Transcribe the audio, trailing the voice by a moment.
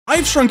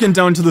I've shrunken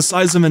down to the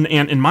size of an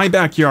ant in my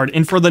backyard,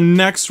 and for the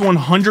next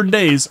 100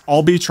 days,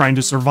 I'll be trying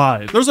to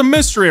survive. There's a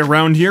mystery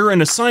around here,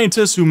 and a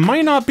scientist who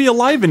might not be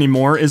alive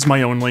anymore is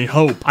my only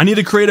hope. I need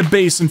to create a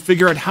base and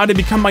figure out how to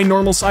become my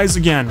normal size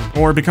again,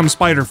 or become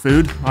spider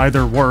food,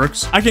 either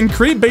works. I can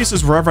create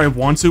bases wherever I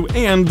want to,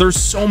 and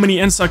there's so many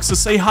insects to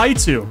say hi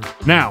to.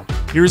 Now,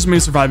 here's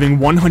me surviving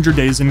 100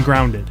 days in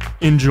grounded.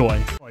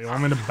 Enjoy. Oh, you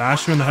want me to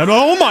bash you in the head?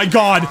 Oh my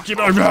god!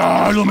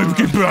 Let me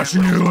keep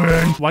bashing you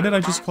in. Why did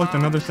I just collect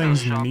another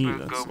thing's meat?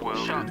 That's so weird.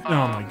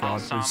 Oh my god,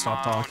 please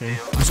stop talking.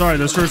 I'm sorry,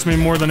 this hurts me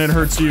more than it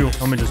hurts you.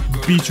 Let me just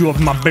beat you up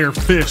with my bare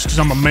fist, because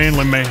I'm a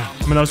manly man.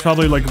 I mean, that was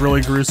probably like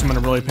really gruesome and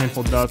a really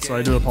painful death, so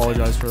I do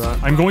apologize for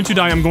that. I'm going to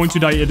die, I'm going to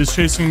die. It is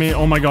chasing me.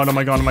 Oh my god, oh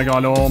my god, oh my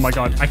god, oh my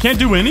god. I can't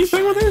do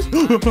anything with this?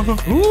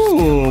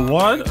 Ooh,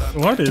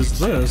 what is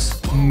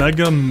this?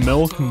 Mega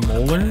milk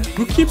molar?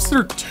 Who keeps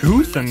their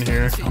tooth in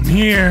here? Come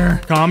here.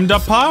 Come to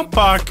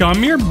Papa.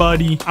 Come here,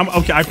 buddy.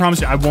 Okay, I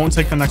promise you, I won't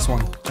take the next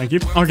one. Thank you.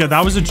 Okay,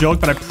 that was a joke,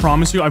 but I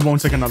promise you, I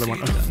won't take another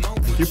one. Okay,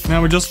 thank you.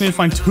 Now we just need to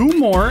find 2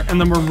 more, and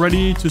then we're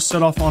ready to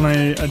set off on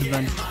a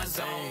adventure.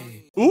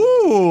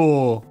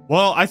 Ooh.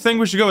 Well, I think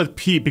we should go with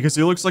Pete, because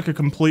he looks like a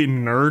complete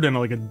nerd and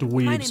like a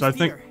dweeb, so I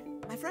think...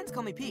 My friends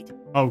call me Pete.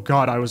 Oh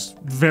god, I was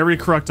very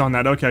correct on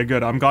that. Okay,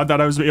 good. I'm glad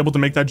that I was able to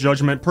make that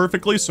judgment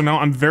perfectly, so now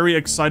I'm very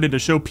excited to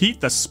show Pete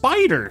the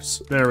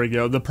spiders. There we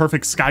go. The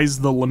perfect sky's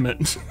the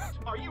limit.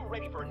 Are you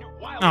ready for a new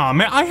wild? Oh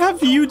man, I have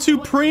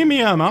YouTube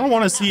Premium. I don't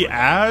want to see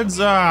ads.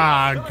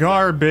 Ah,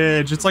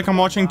 garbage. It's like I'm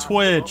watching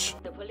Twitch.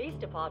 The police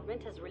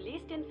department has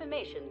released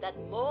information that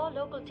more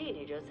local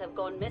teenagers have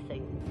gone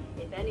missing.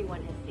 If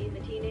anyone has seen the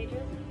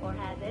teenagers or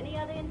has any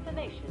other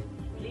information,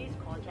 please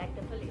contact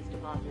the police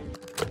department.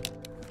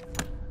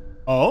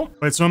 Oh,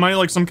 wait, so am I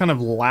like some kind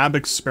of lab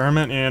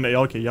experiment? And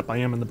okay, yep, I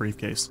am in the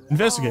briefcase.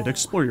 Investigate,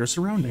 explore your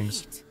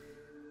surroundings.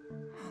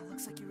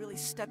 Looks like you really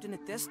stepped in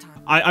it this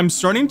time. I'm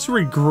starting to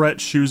regret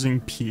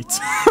choosing Pete.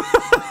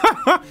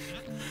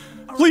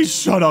 Please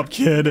shut up,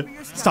 kid.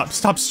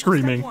 Stop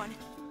screaming.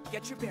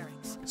 Get your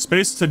bearings.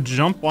 Space to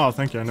jump. Wow,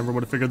 thank you. I never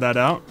would have figured that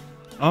out.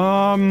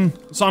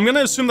 So I'm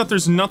gonna assume that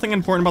there's nothing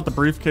important about the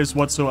briefcase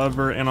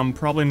whatsoever, and I'm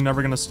probably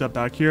never gonna step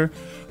back here.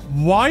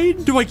 Why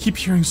do I keep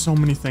hearing so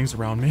many things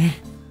around me?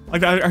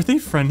 Like, are they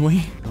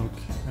friendly?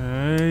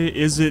 Okay,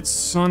 is it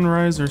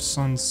sunrise or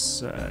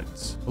sunset?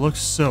 It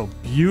looks so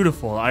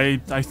beautiful. I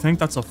think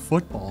that's a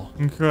football.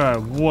 Okay,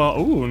 well,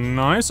 ooh,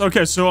 nice.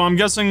 Okay, so I'm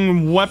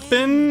guessing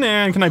weapon,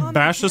 and can I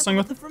bash this thing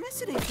with it?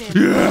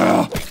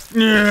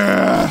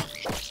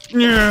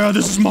 Yeah,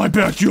 this is my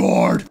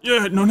backyard.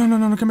 Yeah, no,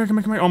 come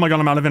here. Oh my god,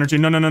 I'm out of energy.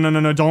 No,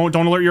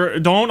 don't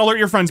alert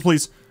your friends,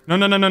 please.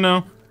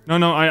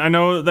 No, I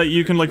know that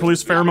you can like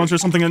release pheromones or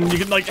something and you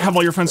can like have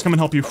all your friends come and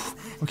help you.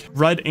 Okay,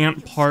 red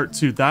ant part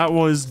 2. That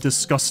was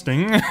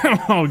disgusting.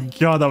 Oh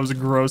god, that was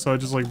gross. I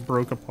just like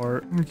broke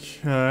apart.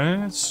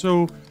 Okay,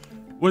 so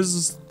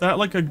was that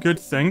like a good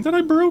thing that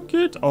I broke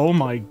it? Oh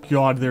my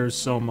god, there's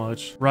so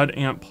much. Red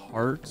ant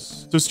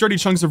parts. So sturdy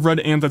chunks of red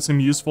ant that seem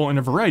useful in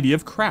a variety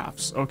of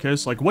crafts. Okay,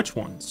 so like which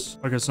ones?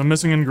 Okay, so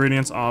missing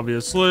ingredients,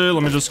 obviously.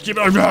 Let me just keep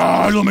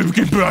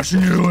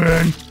bashing you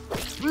in.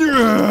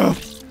 Yeah.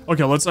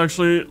 Okay, let's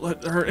actually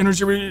let her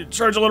energy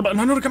recharge a little bit.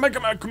 No, come back,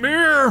 come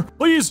here.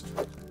 Please,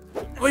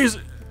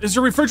 is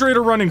your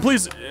refrigerator running?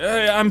 Please,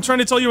 I'm trying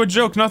to tell you a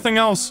joke, nothing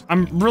else.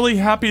 I'm really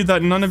happy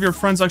that none of your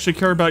friends actually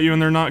care about you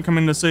and they're not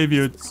coming to save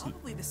you. It's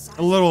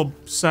a little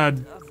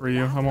sad for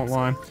you, I won't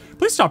lie.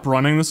 Please stop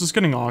running, this is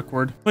getting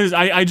awkward. Please,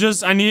 I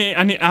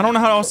don't know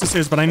how else to say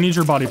this, but I need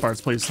your body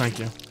parts, please, thank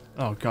you.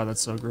 Oh god,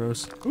 that's so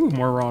gross. Ooh,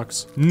 more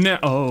rocks.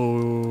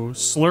 Oh,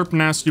 slurp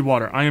nasty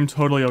water. I am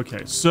totally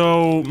okay.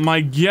 So my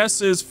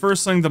guess is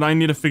first thing that I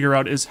need to figure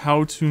out is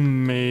how to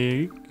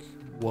make,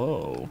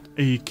 whoa,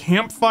 a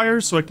campfire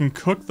so I can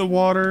cook the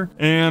water.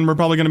 And we're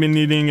probably gonna be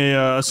needing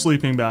a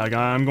sleeping bag.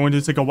 I'm going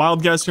to take a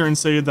wild guess here and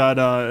say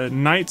that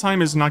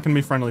nighttime is not gonna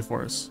be friendly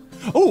for us.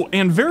 Oh,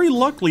 and very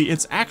luckily,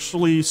 it's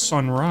actually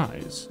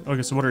sunrise.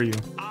 Okay, so what are you?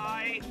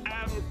 I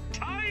am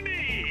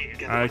tiny.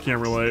 I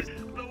can't relate.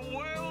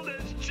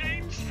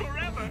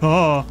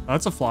 Oh,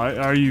 that's a fly.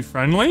 Are you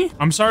friendly?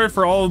 I'm sorry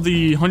for all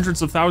the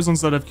hundreds of thousands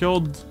that I've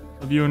killed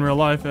of you in real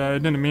life. I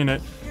didn't mean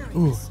it.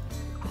 Ooh,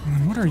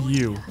 man, what are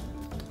you?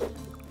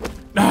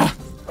 Dang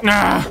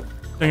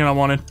it,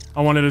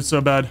 I wanted it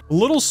so bad.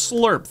 Little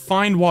slurp,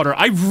 find water.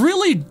 I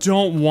really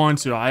don't want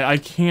to. I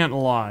can't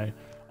lie.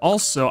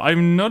 Also, I've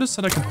noticed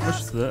that I can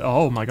push the.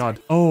 Oh my god.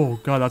 Oh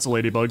god, that's a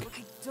ladybug.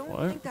 I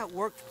don't think that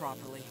worked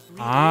properly.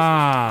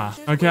 Ah,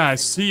 okay, I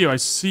see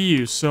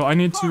you. So I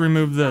need to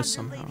remove this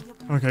somehow.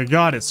 Okay,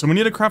 got it. So we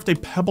need to craft a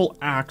pebble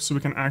axe so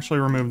we can actually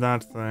remove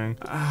that thing.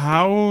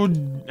 How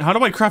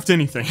do I craft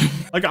anything?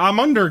 Like, I'm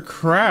under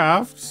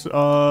craft. Do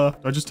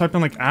I just type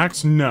in like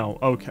axe? No.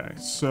 Okay,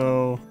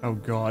 so, oh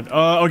god.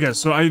 Okay,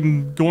 so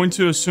I'm going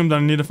to assume that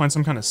I need to find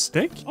some kind of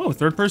stick. Oh,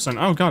 third person.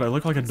 Oh god, I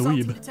look like a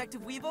dweeb.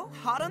 Detective Weevo,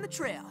 hot on the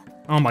trail.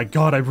 Oh my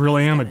god, I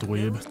really am a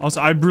dweeb.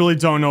 Also, I really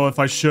don't know if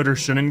I should or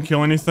shouldn't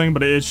kill anything,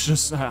 but it's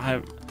just,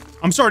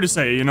 I'm sorry to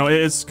say, you know,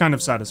 it's kind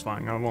of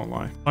satisfying, I won't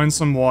lie. Find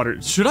some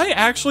water. Should I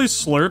actually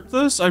slurp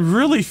this? I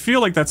really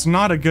feel like that's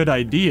not a good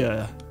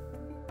idea.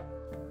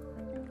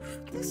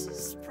 This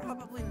is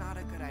probably not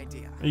a good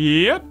idea.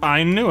 Yep,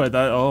 I knew it.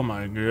 Oh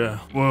my god.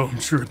 Whoa, I'm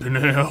tripping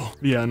hell.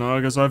 Yeah, no,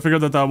 I guess I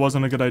figured that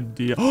wasn't a good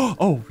idea.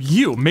 Oh,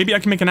 you. Maybe I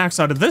can make an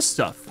axe out of this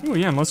stuff. Oh,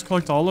 yeah, and let's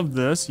collect all of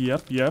this.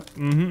 Yep. Yep,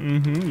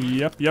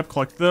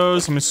 collect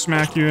those. Let me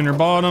smack you in your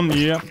bottom.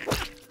 Yep.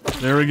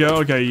 There we go.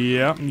 Okay,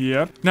 yep.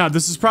 Now,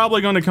 this is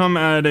probably going to come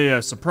at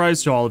a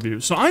surprise to all of you.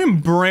 So, I am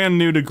brand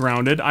new to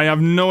Grounded. I have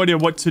no idea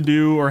what to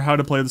do or how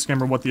to play this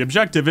game or what the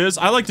objective is.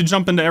 I like to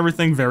jump into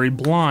everything very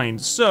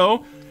blind.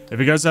 So, if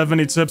you guys have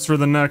any tips for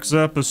the next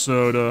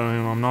episode, you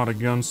know, I'm not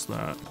against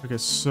that. Okay,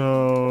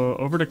 so,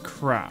 over to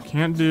craft.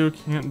 Can't do,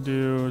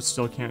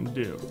 still can't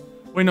do.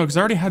 Wait, no, because I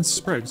already had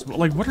sprigs.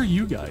 Like, what are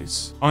you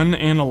guys?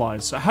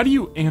 Unanalyzed. So how do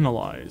you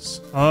analyze?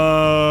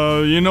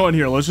 You know what?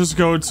 Here, let's just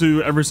go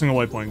to every single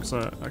waypoint.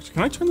 Actually,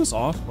 can I turn this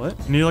off? What?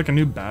 You need like a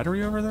new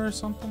battery over there or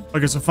something?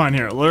 Okay, so fine.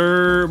 Here,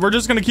 we're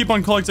just gonna keep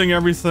on collecting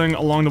everything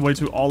along the way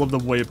to all of the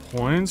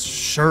waypoints.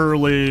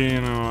 Surely,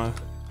 you know,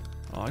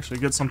 I'll actually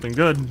get something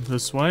good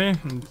this way.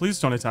 And please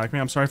don't attack me.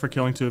 I'm sorry for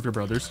killing 2 of your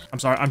brothers. I'm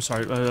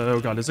sorry. Oh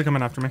god, is it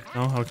coming after me?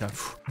 No? Okay.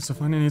 So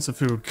finally need some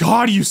food.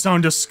 God, you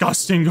sound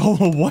disgusting. Go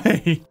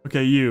away.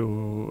 Okay,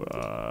 you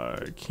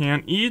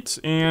can't eat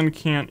and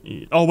can't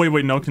eat. Oh,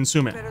 wait, no,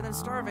 consume it. Better than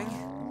starving,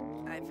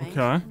 I think.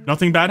 Okay.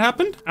 Nothing bad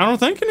happened? I don't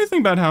think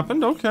anything bad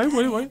happened. Okay,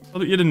 wait.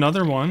 I'll eat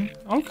another one.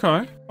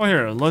 Okay. Oh,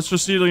 here, let's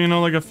just eat, you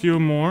know, like a few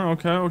more.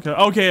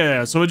 Okay,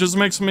 yeah. So it just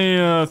makes me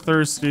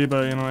thirsty,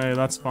 but, you know, hey,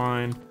 that's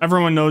fine.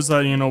 Everyone knows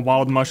that, you know,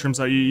 wild mushrooms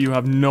that you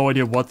have no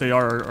idea what they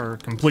are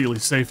completely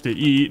safe to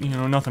eat. You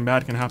know, nothing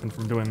bad can happen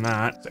from doing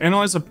that.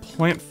 Analyze a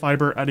plant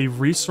fiber at a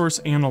resource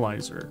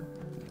analyzer.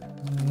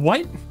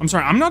 What? I'm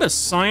sorry, I'm not a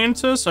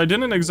scientist. I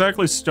didn't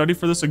exactly study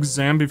for this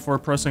exam before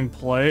pressing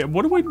play.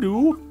 What do I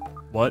do?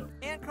 What?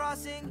 Ant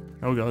crossing.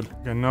 Oh god.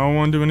 Okay, no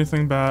one do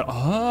anything bad.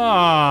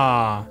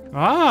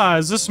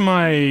 Is this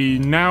my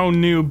now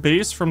new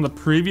base from the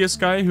previous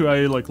guy who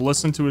I like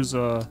listened to his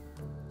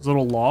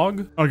little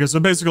log? Okay, so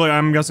basically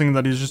I'm guessing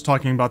that he's just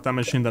talking about that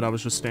machine that I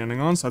was just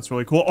standing on, so that's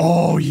really cool.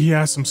 Oh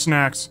yeah, some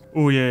snacks.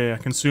 Oh yeah,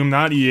 consume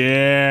that.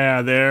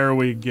 Yeah, there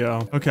we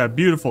go. Okay,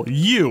 beautiful.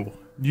 You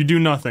do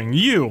nothing.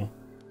 You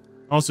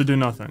also do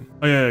nothing.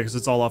 Oh yeah, because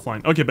it's all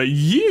offline. Okay, but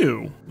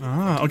you.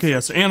 Okay,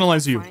 yeah, so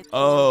analyze you.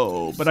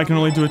 Oh, but I can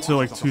only do it to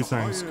like 2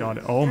 things. Got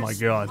it. Oh my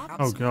god.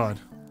 Oh god.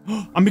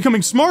 I'm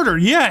becoming smarter.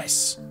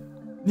 Yes.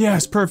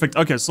 Yes, perfect.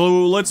 Okay,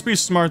 so let's be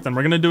smart then.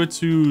 We're gonna do it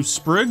to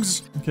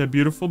sprigs. Okay,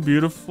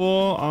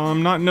 beautiful.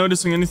 I'm not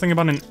noticing anything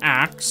about an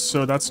axe,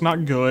 so that's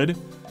not good.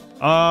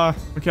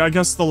 Okay, I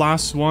guess the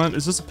last one.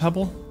 Is this a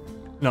pebble?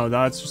 No,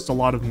 that's just a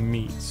lot of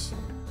meat.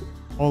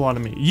 A whole lot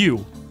of meat.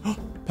 You.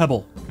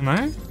 Pebble. Can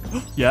I?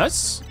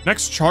 Yes.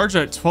 Next charge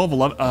at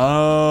 12:11.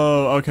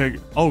 Oh, okay.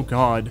 Oh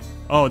god.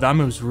 Oh, that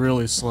moves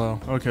really slow.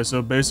 Okay,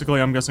 so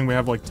basically I'm guessing we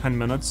have like 10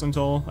 minutes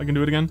until I can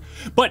do it again.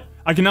 But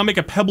I can now make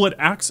a pebblet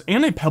axe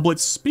and a pebblet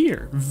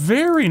spear.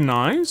 Very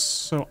nice.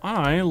 So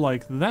I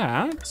like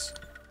that.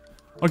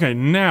 Okay,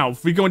 now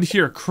if we go into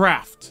here,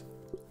 craft.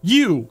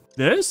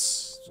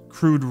 This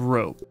crude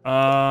rope.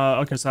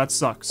 Okay, so that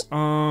sucks.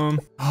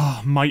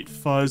 Might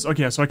fuzz.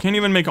 Okay, so I can't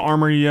even make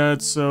armor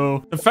yet,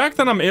 so the fact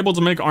that I'm able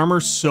to make armor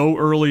so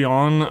early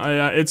on,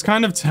 it's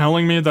kind of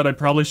telling me that I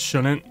probably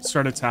shouldn't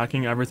start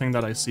attacking everything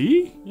that I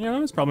see. You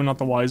know, it's probably not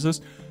the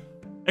wisest.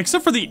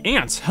 Except for the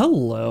ants.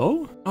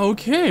 Hello.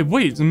 Okay,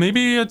 wait,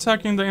 maybe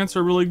attacking the ants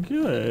are really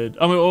good.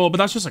 Oh, but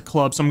that's just a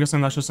club, so I'm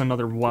guessing that's just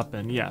another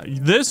weapon. Yeah,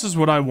 this is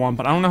what I want,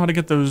 but I don't know how to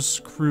get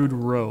those crude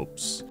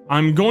ropes.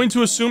 I'm going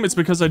to assume it's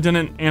because I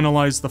didn't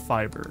analyze the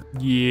fiber.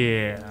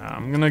 Yeah,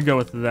 I'm gonna go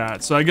with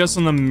that. So I guess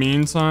in the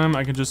meantime,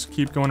 I can just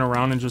keep going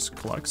around and just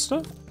collect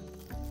stuff.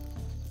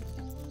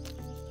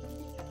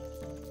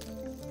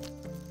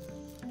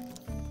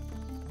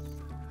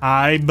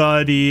 Hi,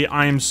 buddy.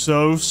 I'm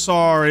so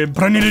sorry,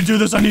 but I need to do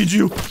this. I need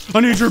you.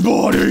 I need your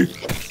body.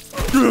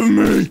 Give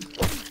me.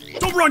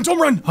 Don't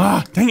run.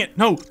 Ah, dang it.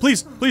 No,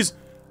 please.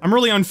 I'm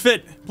really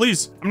unfit.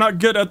 Please. I'm not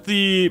good at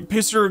the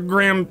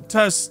pacerogram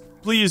test.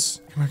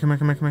 Please. Come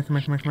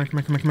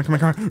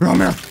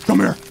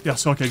here.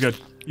 Yes, okay, good.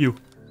 You.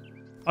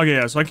 Okay,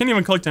 yeah, so I can't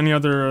even collect any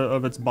other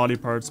of its body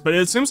parts, but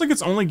it seems like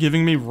it's only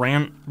giving me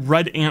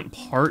red ant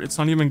part. It's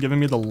not even giving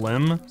me the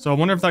limb. So I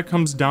wonder if that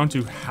comes down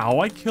to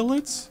how I kill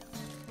it.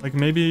 Like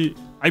maybe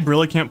I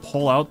really can't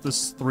pull out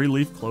this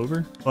 3-leaf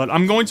clover, but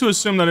I'm going to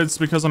assume that it's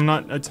because I'm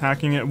not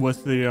attacking it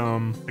with the,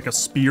 like a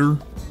spear,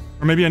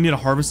 or maybe I need to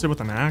harvest it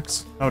with an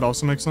axe. That would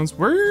also make sense.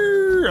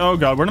 Oh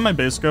god, where did my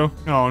base go?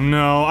 Oh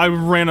no, I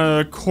ran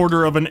a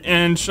 1/4 of an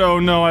inch. Oh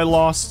no, I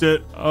lost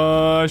it.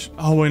 Oh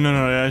wait,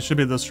 no, it should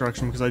be this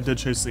direction because I did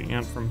chase the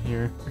ant from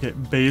here. Okay,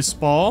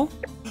 baseball.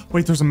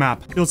 Wait, there's a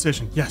map. Field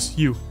station. Yes,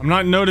 you. I'm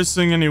not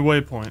noticing any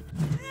waypoint.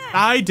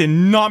 I did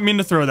not mean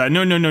to throw that.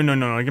 No.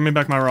 Give me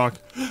back my rock.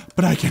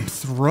 But I can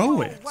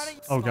throw it.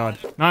 Oh, God.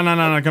 No.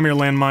 Come here,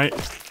 landmite.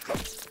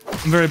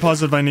 I'm very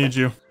positive I need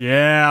you.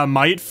 Yeah,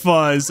 might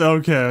fuzz.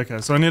 Okay.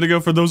 So I need to go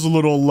for those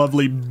little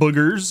lovely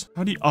boogers.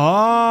 How do you...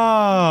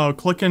 Oh,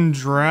 click and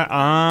drag.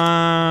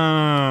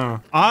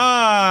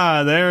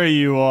 There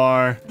you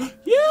are.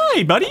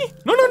 Yay, buddy.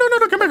 No.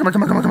 Come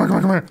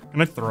here.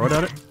 Can I throw it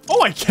at it?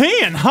 Oh, I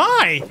can.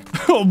 Hi.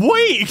 Oh,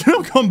 wait.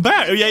 Come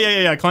back.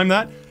 Yeah. Climb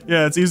that.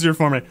 Yeah, it's easier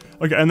for me.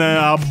 Okay, and then,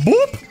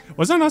 boop.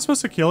 Was I not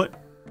supposed to kill it?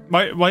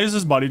 Why is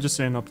his body just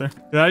staying up there?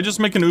 Did I just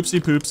make an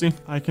oopsie poopsie?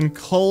 I can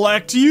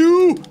collect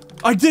you.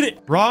 I did it.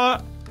 Raw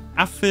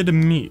aphid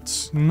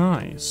meat.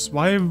 Nice.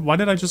 Why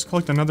did I just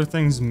collect another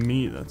thing's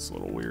meat? That's a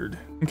little weird.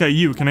 Okay,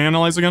 you. Can I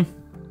analyze again?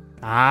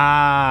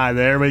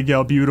 There we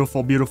go.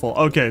 Beautiful.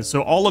 Okay,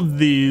 so all of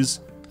these...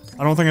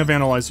 I don't think I've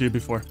analyzed you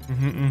before.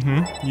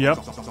 Yep.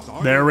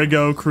 There we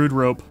go. Crude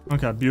rope.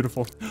 Okay,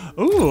 beautiful.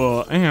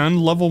 Ooh, and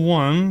level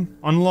 1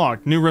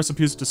 unlocked. New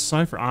recipes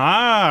decipher.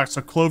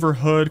 So clover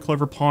hood,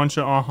 clover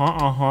poncho.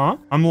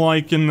 I'm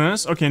liking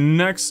this. Okay,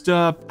 next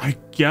up, I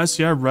guess,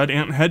 yeah, red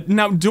ant head.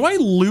 Now, do I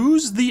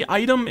lose the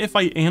item if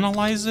I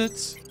analyze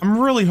it? I'm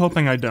really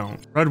hoping I don't.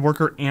 Red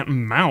worker ant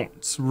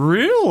mounts.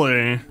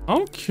 Really?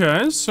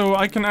 Okay, so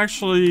I can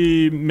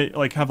actually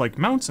have like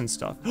mounts and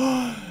stuff.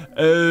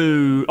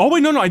 Oh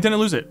wait, no, I didn't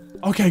lose it.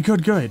 Okay,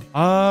 good.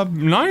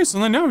 Nice,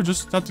 and then now we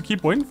just have to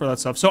keep waiting for that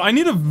stuff. So I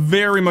need to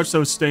very much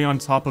so stay on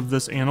top of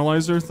this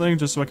analyzer thing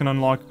just so I can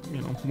unlock,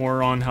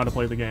 more on how to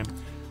play the game.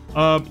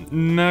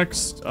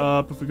 Next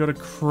up, if we go to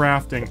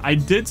crafting, I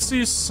did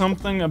see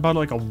something about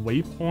like a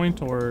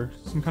waypoint or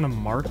some kind of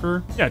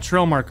marker. Yeah,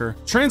 trail marker.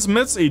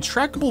 Transmits a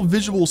trackable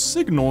visual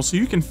signal so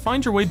you can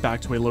find your way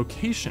back to a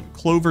location.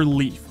 Clover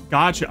leaf.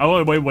 Gotcha.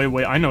 Oh,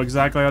 wait. I know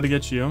exactly how to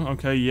get you.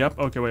 Okay, yep.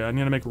 Okay, wait. I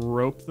need to make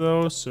rope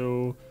though.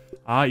 So,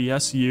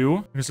 yes,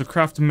 you. There's a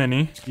craft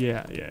mini.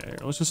 Yeah.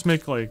 Let's just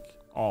make like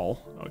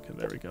all. Okay,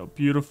 there we go.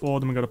 Beautiful.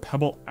 Then we go to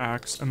pebble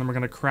axe, and then we're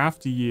gonna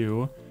craft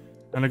you.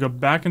 And I go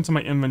back into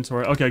my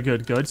inventory. Okay,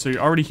 good. So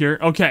you're already here.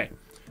 Okay.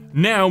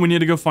 Now we need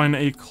to go find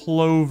a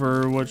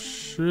clover, which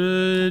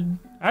should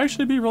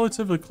actually be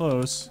relatively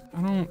close.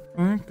 I don't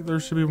think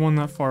there should be one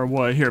that far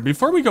away. Here,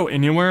 before we go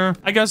anywhere,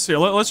 I guess here,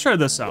 let's try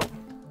this out.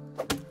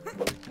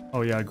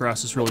 Oh yeah,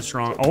 grass is really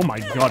strong. Oh my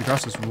god,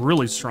 grass is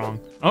really strong.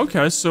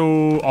 Okay,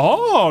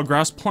 so,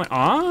 grass plant.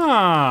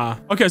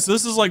 Okay, so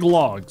this is like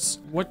logs.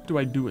 What do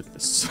I do with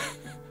this?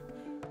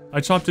 I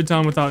chopped it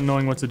down without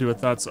knowing what to do with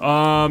that. So,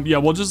 yeah,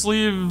 we'll just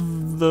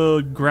leave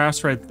the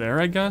grass right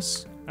there, I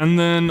guess. And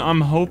then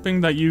I'm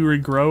hoping that you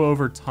regrow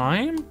over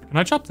time. Can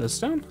I chop this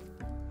down?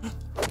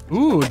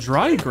 Ooh,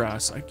 dry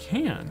grass. I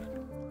can.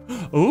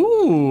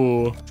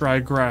 Ooh, dry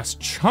grass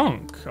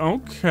chunk.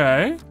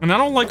 Okay. And I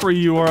don't like where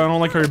you are. I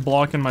don't like how you're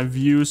blocking my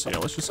view. So yeah,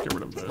 let's just get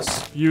rid of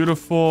this.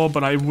 Beautiful,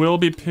 but I will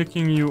be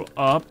picking you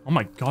up. Oh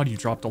my god, you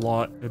dropped a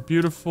lot. Okay,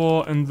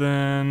 beautiful, and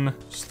then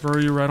just throw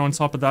you right on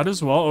top of that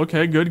as well.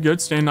 Okay, good.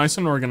 Stay nice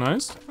and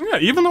organized. Yeah,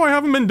 even though I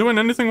haven't been doing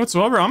anything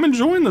whatsoever, I'm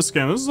enjoying this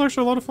game. This is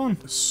actually a lot of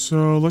fun.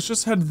 So let's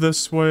just head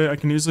this way. I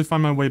can easily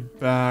find my way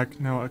back.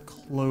 Now a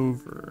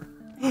clover.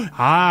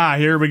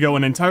 Here we go.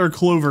 An entire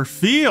clover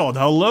field.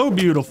 Hello,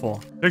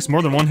 beautiful. Takes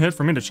more than one hit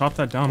for me to chop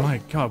that down. My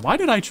god, why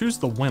did I choose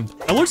the wimp?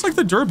 It looks like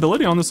the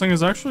durability on this thing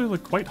is actually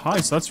like quite high,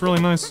 so that's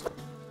really nice.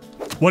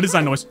 What is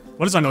that noise?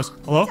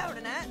 Hello?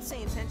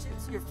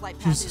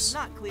 Jesus.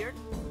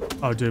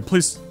 Oh, dude,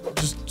 please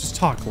just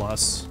talk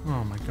less.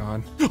 Oh my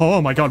god.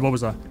 Oh my god, what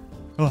was that?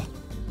 Oh.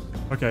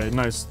 Okay,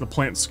 nice. The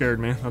plant scared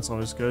me. That's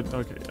always good.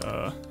 Okay,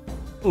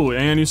 ooh,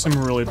 and you seem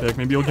really big.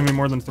 Maybe you'll give me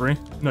more than 3?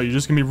 No, you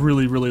just give me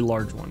really, really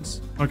large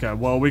ones. Okay,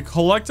 well, we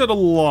collected a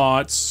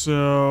lot,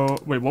 so...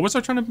 Wait, what was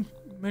I trying to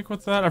make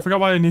with that? I forgot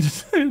why I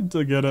needed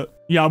to get it.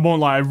 Yeah, I won't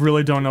lie. I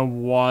really don't know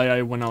why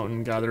I went out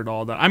and gathered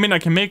all that. I mean, I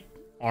can make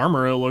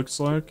armor, it looks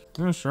like.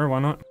 Yeah, sure, why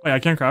not? Wait, I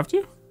can't craft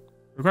you?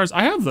 Requires...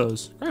 I have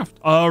those. Craft.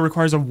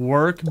 Requires a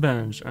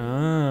workbench.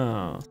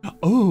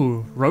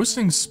 Oh,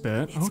 roasting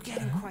spit. It's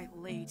getting quite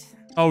late.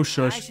 Oh,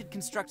 shush. I should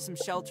construct some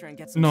shelter and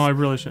get some... No, I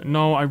really shouldn't.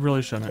 No, I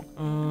really shouldn't.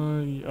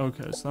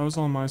 Okay, so that was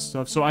all my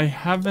stuff. So I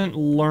haven't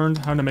learned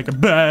how to make a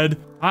bed.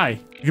 Hi.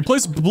 You can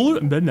place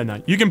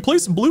You can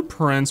place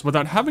blueprints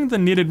without having the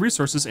needed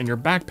resources in your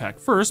backpack.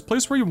 First,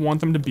 place where you want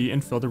them to be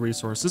and fill the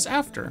resources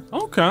after.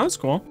 Okay, that's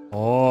cool.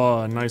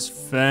 Oh, nice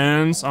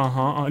fence.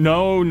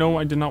 No,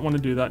 I did not want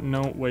to do that.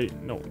 No, wait,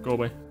 no, go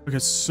away. Okay,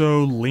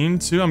 so lean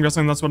to. I'm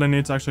guessing that's what I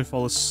need to actually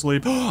fall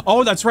asleep.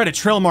 Oh, that's right, a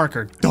trail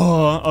marker.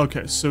 Duh.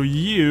 Okay, so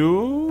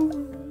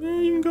you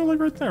can go like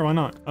right there. Why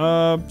not?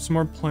 Some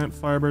more plant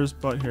fibers,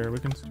 but here we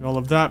can do all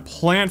of that.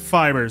 Plant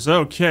fibers.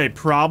 Okay,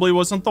 probably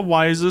wasn't the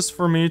wisest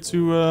for me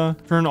to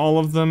turn all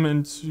of them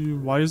into.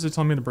 Why is it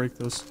telling me to break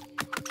this?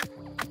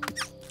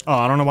 Oh,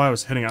 I don't know why I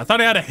was hitting it. I thought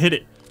I had to hit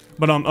it.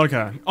 But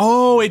okay.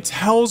 Oh, it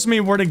tells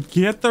me where to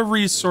get the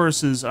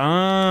resources.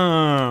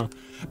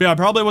 But yeah, it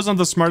probably wasn't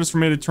the smartest for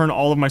me to turn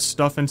all of my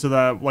stuff into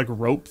that, like,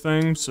 rope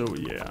thing, so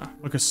yeah.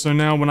 Okay, so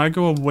now when I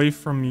go away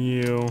from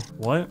you...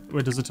 What?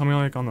 Wait, does it tell me,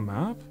 like, on the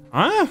map?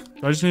 Huh?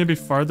 Do I just need to be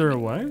farther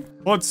away?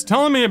 Well, it's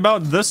telling me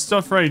about this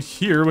stuff right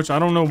here, which I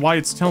don't know why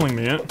it's telling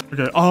me it.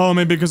 Okay, oh,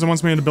 maybe because it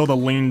wants me to build a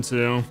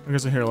lean-to. Okay,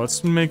 so here,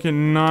 let's make it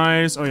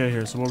nice. Oh yeah,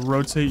 here, so we'll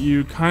rotate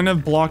you, kind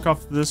of block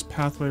off this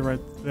pathway right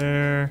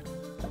there,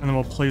 and then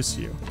we'll place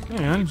you.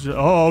 And,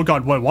 oh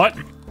god, wait, what?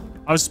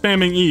 I was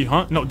spamming E,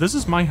 huh? No, this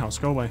is my house,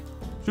 go away.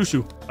 Shoo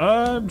shoo.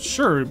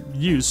 Sure,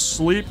 use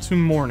sleep to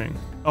morning.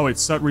 Oh wait,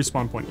 set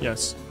respawn point,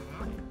 yes.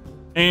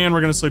 And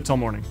we're gonna sleep till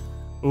morning.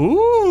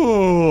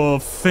 Ooh,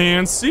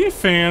 fancy,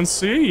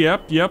 fancy.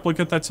 Yep, look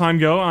at that time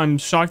go. I'm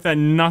shocked that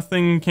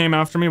nothing came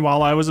after me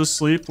while I was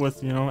asleep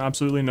with, you know,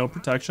 absolutely no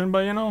protection,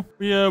 but you know,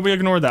 we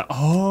ignored that.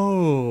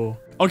 Oh.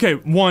 Okay,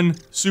 one,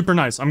 super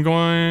nice. I'm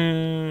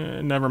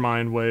going, never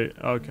mind, wait.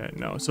 Okay,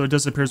 no, so it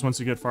disappears once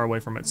you get far away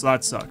from it, so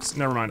that sucks.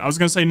 Never mind. I was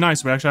gonna say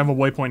nice, we actually have a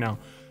waypoint now.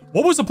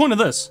 What was the point of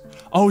this?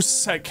 Oh,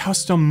 set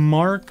custom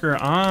marker.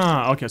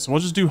 Ah, okay, so we'll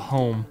just do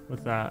home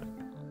with that.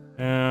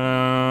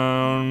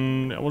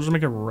 And we'll just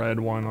make it red,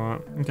 why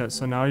not? Okay,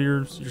 so now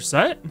you're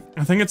set?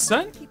 I think it's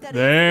set?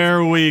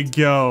 There we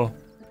go.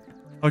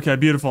 Okay,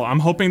 beautiful. I'm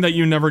hoping that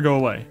you never go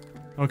away.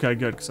 Okay,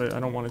 good, because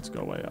I don't want it to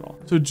go away at all.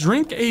 So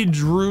drink a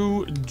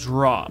Drew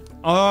drop.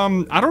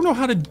 I don't know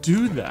how to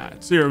do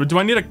that. So here, do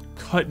I need to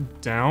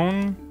cut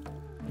down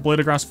the blade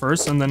of grass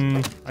first and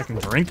then I can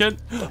drink it?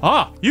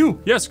 Ah, you,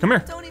 yes, come here.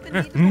 Don't even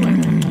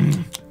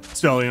need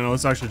Still, you know,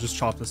 let's actually just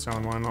chop this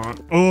down, why not?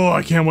 Oh,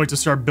 I can't wait to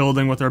start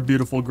building with our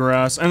beautiful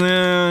grass. And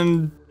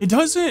then it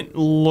doesn't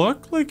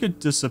look like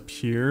it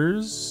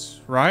disappears,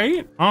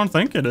 right? I don't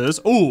think it is.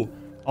 Oh,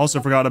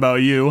 also forgot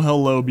about you.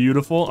 Hello,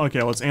 beautiful.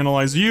 Okay, let's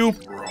analyze you.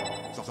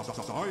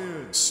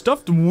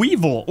 Stuffed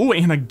weevil. Oh,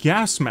 and a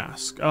gas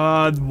mask.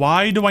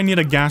 Why do I need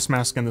a gas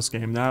mask in this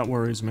game? That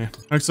worries me.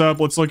 Next up,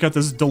 let's look at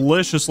this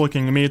delicious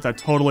looking meat that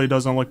totally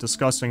doesn't look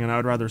disgusting, and I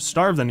would rather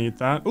starve than eat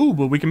that. Ooh,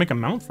 but we can make a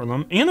mount for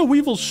them. And a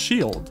weevil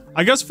shield.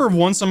 I guess for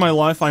once in my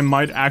life, I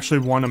might actually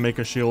want to make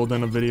a shield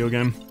in a video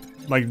game.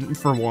 Like,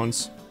 for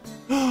once.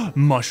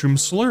 Mushroom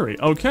slurry.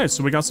 Okay,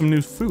 so we got some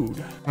new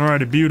food.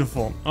 Alrighty,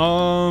 beautiful.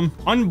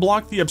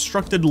 Unblock the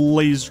obstructed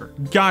laser.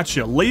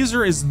 Gotcha.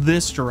 Laser is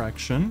this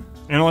direction.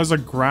 Analyze a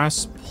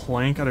grass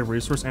plank at a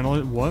resource.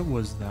 Analyze. What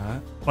was that?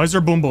 Why is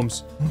there boom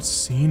booms? I don't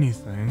see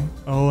anything.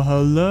 Oh,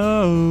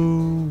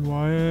 hello.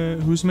 Why?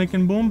 Who's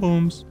making boom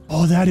booms?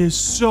 Oh, that is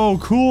so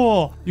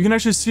cool. You can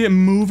actually see it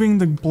moving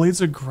the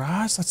blades of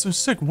grass. That's so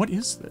sick. What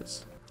is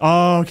this?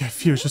 Oh, okay.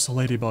 Phew, it's just a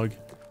ladybug.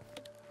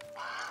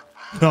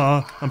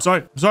 I'm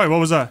sorry. What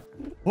was that?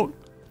 What?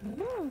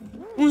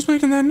 Who's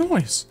making that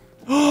noise?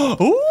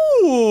 Ooh.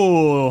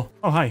 Oh,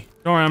 hi.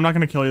 Don't worry, I'm not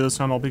gonna kill you this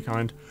time. I'll be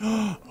kind.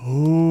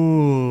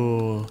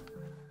 Ooh.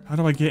 How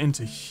do I get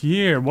into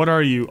here? What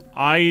are you?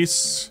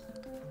 Ice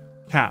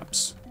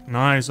caps.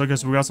 Nice. Okay,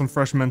 so we got some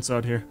fresh mints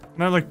out here.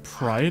 Can I like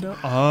pry it up?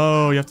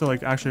 Oh, you have to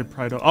like actually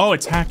pry it up. Oh,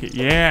 attack it.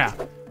 Yeah.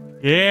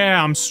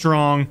 Yeah, I'm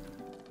strong.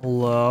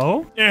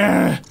 Hello?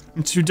 Yeah.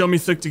 I'm too dummy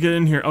thick to get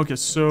in here. Okay,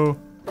 so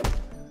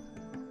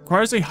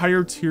requires a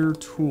higher tier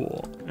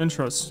tool.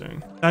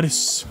 Interesting. That is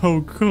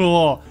so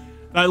cool.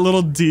 That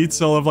little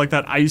detail of like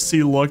that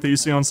icy look that you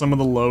see on some of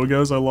the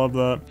logos. I love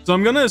that. So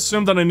I'm gonna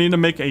assume that I need to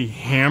make a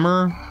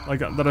hammer like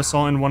that I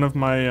saw in one of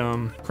my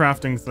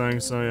crafting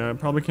things. So yeah, I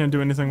probably can't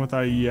do anything with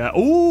that yet.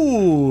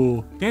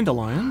 Ooh,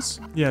 dandelions.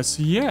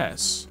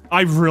 Yes.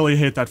 I really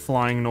hate that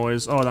flying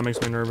noise. Oh, that makes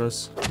me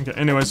nervous. Okay,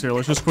 anyways, here,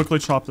 let's just quickly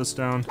chop this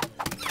down.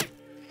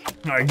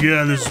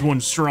 Yeah, this is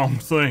one strong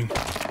thing.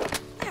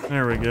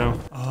 There we go.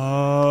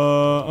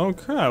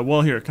 Okay.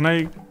 Well, here, can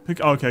I pick?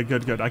 Okay,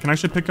 good. I can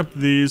actually pick up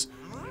these.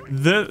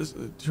 This,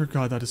 dear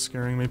God, that is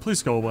scaring me.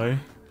 Please go away.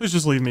 Please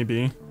just leave me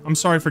be. I'm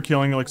sorry for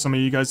killing like some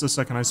of you guys the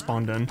second I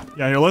spawned in.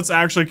 Yeah, here, let's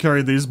actually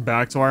carry these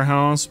back to our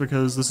house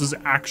because this is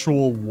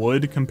actual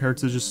wood compared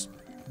to just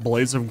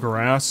blades of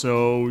grass,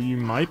 so you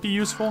might be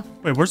useful.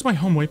 Wait, where's my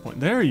home waypoint?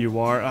 There you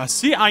are.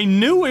 See, I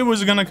knew it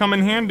was gonna come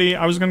in handy.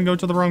 I was gonna go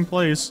to the wrong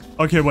place.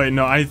 Okay, wait,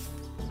 no, I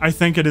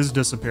think it is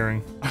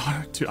disappearing.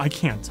 Dude, I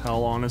can't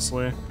tell,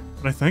 honestly.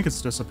 But I think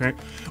it's disappearing.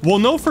 We'll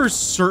know for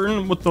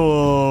certain with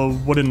the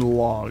wooden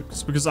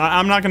logs, because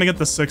I'm not gonna get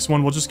the 6th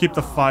one. We'll just keep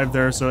the 5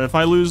 there. So if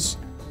I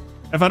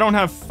don't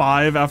have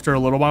 5 after a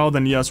little while,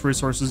 then yes,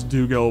 resources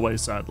do go away,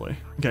 sadly.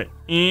 Okay,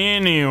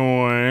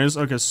 anyways.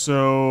 Okay,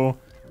 so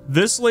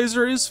this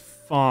laser is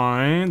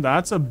fine.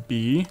 That's a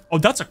bee. Oh,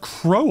 that's a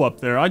crow up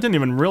there. I didn't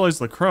even realize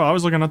the crow. I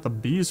was looking at the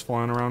bees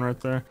flying around right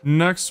there.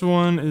 Next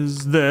one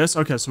is this.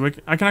 Okay, so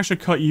I can actually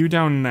cut you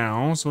down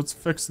now. So let's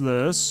fix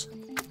this.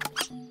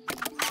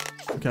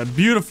 Okay,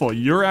 beautiful.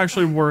 You're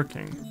actually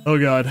working. Oh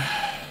God.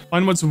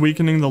 Find what's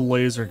weakening the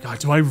laser. God,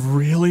 do I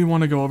really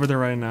want to go over there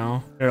right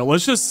now? Here,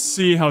 let's just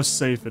see how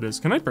safe it is.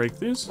 Can I break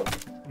these?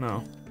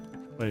 No.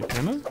 Wait,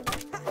 can I?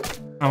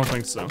 I don't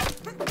think so.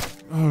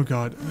 Oh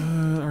God.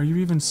 Are you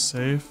even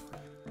safe?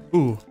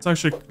 Ooh, let's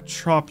actually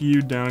chop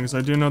you down because I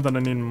do know that I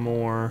need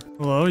more.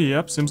 Hello,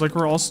 yep, seems like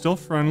we're all still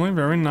friendly.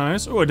 Very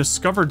nice. Oh, I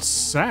discovered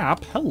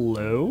sap.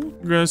 Hello.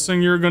 I'm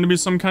guessing you're going to be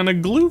some kind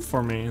of glue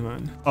for me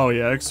then. Oh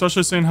yeah,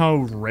 especially seeing how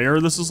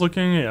rare this is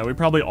looking. Yeah, we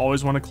probably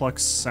always want to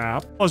collect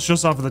sap. Well, it's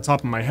just off of the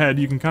top of my head.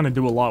 You can kind of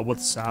do a lot with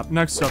sap.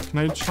 Next up, can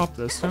I chop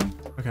this down?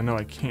 Okay, no,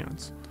 I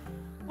can't.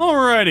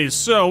 Alrighty,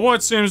 so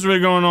what seems to be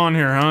going on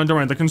here, huh? Don't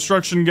worry, the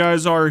construction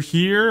guys are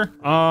here.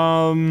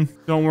 Don't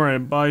worry,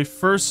 by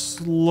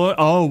first look...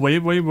 Oh,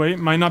 wait.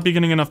 Might not be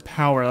getting enough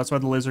power. That's why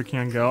the laser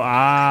can't go.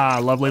 Ah,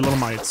 lovely little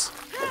mites.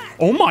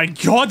 Oh my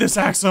god, this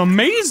axe is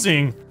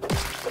amazing!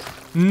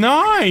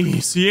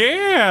 Nice,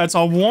 yeah, it's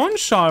a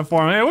one-shot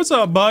for me. Hey, what's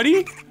up,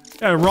 buddy?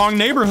 Yeah, wrong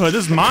neighborhood,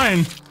 this is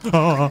mine.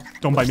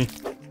 Don't bite me.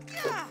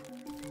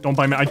 Don't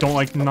bite me. I don't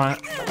like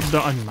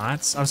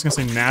gnats. I was gonna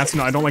say gnats.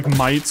 No, I don't like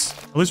mites.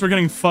 At least we're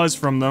getting fuzz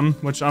from them,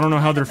 which I don't know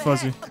how they're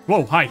fuzzy.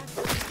 Whoa, hi.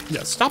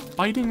 Yeah, stop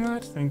biting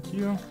that. Thank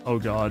you. Oh,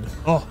 God.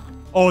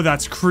 Oh,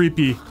 that's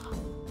creepy.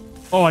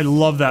 Oh, I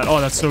love that. Oh,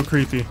 that's so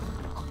creepy.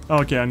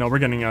 Okay, I know. We're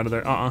getting out of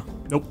there.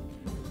 Nope.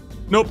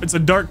 Nope, it's a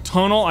dark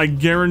tunnel. I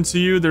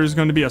guarantee you there's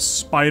going to be a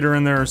spider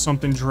in there or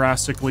something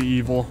drastically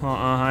evil.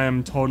 I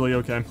am totally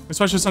okay.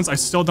 Especially since I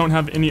still don't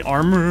have any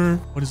armor.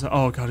 What is that?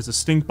 Oh god, it's a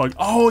stink bug.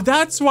 Oh,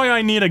 that's why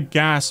I need a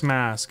gas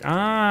mask.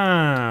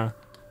 Ah,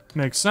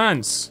 makes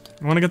sense.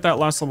 I want to get that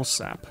last little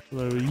sap.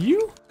 Hello,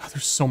 you? God,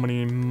 there's so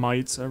many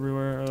mites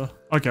everywhere.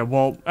 Okay,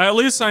 well, at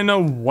least I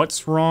know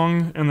what's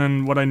wrong and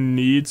then what I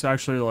need to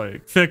actually,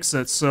 like, fix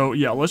it. So,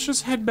 yeah, let's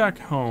just head back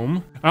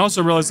home. I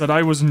also realized that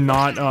I was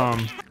not,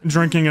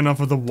 drinking enough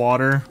of the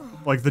water,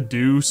 like the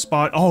dew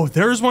spot. Oh,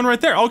 there's one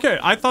right there. Okay,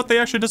 I thought they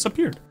actually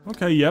disappeared.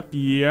 Okay, yep.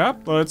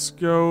 Let's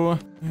go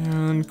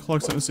and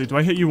collect something. Let's see, do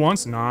I hit you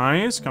once?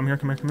 Nice. Come here.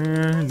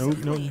 Nope.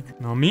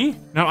 Not me.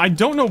 Now, I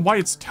don't know why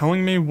it's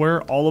telling me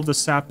where all of the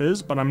sap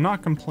is, but I'm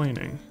not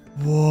complaining.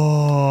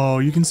 Whoa,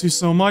 you can see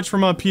so much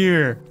from up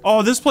here.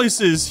 Oh, this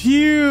place is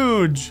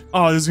huge.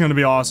 Oh, this is gonna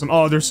be awesome.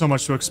 Oh, there's so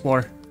much to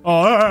explore.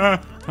 Oh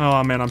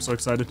man, I'm so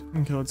excited.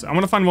 Okay, let's see. I'm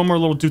gonna find one more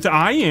little tooth.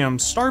 I am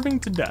starving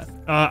to death.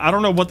 I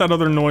don't know what that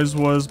other noise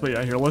was, but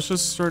yeah, here, let's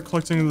just start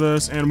collecting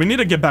this, and we need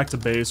to get back to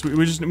base. We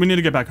need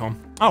to get back home.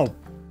 Oh,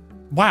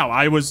 wow,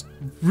 I was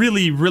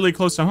really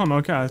close to home.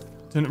 Okay, I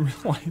didn't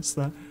realize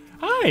that.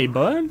 Hi,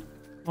 bud.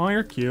 Oh,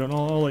 you're cute.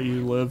 I'll let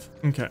you live.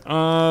 Okay,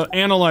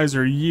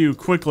 analyzer, you,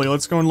 quickly,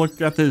 let's go and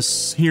look at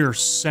this here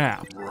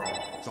sap.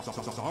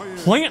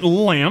 Plant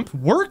lamp,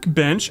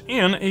 workbench,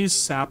 and a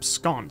sap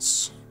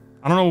sconce.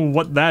 I don't know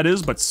what that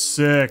is, but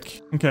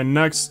sick. Okay,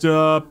 next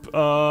up,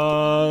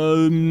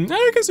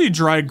 I can see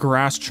dry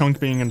grass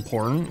chunk being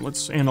important.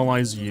 Let's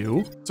analyze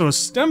you. So a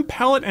stem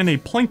pallet and a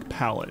plank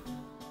pallet.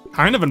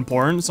 Kind of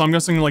important, so I'm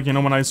guessing, like, you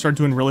know, when I start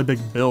doing really big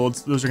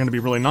builds, those are gonna be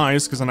really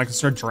nice, because then I can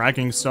start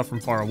dragging stuff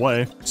from far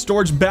away.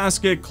 Storage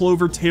basket,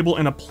 clover table,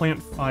 and a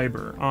plant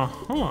fiber.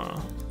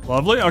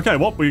 Lovely. Okay,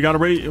 well, we gotta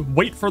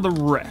wait for the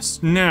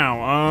rest.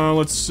 Now,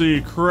 let's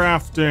see,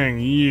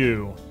 crafting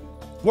you.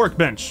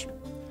 Workbench.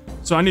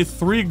 So I need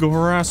 3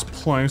 grass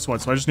planks. What,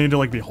 so I just need to,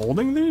 like, be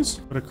holding these?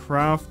 But a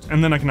craft,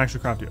 and then I can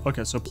actually craft you.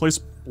 Okay, so place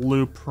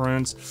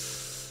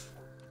blueprints.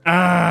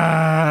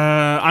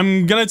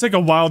 I'm gonna take a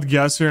wild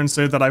guess here and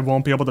say that I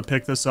won't be able to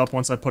pick this up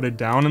once I put it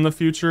down in the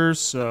future,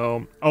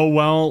 so... Oh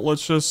well,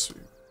 let's just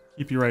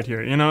keep you right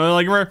here. You know,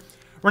 like, we're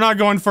not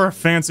going for a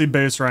fancy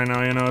base right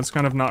now, you know, it's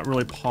kind of not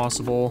really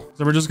possible.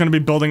 So we're just gonna be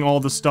building all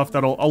the stuff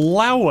that'll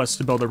allow us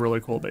to build a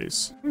really cool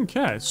base.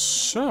 Okay,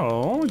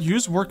 so...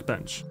 use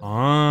workbench.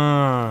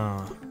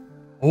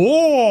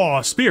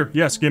 Oh, spear.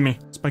 Yes, give me.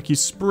 Spiky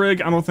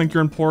sprig. I don't think you're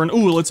important.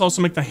 Ooh, let's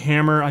also make the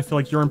hammer. I feel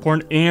like you're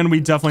important. And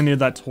we definitely need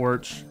that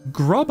torch.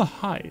 Grub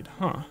hide,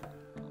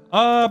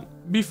 huh?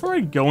 Before I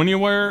go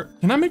anywhere,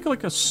 can I make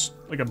like a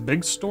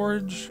big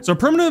storage? So a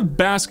primitive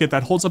basket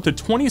that holds up to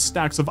 20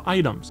 stacks of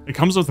items. It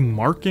comes with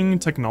marking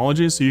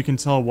technology so you can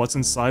tell what's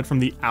inside from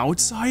the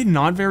outside.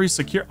 Not very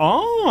secure.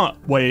 Oh,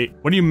 wait.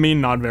 What do you mean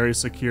not very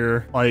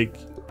secure? Like...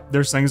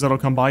 there's things that'll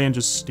come by and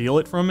just steal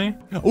it from me.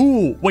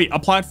 Ooh, wait, a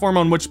platform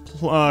on which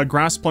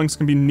grass planks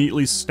can be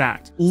neatly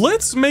stacked.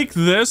 Let's make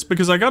this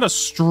because I got a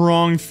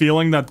strong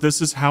feeling that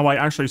this is how I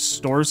actually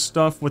store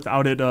stuff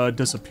without it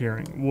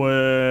disappearing,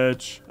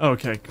 which,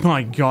 okay,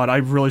 my God, I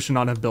really should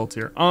not have built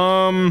here.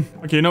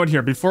 Okay, you know what,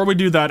 here, before we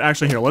do that,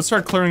 actually here, let's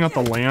start clearing out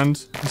the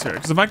land.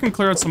 Because if I can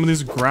clear out some of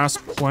these grass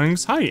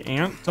planks, hi,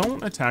 ant,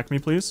 don't attack me,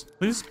 please.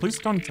 Please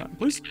don't attack,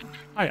 please.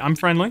 Hi, I'm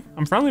friendly.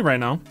 I'm friendly right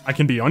now. I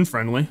can be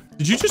unfriendly.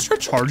 Did you just start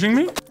charging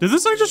me? Did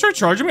this thing just start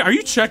charging me? Are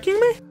you checking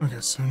me?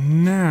 Okay, so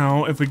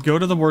now if we go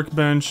to the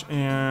workbench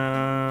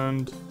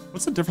and...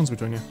 what's the difference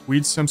between you?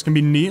 Weed stems can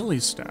be neatly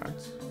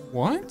stacked.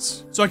 What?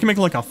 So I can make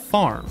like a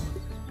farm.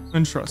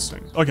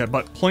 Interesting. Okay,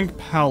 but plank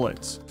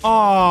pallet.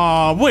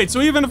 Ah, wait, so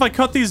even if I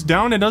cut these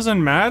down, it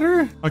doesn't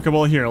matter? Okay,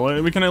 well here,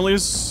 we can at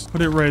least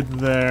put it right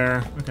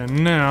there. Okay,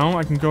 now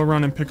I can go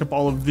around and pick up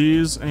all of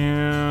these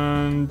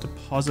and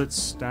deposit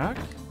stack.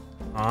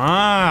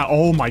 Ah,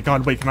 oh my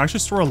God, wait, can I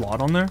actually store a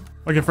lot on there?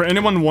 Okay, for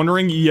anyone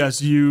wondering,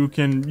 yes, you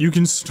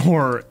can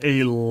store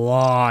a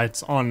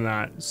lot on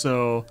that.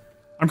 So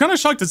I'm kind of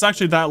shocked it's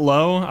actually that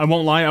low. I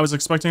won't lie, I was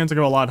expecting it to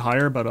go a lot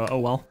higher, but oh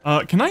well.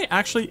 Can I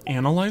actually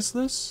analyze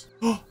this?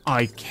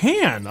 I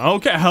can.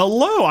 Okay,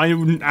 hello.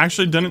 I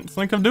actually didn't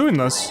think of doing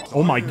this.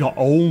 Oh my god.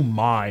 Oh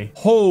my.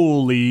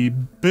 Holy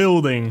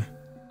building.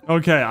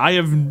 Okay,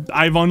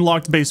 I've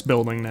unlocked base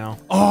building now.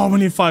 Oh, we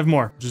need 5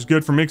 more, which is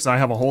good for me because I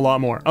have a whole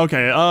lot more.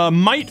 Okay,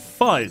 Mite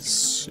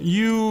Fuzz.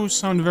 You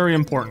sound very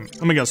important.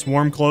 Let me guess,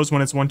 warm clothes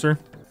when it's winter.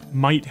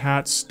 Mite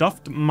hat,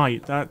 stuffed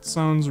mite. That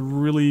sounds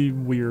really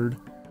weird.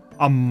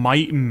 A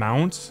mite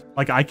mount?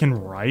 Like I can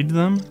ride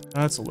them?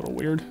 That's a little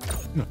weird.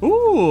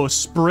 Ooh,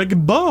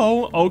 sprig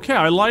bow. Okay,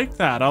 I like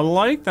that. I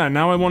like that.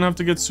 Now I won't have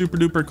to get super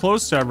duper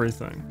close to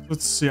everything.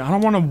 Let's see. I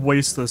don't want to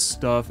waste this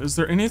stuff. Is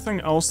there anything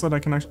else that I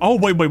can actually... Oh,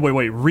 wait.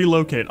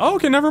 Relocate. Oh,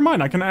 okay, never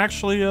mind. I can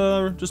actually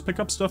just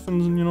pick up stuff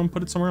and, you know,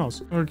 put it somewhere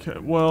else. Okay,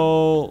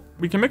 well,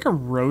 we can make a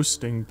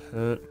roasting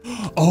pit.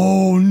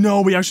 Oh,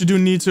 no, we actually do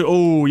need to...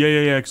 Oh,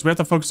 yeah, because we have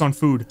to focus on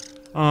food.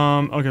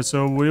 Okay,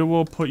 so we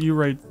will put you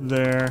right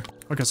there.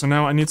 Okay, so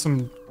now I need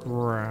some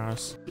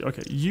grass.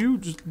 Okay, you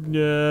just,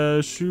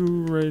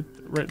 shoot right,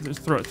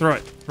 throw it.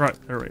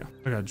 There we go.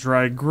 Okay,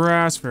 dry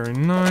grass, very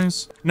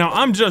nice. Now,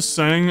 I'm just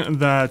saying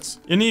that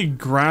any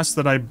grass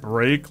that I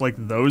break, like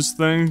those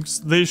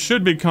things, they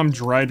should become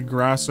dried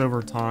grass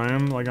over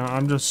time. Like,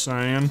 I'm just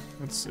saying.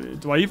 Let's see,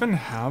 do I even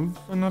have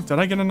enough? Did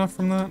I get enough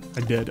from that? I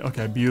did,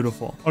 okay,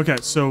 beautiful. Okay,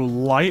 so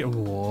light,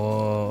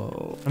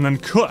 whoa. And then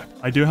cook.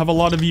 I do have a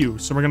lot of you,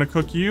 so we're gonna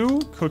cook you.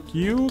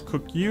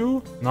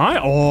 Nice,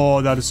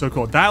 oh, that is so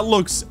cool. That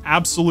looks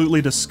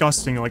absolutely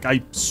disgusting. Like,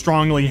 I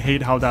strongly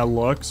hate how that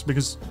looks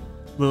because,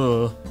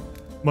 ugh.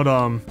 But,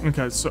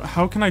 okay, so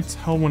how can I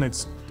tell when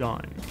it's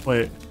done?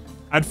 Wait,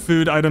 add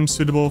food items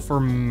suitable for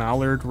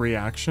mallard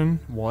reaction.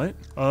 What?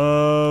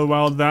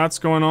 While that's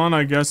going on,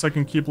 I guess I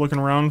can keep looking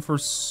around for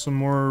some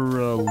more,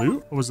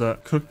 loot. What was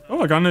that? Cook. Oh,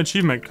 I got an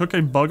achievement. Cook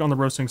a bug on the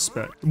roasting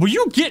spit. Will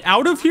you get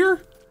out of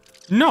here?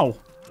 No.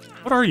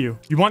 What are you?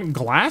 You want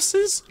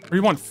glasses? Or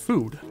you want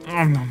food?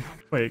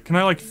 Wait, can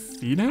I, like,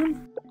 feed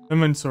him?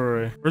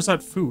 Inventory. Where's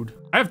that food?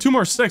 I have 2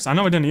 more sticks. I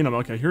know I didn't eat them.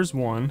 Okay, here's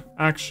 1.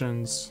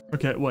 Actions.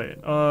 Okay, wait.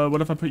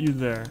 What if I put you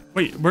there?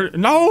 Wait, where?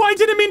 No, I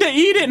didn't mean to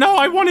eat it. No,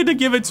 I wanted to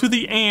give it to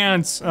the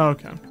ants.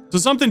 Okay. So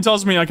something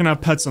tells me I can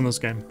have pets in this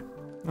game.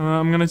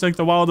 I'm gonna take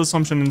the wild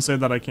assumption and say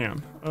that I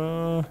can.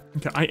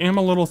 Okay, I am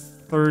a little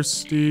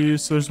thirsty.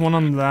 So there's one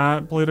on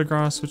that blade of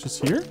grass, which is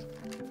here.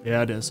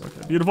 Yeah, it is.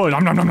 Okay, beautiful.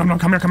 Nom, nom, nom, nom, nom.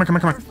 Come here.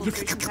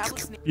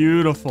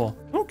 Beautiful.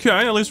 Okay,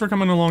 at least we're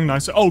coming along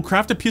nice. Oh,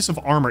 craft a piece of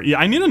armor. Yeah,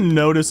 I need to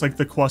notice, like,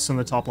 the quest in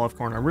the top left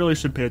corner. I really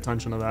should pay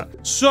attention to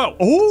that. So,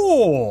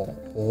 oh,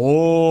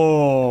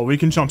 we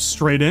can jump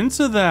straight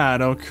into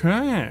that.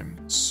 Okay.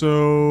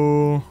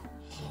 So,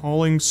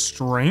 hauling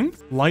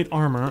strength, light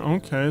armor.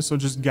 Okay, so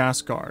just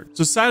gas guard.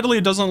 So sadly,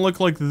 it doesn't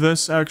look like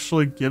this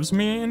actually gives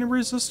me any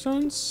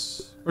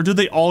resistance. Or do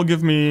they all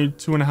give me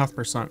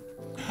 2.5%?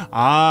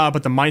 Ah,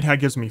 but the might hat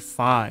gives me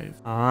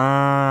 5.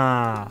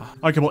 Ah.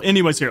 Okay, well,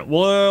 anyways, here.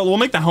 We'll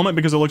make the helmet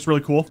because it looks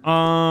really cool.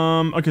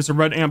 Okay, so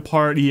red ant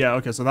part. Yeah,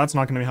 okay, so that's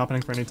not going to be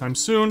happening for any time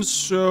soon.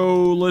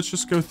 So let's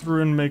just go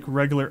through and make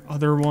regular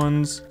other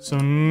ones. So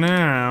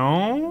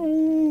now,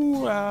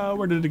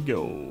 where did it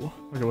go?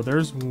 Okay, well,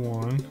 there's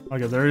 1.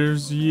 Okay,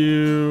 there's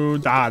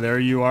you. Ah, there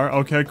you are.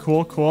 Okay,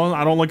 cool.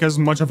 I don't look as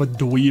much of a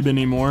dweeb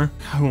anymore.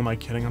 Who am I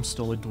kidding? I'm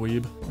still a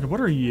dweeb. Okay,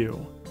 what are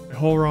you? A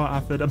whole raw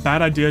aphid. A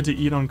bad idea to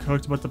eat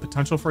uncooked, but the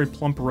potential for a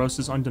plump roast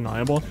is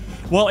undeniable.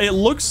 Well, it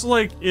looks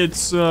like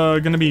it's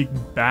gonna be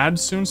bad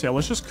soon, so yeah,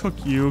 let's just cook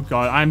you.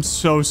 God, I'm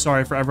so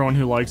sorry for everyone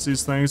who likes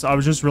these things. I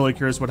was just really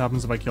curious what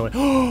happens if I kill it.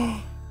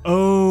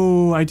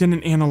 Oh, I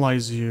didn't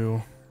analyze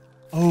you.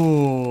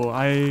 Oh,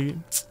 I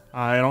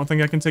don't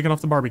think I can take it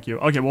off the barbecue.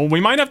 Okay, well, we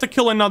might have to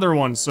kill another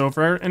one. So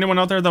for anyone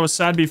out there that was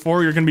sad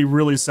before, you're gonna be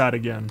really sad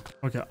again.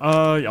 Okay,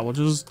 yeah, we'll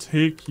just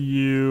take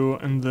you,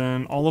 and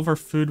then all of our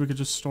food we could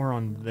just store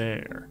on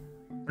there.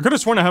 I could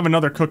have sworn I have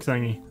another cook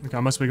thingy. Okay, I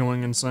must be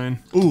going insane.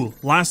 Ooh,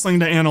 last thing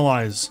to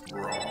analyze.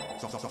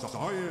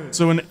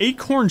 So an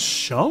acorn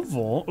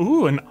shovel.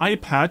 Ooh, an eye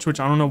patch, which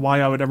I don't know why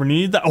I would ever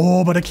need that.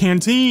 Oh, but a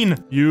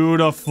canteen.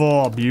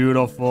 Beautiful.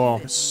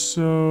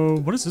 So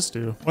what does this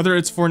do? Whether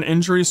it's for an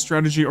injury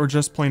strategy or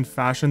just plain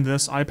fashion,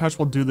 this eye patch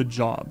will do the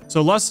job.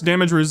 So less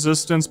damage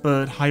resistance,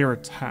 but higher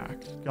attack.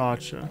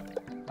 Gotcha.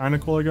 Kinda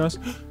cool, I guess.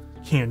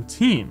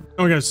 Canteen.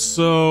 Okay,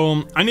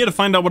 so I need to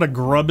find out what a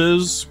grub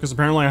is, because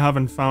apparently I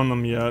haven't found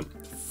them yet.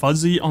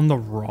 Fuzzy on the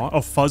rock.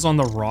 Oh, fuzz on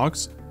the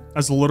rocks.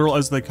 As literal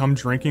as they come,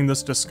 drinking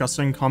this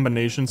disgusting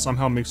combination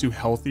somehow makes you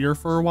healthier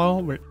for a while.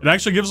 Wait, it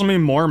actually gives me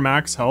more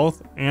max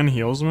health and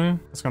heals me.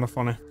 That's kind of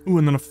funny. Ooh,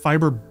 and then a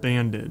fiber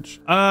bandage.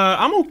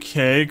 I'm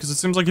okay, because it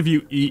seems like if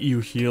you eat,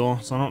 you heal.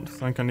 So I don't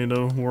think I need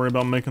to worry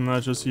about making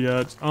that just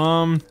yet.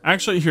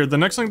 Actually, here, the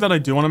next thing that I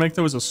do want to make,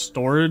 though, is a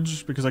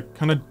storage, because I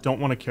kind of don't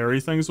want to carry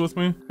things with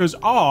me. Because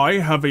I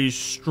have a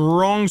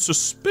strong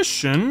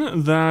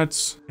suspicion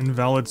that...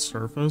 Invalid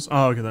surface?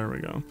 Oh, okay, there we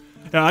go.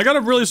 Yeah, I got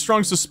a really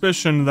strong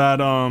suspicion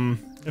that,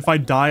 If I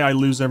die, I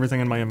lose everything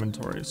in my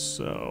inventory.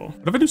 So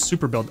what if I do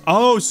super build?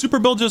 Oh, super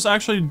build just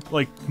actually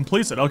like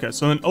completes it. Okay,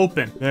 so then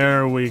open.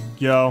 There we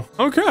go.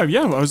 Okay,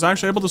 yeah, I was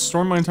actually able to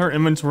store my entire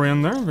inventory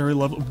in there. Very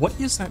lovely. What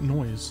is that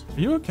noise? Are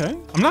you okay?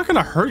 I'm not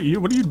gonna hurt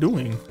you. What are you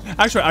doing?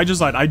 Actually, I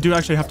just lied. I do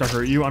actually have to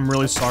hurt you. I'm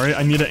really sorry.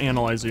 I need to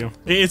analyze you.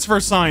 It's for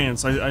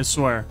science, I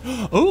swear.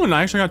 Oh, and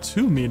I actually got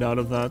 2 meat out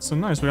of that. So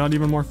nice, we got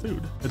even more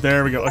food. But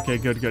there we go. Okay,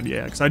 good,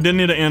 yeah, because I did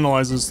need to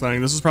analyze this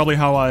thing. This is probably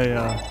how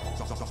I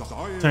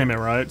tame it,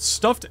 right?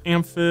 Stuffed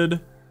amphid.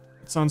 It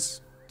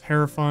sounds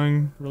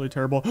terrifying, really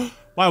terrible.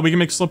 Wow, we can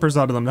make slippers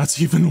out of them.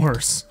 That's even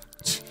worse.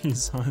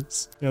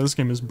 Jesus. Yeah, this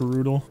game is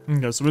brutal.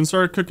 Okay, so we can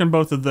start cooking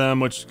both of them,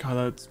 which, God,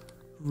 that's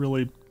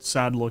really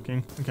sad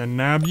looking. Okay,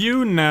 nab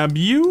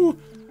you.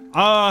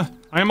 I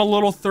am a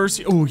little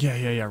thirsty. Oh,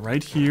 yeah,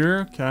 right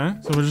here. Okay,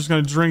 so we're just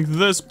gonna drink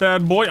this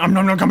bad boy.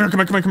 No, come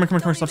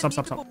here.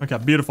 Stop. Okay,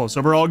 beautiful. So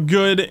we're all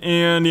good,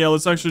 and yeah,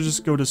 let's actually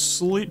just go to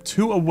sleep.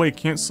 2 awake,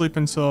 can't sleep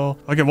until...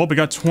 Okay, well, we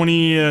got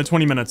 20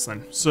 minutes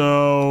then.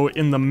 So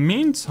in the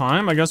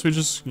meantime, I guess we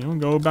just, you know,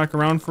 go back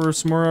around for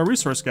some more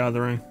resource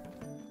gathering.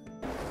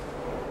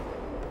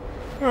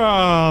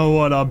 Oh,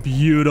 what a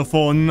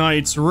beautiful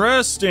night's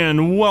rest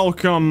and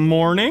welcome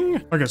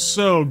morning. Okay,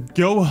 so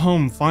go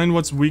home, find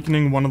what's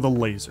weakening one of the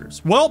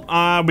lasers. Well,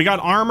 we got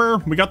armor,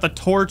 we got the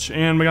torch,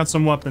 and we got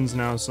some weapons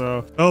now,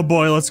 so... Oh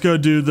boy, let's go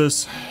do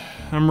this.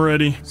 I'm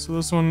ready. So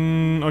this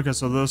one, okay,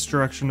 so this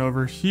direction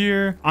over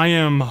here. I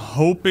am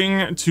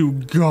hoping to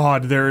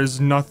God there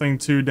is nothing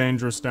too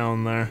dangerous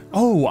down there.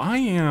 Oh, I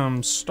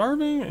am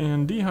starving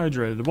and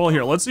dehydrated. Well,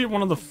 here, let's eat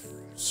one of the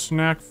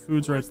snack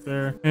foods right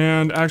there.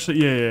 And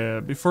actually, yeah,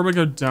 before we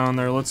go down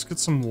there, let's get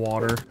some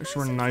water. Make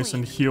sure we're nice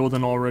and healed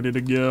and all ready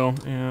to go.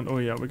 And oh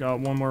yeah, we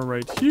got one more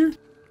right here.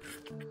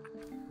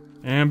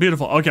 And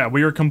beautiful. Okay,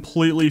 we are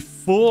completely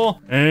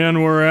full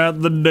and we're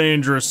at the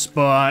dangerous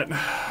spot.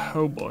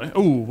 Oh boy.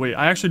 Oh wait,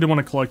 I actually do want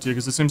to collect you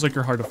because it seems like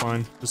you're hard to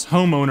find. This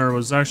homeowner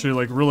was actually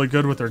like really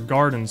good with their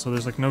garden, so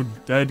there's like no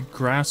dead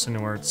grass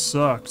anywhere. It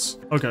sucks.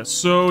 Okay,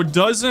 so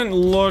doesn't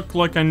look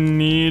like I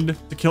need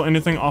to kill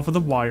anything off of the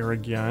wire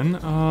again.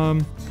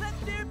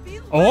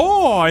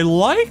 Oh, I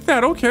like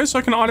that. Okay, so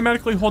I can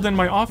automatically hold in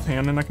my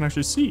offhand and I can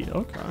actually see.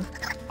 Okay.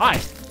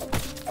 Hi.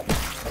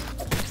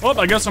 Well,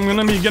 I guess I'm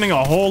gonna be getting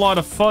a whole lot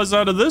of fuzz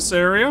out of this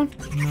area.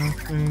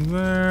 Nothing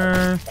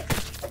there.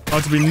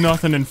 About to be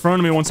nothing in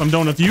front of me once I'm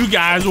done with you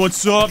guys.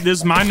 What's up? This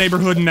is my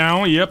neighborhood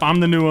now. Yep, I'm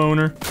the new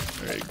owner.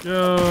 There you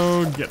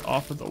go. Get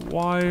off of the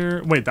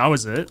wire. Wait, that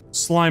was it?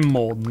 Slime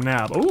mold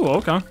nab. Oh,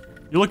 okay.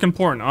 You look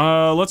important.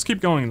 Let's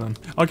keep going then.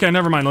 Okay,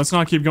 never mind. Let's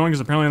not keep going because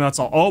apparently that's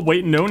all. Oh,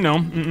 wait, no.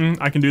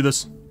 I can do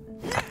this.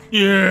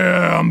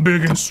 Yeah, I'm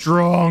big and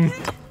strong.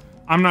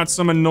 I'm not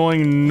some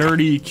annoying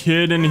nerdy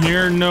kid in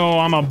here. No,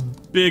 I'm a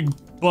big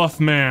buff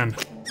man.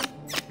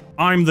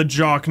 I'm the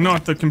jock,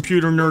 not the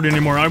computer nerd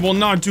anymore. I will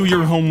not do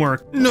your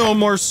homework. No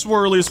more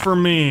swirlies for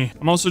me.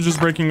 I'm also just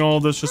breaking all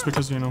this just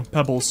because, you know,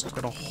 pebbles.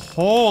 Got a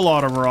whole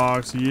lot of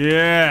rocks.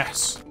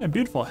 Yes. Yeah,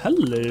 beautiful.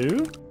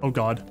 Hello. Oh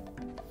God.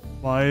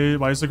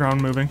 Why is the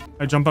ground moving?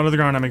 I jump out of the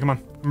ground, Emmy. Come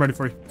on. I'm ready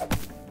for you.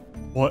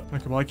 What?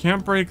 Okay, well, I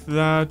can't break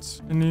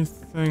that.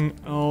 Anything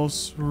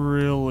else,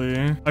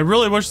 really? I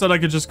really wish that I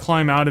could just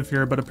climb out of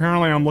here, but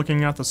apparently I'm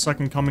looking at the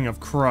second coming of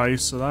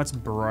Christ, so that's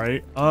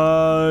bright.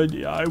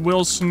 Yeah, I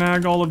will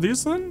snag all of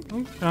these then.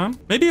 Okay.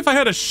 Maybe if I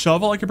had a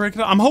shovel, I could break it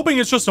up. I'm hoping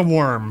it's just a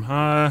worm.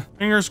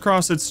 Fingers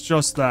crossed it's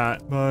just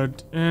that.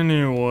 But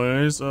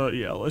anyways,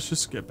 yeah, let's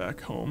just get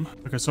back home.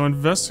 Okay, so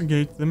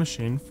investigate the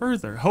machine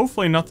further.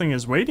 Hopefully nothing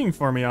is waiting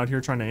for me out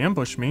here trying to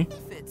ambush me.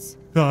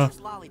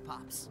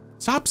 Lollipops.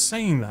 Stop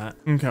saying that.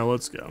 Okay,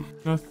 let's go.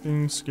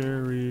 Nothing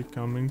scary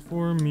coming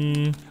for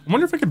me. I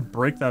wonder if I could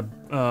break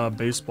that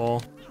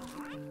baseball.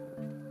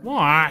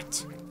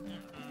 What?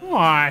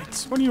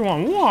 What? What do you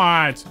want?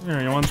 What?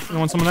 Here, you want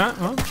some of that?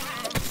 Huh?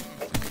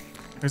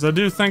 Because I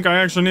do think I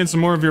actually need some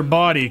more of your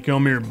body.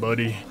 Come here,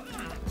 buddy.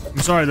 I'm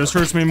sorry, this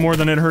hurts me more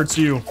than it hurts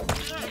you.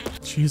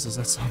 Jesus,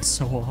 that sounds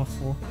so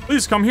awful.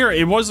 Please come here.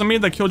 It wasn't me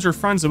that killed your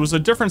friends. It was a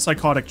different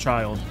psychotic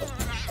child.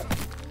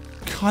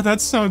 God,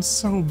 that sounds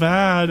so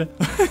bad.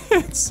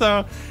 It's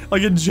so,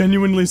 like, it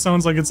genuinely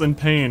sounds like it's in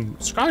pain.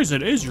 Skies,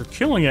 it is. You're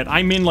killing it.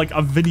 I mean, like,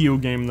 a video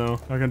game, though.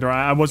 Okay,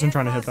 I wasn't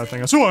trying to hit that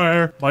thing. I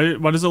swear. Why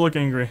does it look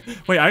angry?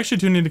 Wait, I actually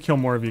do need to kill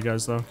more of you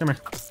guys, though. Come here.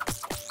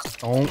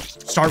 Don't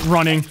start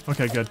running.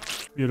 Okay, good.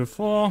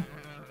 Beautiful.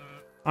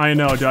 I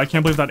know, dude. I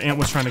can't believe that ant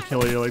was trying to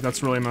kill you. Like,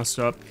 that's really messed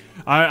up.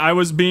 I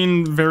was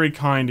being very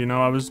kind, you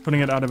know? I was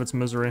putting it out of its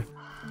misery.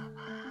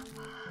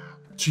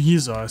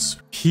 Jesus.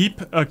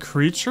 Keep a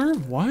creature?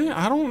 What?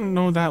 I don't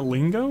know that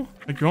lingo.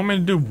 Like, you want me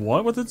to do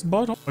what with its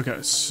butt?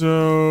 Okay,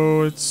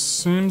 so it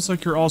seems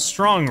like you're all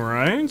strong,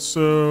 right?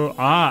 So,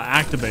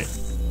 activate.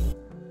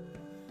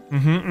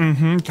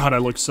 God, I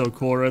look so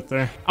cool right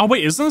there. Oh,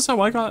 wait, isn't this how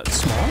I got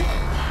small?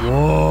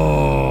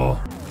 Whoa.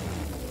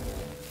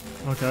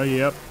 Okay,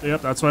 yep,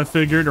 that's what I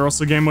figured, or else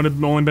the game would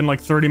have only been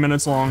like 30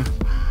 minutes long.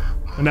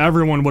 and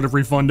everyone would have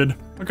refunded.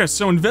 Okay,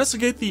 so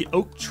investigate the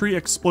oak tree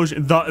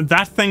explosion.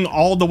 That thing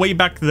all the way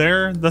back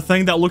there, the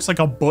thing that looks like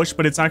a bush,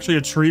 but it's actually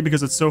a tree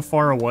because it's so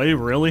far away,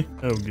 really?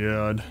 Oh,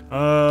 God.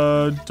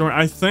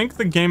 I think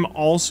the game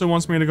also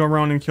wants me to go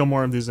around and kill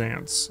more of these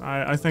ants.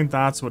 I think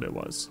that's what it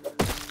was.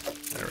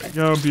 There we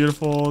go,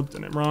 beautiful.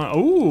 Didn't run.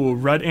 Oh,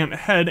 red ant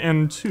head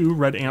and 2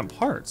 red ant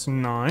parts.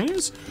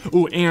 Nice.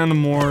 Oh, and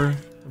more.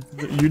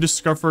 You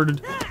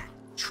discovered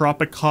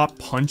Tropicop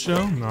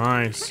Puncho.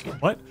 Nice.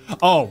 What?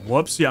 Oh,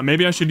 whoops. Yeah,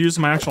 maybe I should use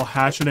my actual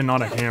hatchet and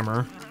not a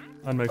hammer.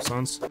 That makes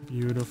sense.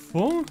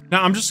 Beautiful.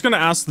 Now, I'm just gonna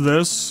ask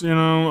this, you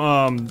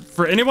know,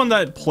 for anyone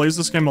that plays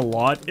this game a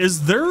lot,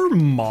 is there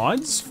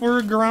mods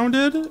for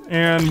Grounded?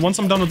 And once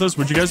I'm done with this,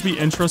 would you guys be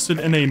interested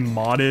in a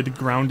modded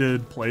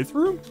Grounded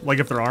playthrough? Like,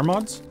 if there are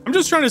mods? I'm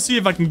just trying to see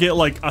if I can get,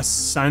 like, a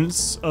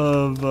sense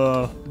of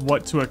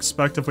what to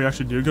expect if we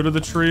actually do go to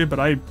the tree, but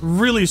I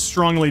really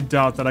strongly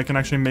doubt that I can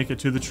actually make it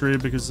to the tree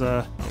because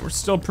we're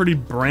still pretty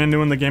brand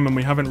new in the game and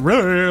we haven't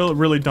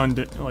really done,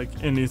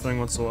 like, anything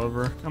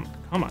whatsoever.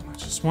 Come on, I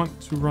just want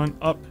to run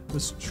up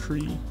this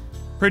tree.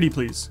 Pretty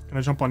please. Can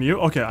I jump on you?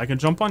 Okay, I can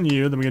jump on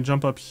you, then we can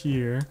jump up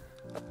here.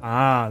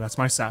 Ah, that's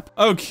my sap.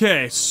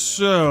 Okay,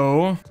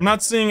 so I'm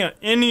not seeing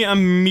any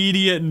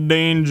immediate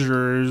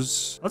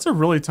dangers. That's a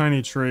really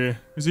tiny tree.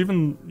 Because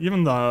even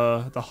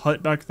the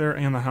hut back there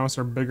and the house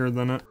are bigger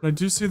than it. I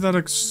do see that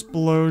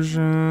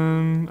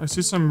explosion. I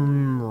see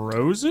some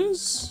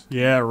roses?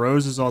 Yeah,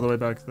 roses all the way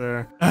back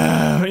there.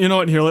 You know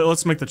what? Here,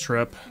 let's make the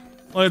trip.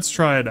 Let's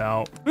try it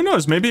out. Who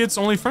knows? Maybe it's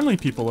only friendly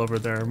people over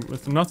there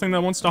with nothing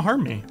that wants to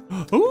harm me.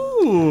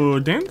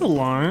 Ooh,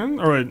 dandelion.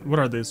 All right, what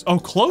are these? Oh,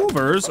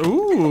 clovers.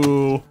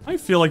 Ooh, I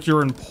feel like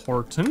you're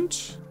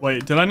important.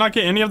 Wait, did I not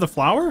get any of the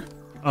flower?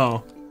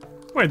 Oh.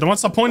 Wait, then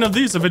what's the point of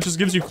these if it just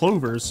gives you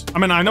clovers? I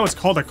mean, I know it's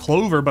called a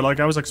clover, but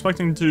like I was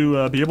expecting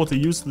to be able to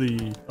use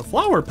the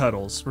flower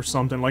petals or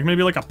something, like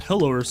maybe like a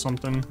pillow or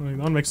something. Like,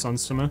 that makes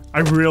sense to me. I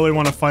really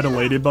want to fight a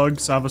ladybug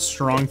because I have a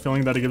strong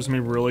feeling that it gives me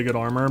really good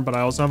armor, but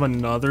I also have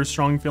another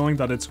strong feeling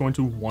that it's going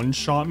to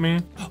one-shot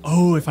me.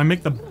 Oh, if I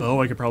make the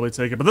bow, I could probably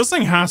take it, but this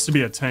thing has to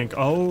be a tank.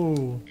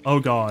 Oh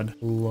God.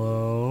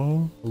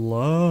 Hello?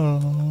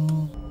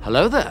 Hello?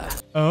 Hello there.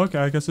 Oh, okay,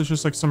 I guess it's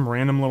just like some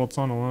random little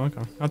tunnel.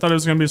 Okay. I thought it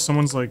was gonna be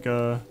someone's like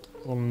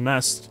little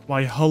nest.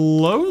 Why,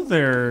 hello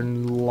there,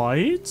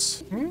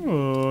 light.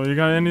 Ooh, you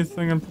got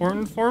anything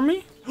important for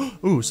me?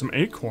 Ooh, some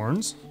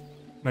acorns.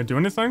 Can I do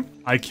anything?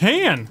 I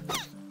can!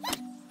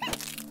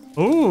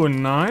 Ooh,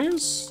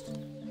 nice.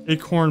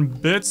 Acorn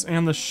bits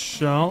and the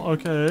shell,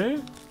 okay.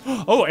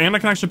 Oh, and I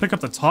can actually pick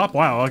up the top.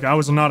 Wow, like I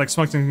was not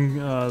expecting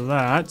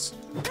that.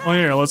 Oh,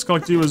 here, let's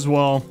collect you as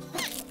well.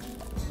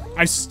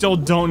 I still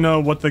don't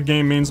know what the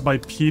game means by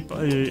peep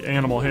a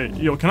animal. Hey,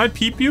 yo, can I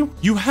peep you?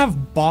 You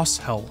have boss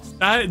health.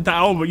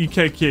 Oh, you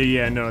can't,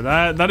 yeah, no,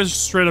 that is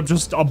straight up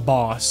just a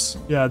boss.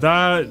 Yeah,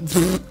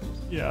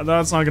 yeah,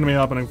 that's not gonna be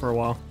happening for a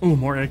while. Ooh,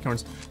 more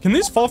acorns. Can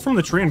these fall from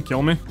the tree and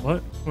kill me?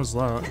 What was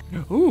that?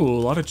 Ooh,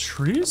 a lot of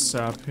tree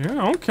sap here.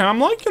 Okay, I'm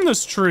liking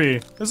this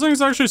tree. This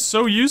thing's actually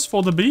so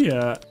useful to be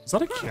at. Is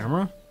that a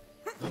camera?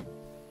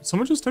 Did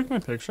someone just take my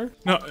picture?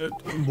 No,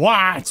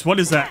 what?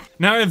 What is that?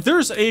 Now, if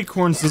there's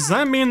acorns, does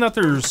that mean that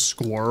there's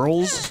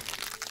squirrels?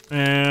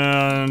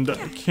 And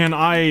can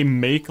I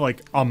make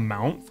like a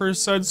mount for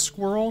said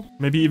squirrel?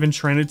 Maybe even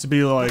train it to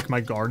be like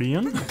my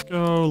guardian?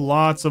 Go,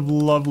 lots of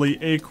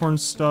lovely acorn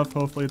stuff.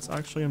 Hopefully it's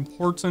actually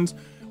important.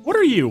 What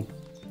are you?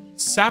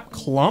 Sap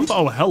clump?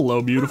 Oh,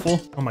 hello, beautiful.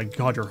 Oh my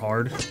God, you're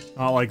hard.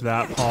 Not like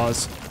that,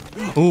 pause.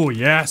 Oh,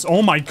 yes.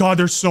 Oh my God,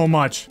 there's so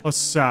much. Plus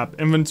sap.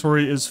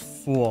 Inventory is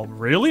full.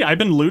 Really? I've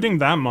been looting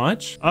that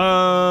much?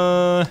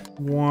 Wow.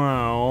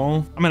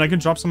 I mean, I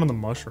could drop some of the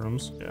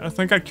mushrooms. Yeah, I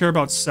think I care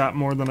about sap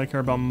more than I care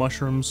about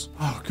mushrooms.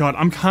 Oh God,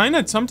 I'm kind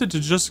of tempted to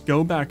just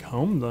go back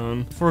home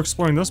then. Before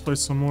exploring this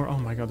place some more. Oh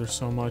my God, there's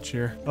so much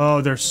here.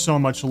 Oh, there's so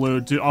much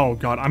loot, dude. Oh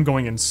God, I'm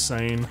going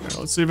insane. Right,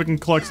 let's see if we can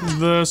collect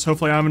this.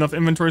 Hopefully I have enough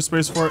inventory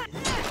space for it.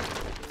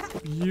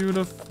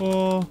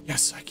 Beautiful.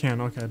 Yes, I can.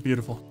 Okay,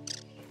 beautiful.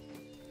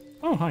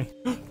 Oh, hi.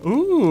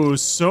 Ooh,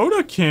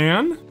 soda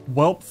can.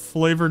 Whelp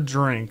flavored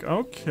drink.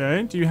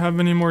 Okay, do you have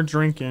any more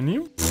drink in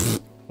you?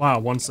 Wow,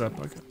 one sip.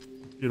 Okay,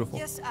 beautiful.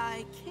 Yes,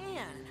 I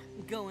can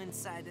go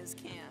inside this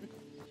can.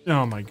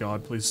 Oh my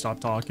God, please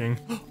stop talking.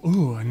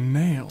 Ooh, a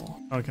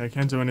nail. Okay, I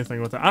can't do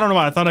anything with it. I don't know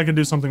why, I thought I could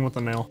do something with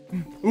the nail.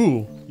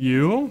 Ooh,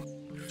 you?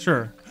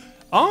 Sure.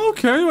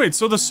 Okay, wait,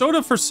 so the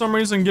soda for some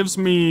reason gives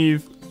me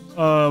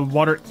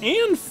water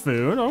and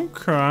food.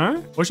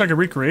 Okay. Wish I could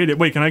recreate it.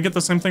 Wait, can I get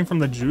the same thing from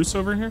the juice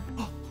over here?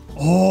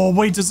 Oh,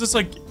 wait, does this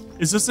like,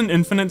 is this an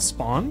infinite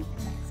spawn?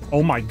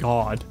 Oh my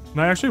God. Can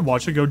I actually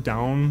watch it go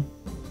down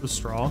the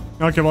straw?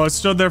 Okay, well, I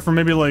stood there for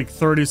maybe like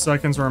 30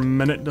 seconds or a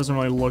minute. Doesn't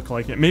really look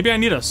like it. Maybe I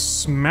need to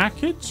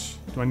smack it?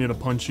 Do I need to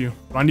punch you?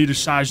 Do I need to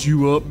size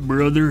you up,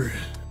 brother?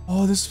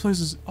 Oh, this place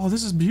is, oh,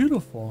 this is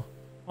beautiful.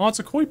 Oh, it's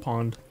a koi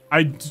pond.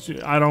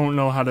 I don't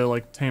know how to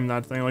like tame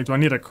that thing. Like, do I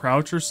need a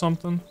crouch or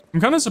something? I'm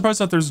kind of surprised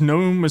that there's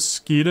no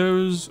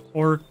mosquitoes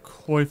or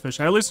koi fish.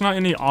 At least not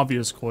any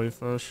obvious koi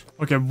fish.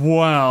 Okay,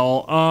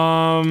 well,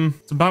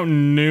 it's about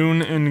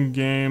noon in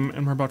game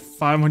and we're about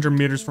 500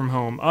 meters from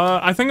home.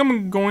 I think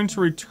I'm going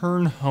to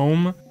return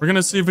home. We're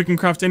gonna see if we can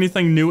craft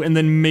anything new and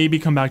then maybe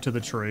come back to the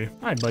tree.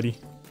 Hi, buddy.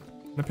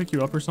 Can I pick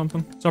you up or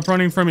something? Stop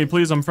running from me,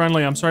 please. I'm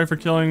friendly. I'm sorry for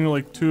killing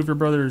like 2 of your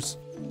brothers.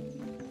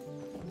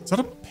 Is that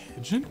a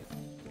pigeon?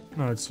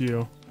 No, it's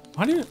you.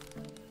 Why do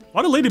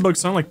ladybugs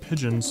sound like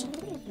pigeons?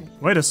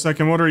 Wait a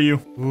second, what are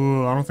you?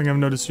 Ooh, I don't think I've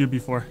noticed you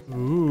before.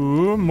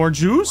 Ooh, more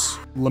juice?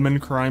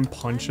 Lemon crime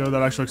poncho,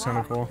 that actually looks kind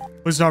of cool.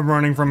 Please stop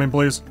running from me,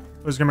 please.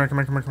 Please come here, come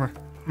here, come here, come here.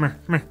 Come here,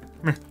 come here,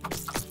 come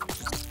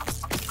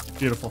here.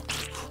 Beautiful.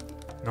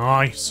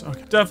 Nice.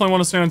 Okay, definitely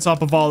want to stay on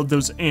top of all of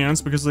those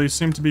ants because they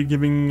seem to be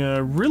giving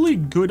really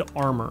good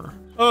armor.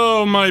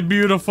 Oh, my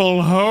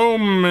beautiful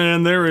home,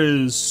 man. There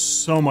is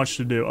so much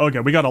to do.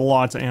 Okay, we got a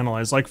lot to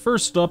analyze. Like,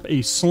 first up,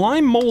 a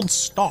slime mold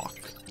stalk.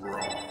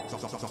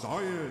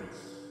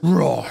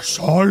 Raw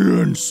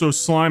science. So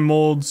slime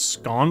mold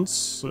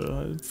sconce,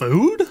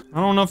 food?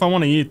 I don't know if I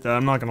want to eat that.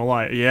 I'm not gonna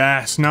lie.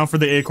 Yes, now for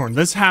the acorn.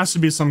 This has to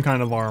be some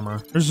kind of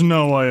armor. There's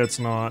no way it's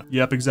not.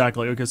 Yep,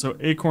 exactly. Okay, so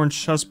acorn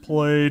chest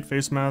plate,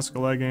 face mask,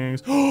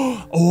 leggings.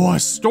 Oh, a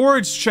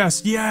storage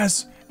chest.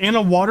 Yes. And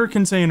a water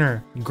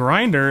container.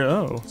 Grinder.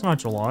 Oh, it's not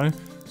July.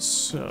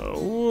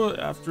 So,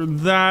 after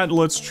that,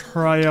 let's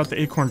try out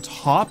the acorn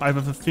top. I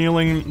have a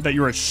feeling that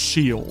you're a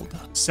shield.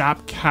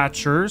 Sap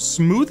catcher,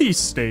 smoothie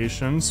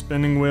station,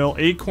 spinning wheel,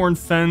 acorn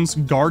fence,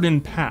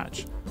 garden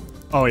patch.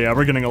 Oh yeah,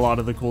 we're getting a lot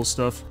of the cool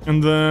stuff.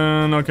 And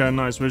then, okay,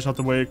 nice. We just have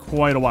to wait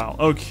quite a while.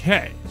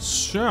 Okay,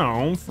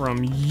 so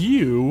from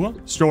you,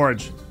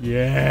 storage.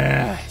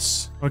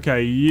 Yes.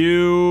 Okay,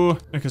 you.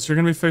 Okay, so you're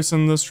gonna be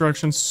facing this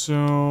direction.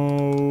 So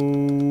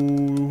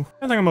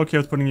I think I'm okay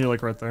with putting you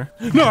like right there.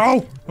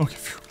 No. Okay.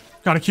 Phew.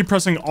 Gotta keep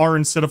pressing R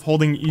instead of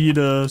holding E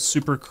to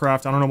super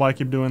craft. I don't know why I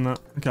keep doing that.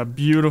 Okay,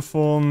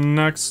 beautiful.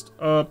 Next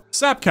up,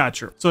 sap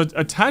catcher. So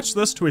attach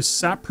this to a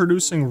sap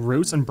producing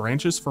roots and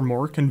branches for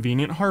more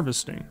convenient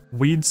harvesting.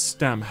 Weed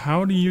stem.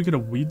 How do you get a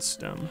weed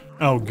stem?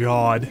 Oh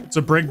God.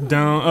 So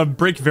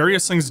break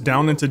various things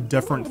down into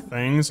different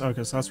things.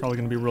 Okay, so that's probably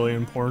gonna be really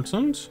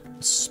important.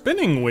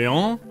 Spinning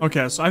wheel.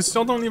 Okay, so I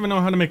still don't even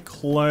know how to make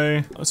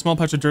clay. A small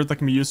patch of dirt that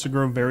can be used to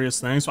grow various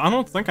things. So I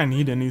don't think I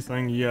need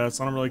anything yet.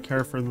 So I don't really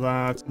care for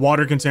that.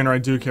 Water container I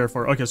do care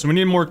for. Okay, so we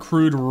need more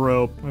crude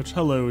rope, which,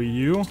 hello,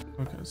 you.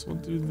 Okay, so we'll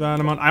do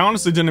that amount. I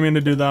honestly didn't mean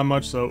to do that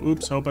much, so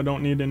oops, hope I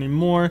don't need any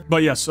more.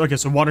 But yes, okay,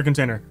 so water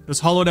container. This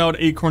hollowed out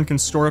acorn can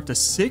store up to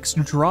 6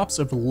 drops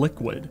of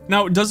liquid.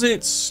 Now, does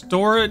it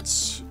store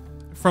it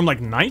from like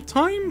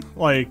nighttime?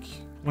 Like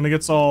when it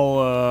gets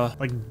all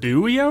like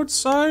dewy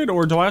outside,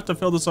 or do I have to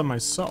fill this up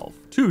myself?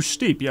 Too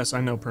steep. Yes,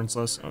 I know,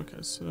 princess. Okay,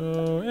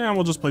 so yeah,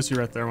 we'll just place you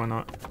right there. Why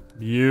not?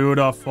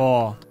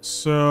 Beautiful.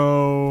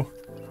 So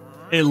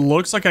it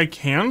looks like I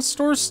can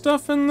store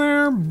stuff in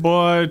there,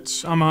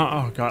 but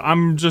oh God,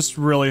 I'm just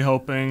really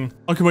hoping.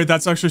 Okay, wait,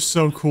 that's actually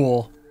so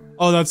cool.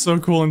 Oh, that's so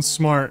cool and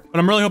smart. But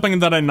I'm really hoping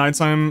that at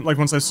nighttime, like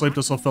once I sleep,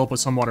 this will fill up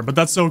with some water. But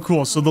that's so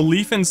cool. So the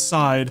leaf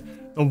inside,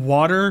 the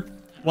water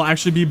will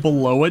actually be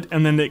below it,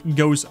 and then it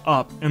goes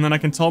up. And then I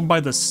can tell by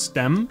the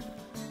stem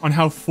on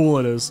how full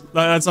it is.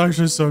 That's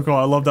actually so cool.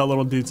 I love that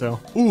little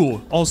detail.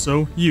 Ooh,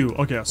 also you.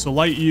 Okay, so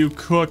light you,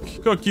 cook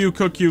you,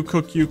 cook you,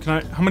 cook you.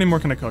 How many more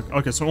can I cook?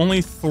 Okay, so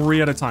only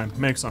 3 at a time.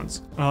 Makes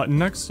sense.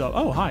 Next up,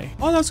 oh, hi.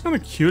 Oh, that's kind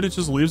of cute. It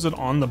just leaves it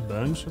on the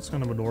bench. That's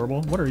kind of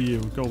adorable. What are you?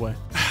 Go away.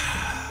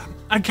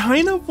 I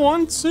kind of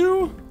want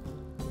to.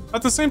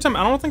 At the same time,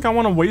 I don't think I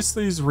want to waste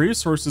these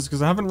resources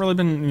because I haven't really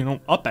been, you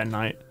know, up at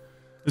night.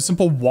 A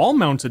simple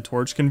wall-mounted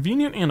torch,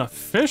 convenient and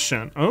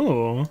efficient.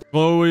 Oh.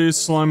 Glowy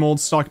slime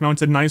mold stock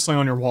mounted nicely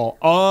on your wall.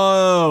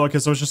 Oh, okay,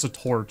 so it's just a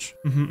torch.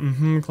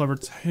 Clever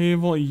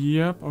table,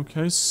 yep,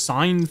 okay.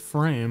 Sign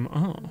frame.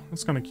 Oh,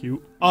 that's kind of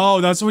cute. Oh,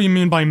 that's what you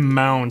mean by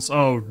mounts.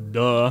 Oh,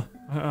 duh.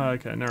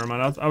 Okay, never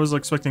mind. I was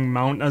expecting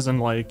mount as in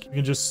like, you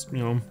can just, you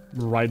know,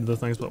 ride the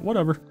things, but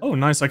whatever. Oh,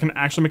 nice. I can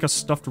actually make a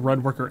stuffed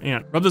red worker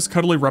ant. Rub this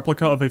cuddly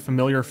replica of a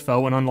familiar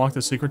foe and unlock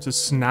the secret to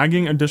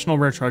snagging additional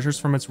rare treasures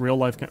from its real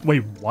life.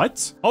 Wait,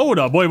 what? Hold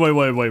up.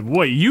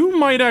 Wait. You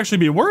might actually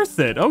be worth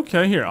it.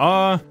 Okay, here.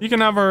 You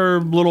can have our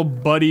little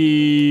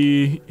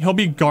buddy. He'll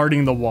be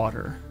guarding the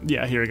water.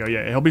 Yeah, here we go.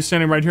 Yeah, he'll be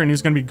standing right here and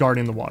he's gonna be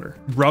guarding the water.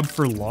 Rub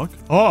for luck.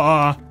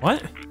 Oh,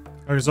 what?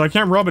 Okay, so I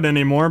can't rub it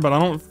anymore, but I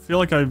don't feel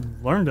like I've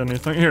learned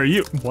anything. Here,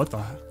 you. What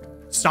the?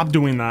 Stop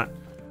doing that.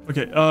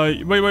 Okay,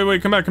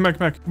 wait. Come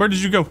back. Where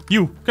did you go?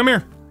 You, come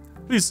here.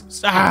 Please.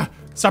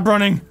 Stop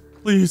running.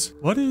 Please.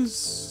 What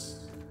is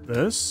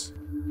this?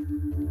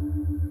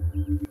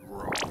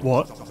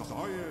 What? I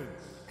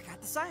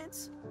got the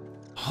science.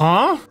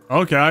 Huh?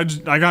 Okay, I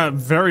got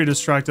very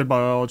distracted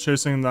by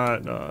chasing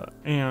that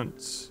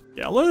ant.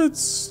 Yeah,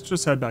 let's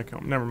just head back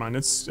home. Never mind.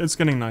 It's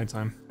getting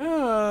nighttime.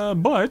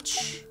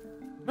 But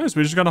nice,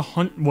 we just got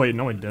wait,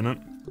 no, I didn't.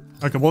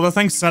 Okay, well, the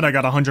thing said I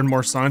got 100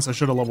 more science. I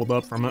should have leveled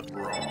up from it.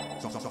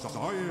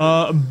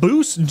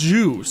 Boost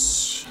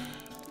juice.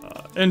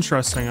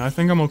 Interesting. I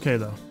think I'm okay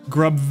though.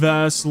 Grub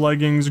vest,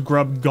 leggings,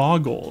 grub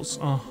goggles.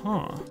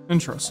 Uh-huh.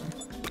 Interesting.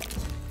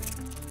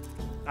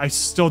 I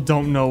still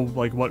don't know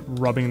like what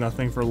rubbing that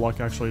thing for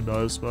luck actually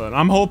does, but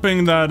I'm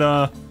hoping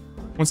that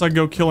once I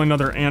go kill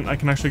another ant, I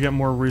can actually get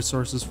more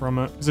resources from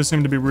it, because they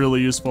seem to be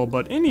really useful.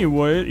 But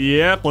anyway,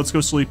 yep, let's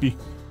go sleepy.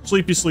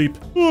 Sleepy sleep.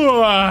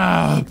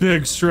 Ah,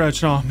 big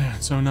stretch. Oh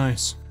man, so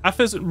nice. F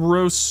is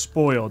roast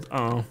spoiled.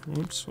 Oh,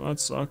 oops, that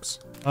sucks.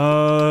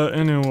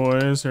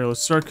 Anyways, here,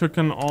 let's start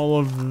cooking all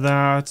of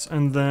that,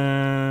 and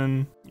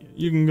then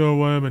you can go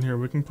away, but here,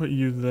 we can put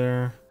you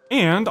there.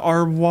 And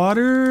our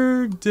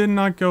water did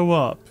not go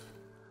up.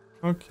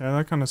 Okay,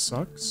 that kind of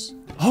sucks.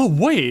 Oh,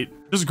 wait.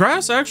 Does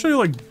grass actually,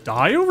 like,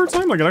 die over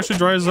time? Like, it actually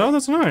dries out?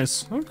 That's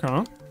nice. Okay.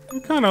 I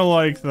kind of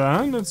like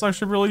that. It's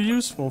actually really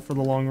useful for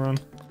the long run.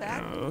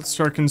 Let's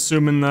start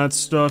consuming that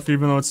stuff,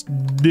 even though it's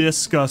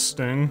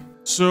disgusting.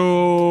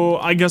 So,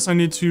 I guess I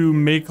need to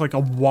make, like, a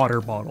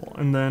water bottle.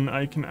 And then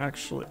I can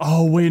actually...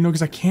 Oh, wait, no,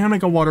 because I can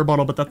make a water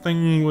bottle, but that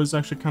thing was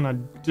actually kind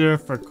of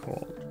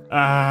difficult.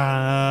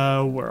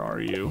 Where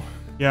are you?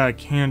 Yeah,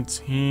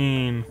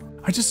 canteen.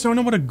 I just don't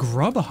know what a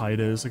grub hide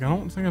is. Like, I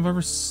don't think I've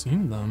ever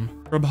seen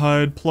them. Grub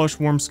hide, plush,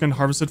 warm skin,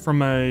 harvested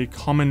from a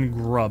common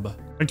grub.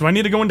 Like, do I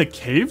need to go into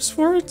caves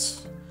for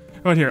it?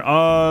 Right here,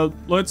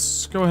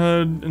 let's go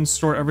ahead and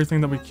store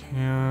everything that we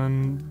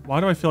can. Why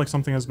do I feel like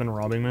something has been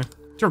robbing me?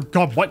 Dear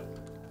God, what?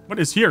 What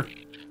is here?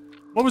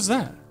 What was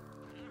that?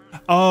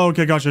 Oh,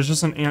 okay, gotcha. It's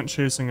just an ant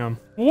chasing him.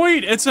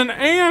 Wait, it's an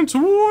ant!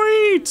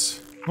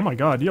 Wait! Oh my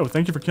God, yo,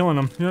 thank you for killing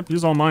him. Yep,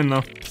 he's all mine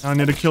though. I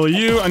need to kill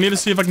you. I need to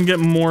see if I can get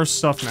more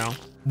stuff now.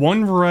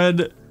 1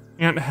 red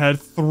ant head,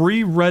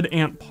 3 red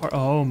ant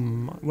oh,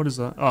 what is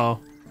that? Oh,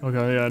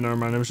 okay, yeah, never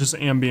mind. It was just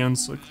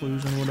ambience,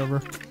 occlusion,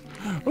 whatever.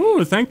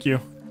 Ooh, thank you.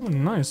 Oh,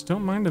 nice.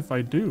 Don't mind if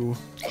I do.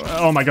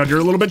 Oh my God, you're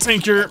a little bit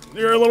tankier.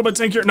 You're a little bit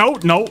tankier. No,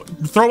 no,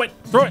 throw it,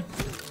 throw it.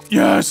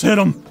 Yes, hit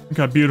him.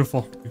 Okay,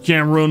 beautiful. You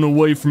can't run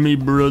away from me,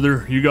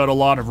 brother. You got a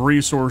lot of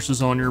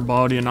resources on your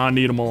body and I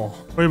need them all.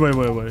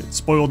 Wait.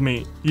 Spoiled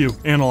meat. You,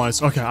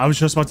 analyze. Okay, I was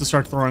just about to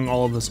start throwing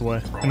all of this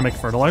away. Gonna make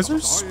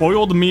fertilizers?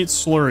 Spoiled meat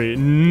slurry.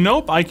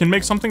 Nope, I can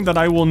make something that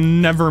I will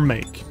never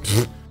make.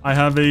 I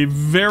have a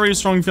very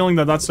strong feeling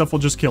that that stuff will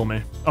just kill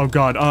me. Oh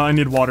God, I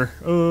need water.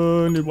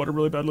 I need water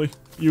really badly.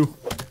 You.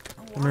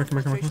 Come here.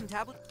 There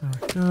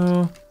we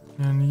go.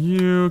 And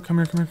you, come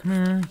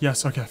here.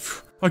 Yes, okay.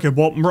 Okay,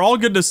 well, we're all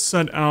good to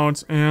set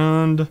out,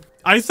 and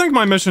I think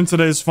my mission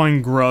today is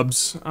find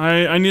grubs.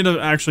 I need to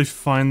actually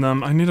find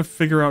them. I need to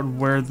figure out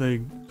where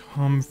they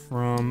come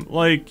from.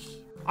 Like,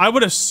 I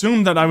would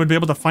assume that I would be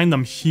able to find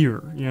them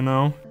here, you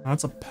know?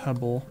 That's a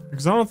pebble.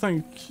 Because I don't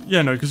think...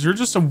 Yeah, no, because you're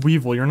just a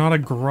weevil. You're not a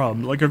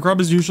grub. Like, a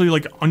grub is usually,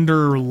 like,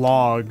 under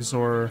logs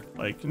or,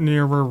 like,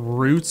 near where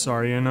roots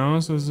are, you know?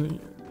 So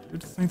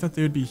you'd think that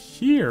they would be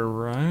here,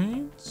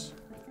 right?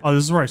 Oh,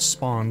 this is where I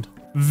spawned.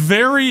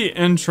 Very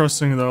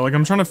interesting though, like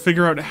I'm trying to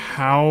figure out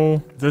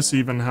how this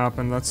even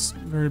happened. That's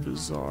very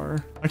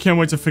bizarre. I can't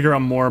wait to figure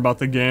out more about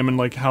the game and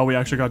like how we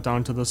actually got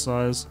down to this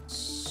size.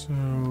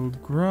 So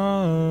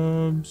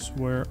grubs,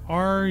 where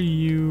are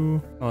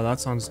you? Oh, that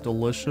sounds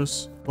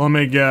delicious. Let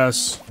me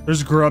guess.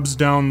 There's grubs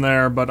down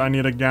there, but I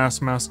need a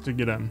gas mask to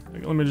get in.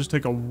 Like, let me just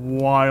take a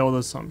wild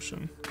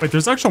assumption. Wait,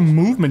 there's actual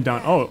movement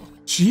down. Oh,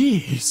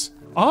 jeez.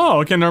 Oh,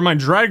 okay, never mind.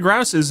 Dry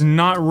grass is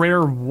not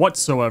rare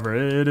whatsoever.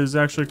 It is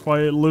actually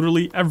quite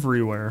literally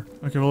everywhere.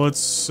 Okay, well, let's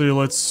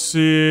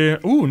see.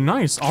 Ooh,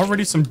 nice.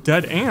 Already some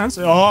dead ants.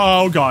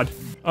 Oh, God.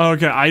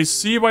 Okay, I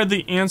see why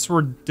the ants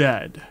were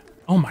dead.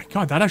 Oh my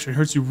God, that actually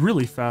hurts you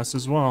really fast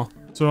as well.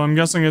 So I'm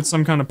guessing it's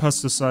some kind of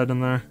pesticide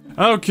in there.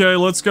 Okay,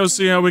 let's go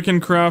see how we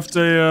can craft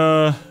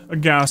a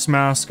gas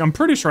mask. I'm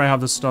pretty sure I have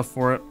the stuff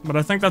for it, but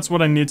I think that's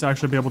what I need to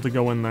actually be able to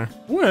go in there.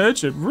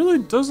 Which, it really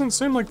doesn't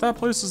seem like that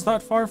place is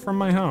that far from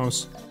my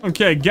house.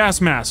 Okay,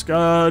 gas mask.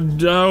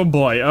 Oh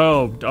boy.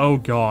 Oh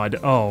God.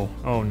 Oh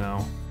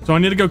no. So I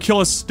need to go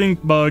kill a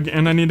stink bug,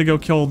 and I need to go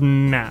kill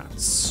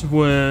gnats,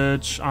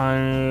 which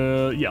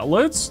yeah,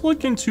 let's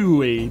look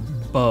into a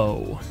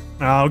bow.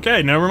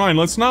 Okay, never mind.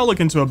 Let's not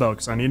look into a bow,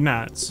 because I need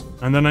gnats.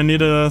 And then I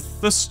need a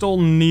thistle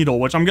needle,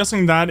 which I'm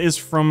guessing that is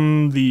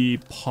from the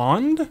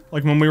pond?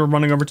 Like when we were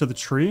running over to the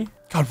tree?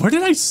 God, where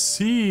did I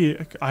see...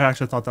 I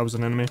actually thought that was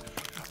an enemy.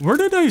 Where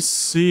did I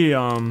see,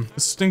 a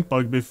stink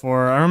bug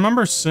before? I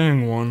remember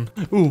seeing one.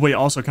 Ooh, wait,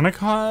 also, can I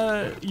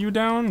cut you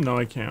down? No,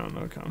 I can't.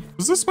 Okay.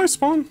 Was this my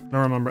spawn? I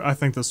don't remember. I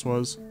think this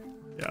was.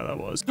 Yeah, that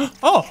was.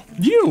 Oh,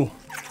 you!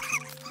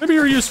 Maybe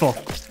you're useful.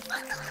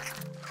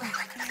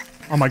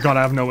 Oh my God,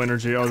 I have no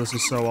energy. Oh, this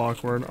is so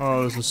awkward.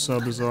 Oh, this is so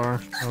bizarre.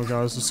 Oh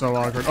God, this is so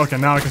awkward. Okay,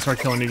 now I can start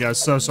killing you guys.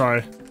 So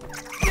sorry.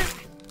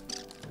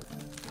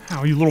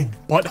 Ow, you little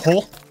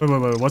butthole.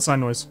 Wait, what's that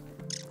noise?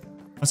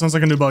 That sounds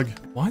like a new bug.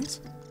 What?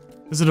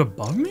 Is it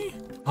above me?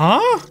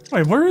 Huh?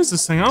 Wait, where is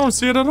this thing? I don't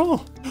see it at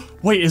all.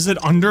 Wait, is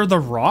it under the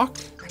rock?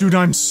 Dude,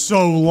 I'm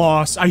so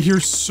lost. I hear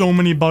so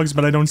many bugs,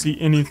 but I don't see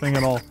anything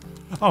at all.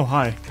 Oh,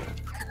 hi.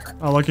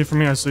 Oh, lucky for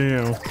me, I see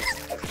you.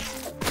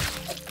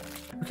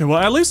 Okay, well,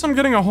 at least I'm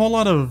getting a whole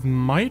lot of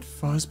mite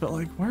fuzz, but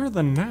like, where are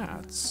the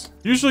gnats?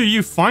 Usually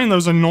you find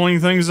those annoying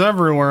things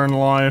everywhere in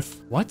life.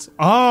 What?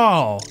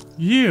 Oh,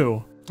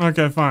 you.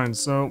 Okay, fine.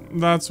 So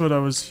that's what I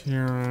was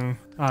hearing.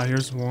 Ah,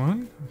 here's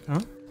one.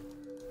 Okay.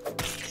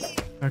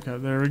 Okay,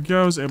 there he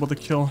goes. Able to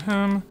kill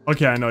him.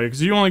 Okay, I know you,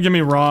 because you only give me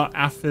raw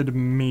aphid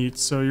meat,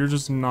 so you're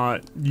just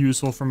not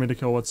useful for me to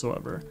kill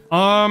whatsoever.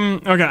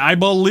 Okay, I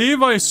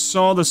believe I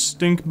saw the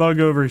stink bug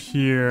over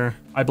here.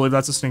 I believe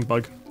that's a stink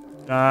bug.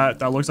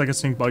 That looks like a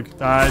stink bug.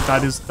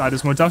 That is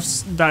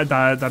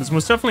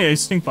most definitely a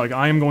stink bug.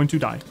 I am going to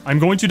die. I'm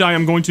going to die.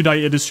 I'm going to die.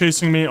 It is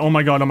chasing me. Oh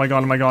my god. Oh my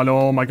god. Oh my god.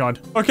 Oh my god.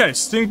 Okay,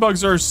 stink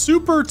bugs are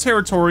super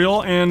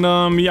territorial, and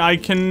yeah, I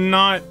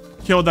cannot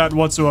kill that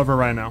whatsoever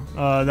right now.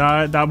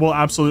 That will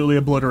absolutely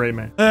obliterate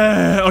me.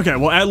 Okay,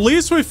 well, at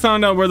least we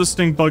found out where the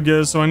stink bug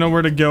is, so I know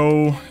where to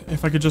go.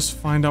 If I could just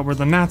find out where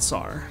the gnats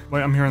are.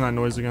 Wait, I'm hearing that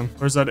noise again.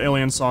 Where's that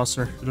alien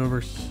saucer? Is it over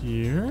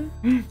here?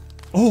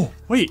 Oh,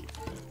 wait.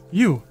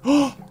 You.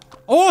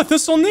 Oh, a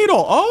thistle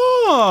needle.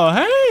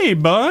 Oh, hey,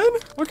 bud.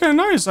 Okay,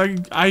 nice.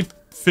 I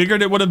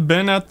figured it would have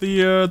been at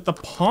the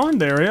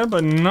pond area,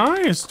 but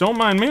nice. Don't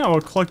mind me. I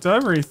will collect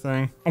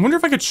everything. I wonder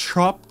if I could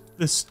chop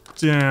this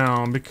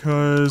down,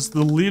 because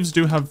the leaves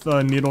do have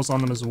needles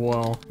on them as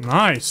well.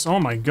 Nice. Oh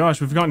my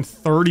gosh, we've gotten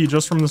 30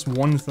 just from this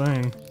one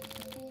thing.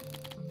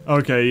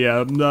 Okay,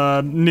 yeah,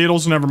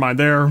 needles, never mind.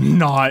 They're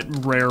not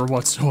rare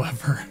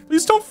whatsoever.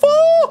 Please don't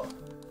fall!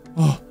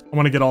 Oh, I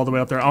want to get all the way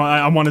up there.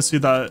 I want to see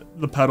the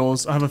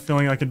petals. I have a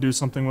feeling I could do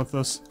something with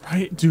this.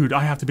 Right? Dude,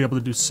 I have to be able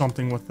to do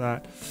something with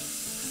that.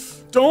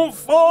 Don't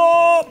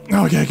fall!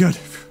 Okay, good.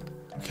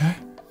 Okay.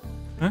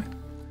 Huh?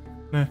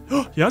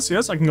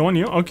 Yes, I can go on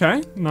you.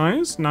 Okay,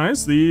 nice.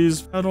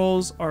 These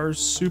petals are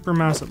super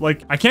massive.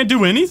 Like, I can't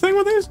do anything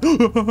with these?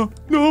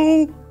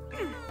 No!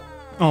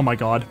 Oh my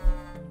god.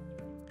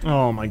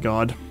 Oh my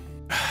god.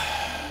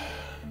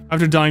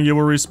 After dying, you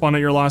will respawn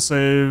at your last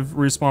save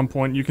respawn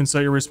point. You can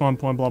set your respawn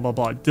point, blah, blah,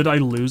 blah. Did I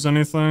lose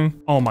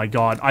anything? Oh my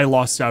god, I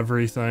lost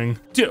everything.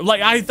 Dude,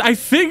 like, I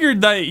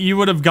figured that you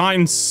would have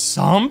gotten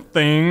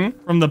something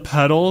from the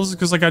petals,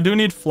 because, like, I do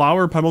need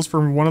flower petals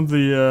for one of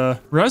the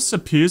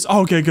recipes.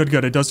 Oh, okay, good.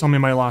 It does tell me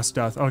my last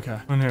death. Okay,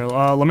 on here.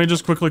 Let me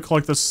just quickly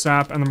collect the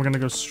sap, and then we're gonna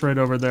go straight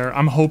over there.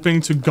 I'm hoping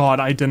to god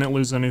I didn't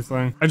lose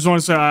anything. I just want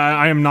to say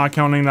I am not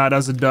counting that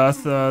as a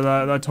death.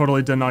 That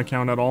totally did not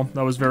count at all.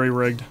 That was very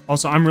rigged.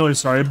 Also, I'm really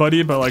sorry,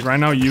 buddy, but like right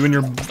now you and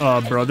your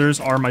brothers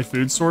are my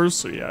food source,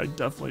 so yeah, I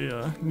definitely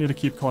need to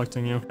keep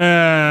collecting you.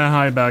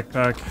 Hi,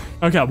 backpack.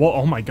 Okay, well,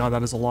 oh my god,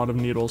 that is a lot of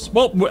needles.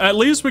 Well, at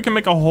least we can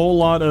make a whole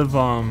lot of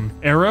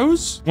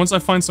arrows once I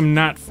find some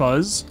gnat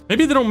fuzz.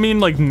 Maybe they don't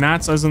mean like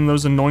gnats as in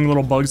those annoying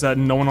little bugs that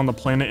no one on the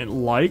planet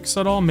likes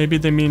at all. Maybe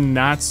they mean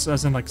gnats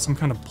as in like some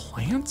kind of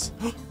plant.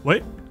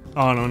 Wait.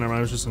 Oh, no, never mind.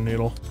 It was just a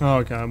needle.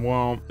 Okay,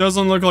 well,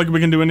 doesn't look like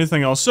we can do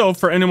anything else. So,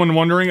 for anyone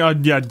wondering,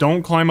 yeah,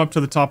 don't climb up to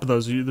the top of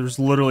those. There's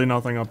literally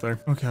nothing up there.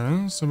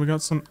 Okay, so we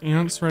got some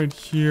ants right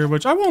here,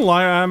 which I won't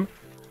lie, I'm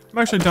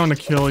actually down to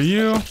kill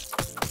you.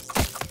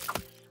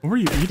 What were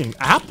you eating?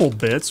 Apple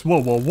bits?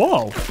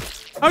 Whoa.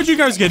 How'd you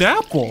guys get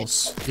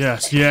apples?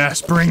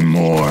 Yes, bring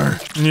more.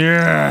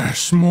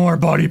 Yes, more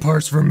body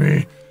parts for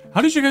me. How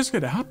did you guys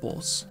get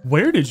apples?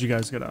 Where did you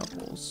guys get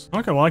apples?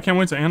 Okay, well, I can't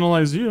wait to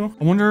analyze you.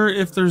 I wonder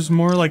if there's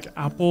more like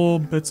apple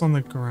bits on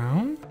the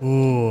ground.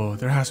 Ooh,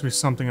 there has to be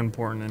something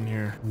important in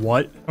here.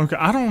 What? Okay,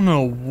 I don't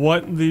know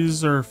what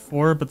these are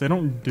for, but they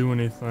don't do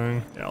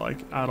anything. Yeah, like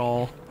at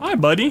all. Hi,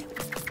 buddy.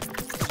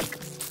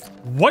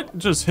 What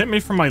just hit me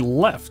from my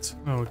left?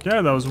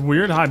 Okay, that was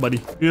weird. Hi,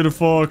 buddy.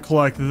 Beautiful.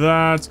 Collect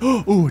that.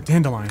 Ooh,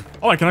 dandelion.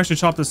 Oh, I can actually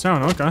chop this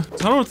down. Okay.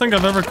 So I don't think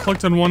I've ever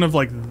collected one of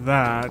like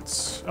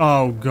that.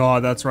 Oh,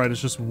 God. That's right.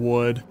 It's just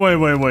wood.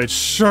 Wait.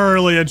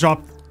 Surely it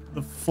dropped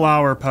the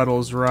flower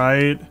petals,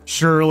 right?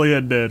 Surely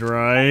it did,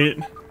 right?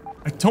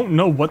 I don't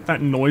know what that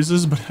noise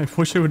is, but I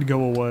wish it would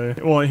go away.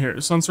 Well,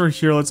 here, since we're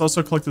here, let's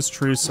also collect this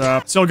tree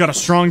sap. Still got a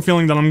strong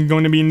feeling that I'm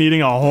going to be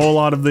needing a whole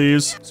lot of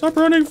these. Stop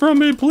running from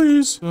me,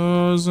 please.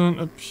 Doesn't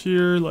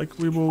appear like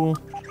we will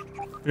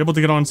be able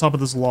to get on top of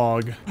this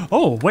log.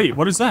 Oh, wait,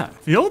 what is that?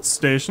 Field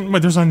station?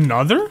 Wait, there's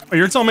another? Oh,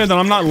 you're telling me that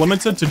I'm not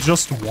limited to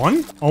just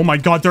one? Oh my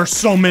god, there's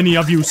so many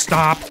of you,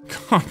 stop.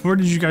 God, where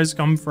did you guys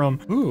come from?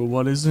 Ooh,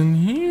 what is in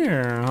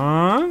here?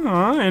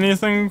 Huh?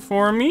 Anything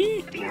for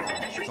me?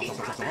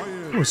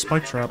 Ooh, a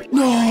spike trap.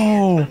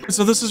 No!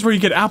 So this is where you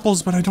get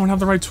apples, but I don't have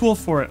the right tool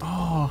for it.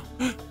 Oh.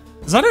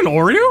 Is that an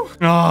Oreo?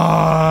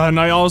 Ah, and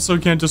I also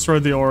can't destroy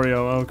the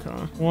Oreo.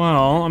 Okay.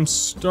 Well, I'm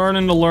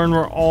starting to learn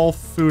where all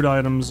food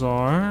items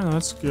are.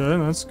 That's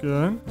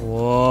good.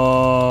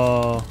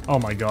 Whoa. Oh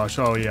my gosh.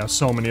 Oh yeah,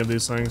 so many of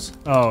these things.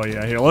 Oh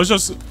yeah, here,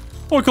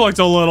 we'll collect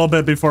a little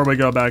bit before we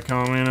go back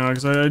home, you know,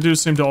 because I do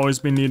seem to always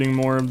be needing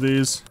more of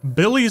these.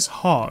 Billy's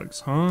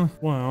Hogs, huh?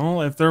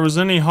 Well, if there was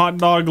any hot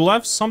dog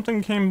left,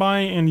 something came by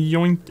and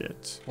yoinked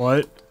it.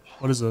 What?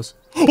 What is this?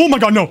 Oh my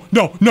god, no!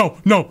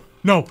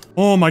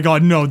 Oh my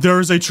god, no.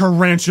 There's a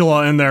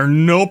tarantula in there.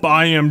 Nope,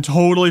 I am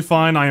totally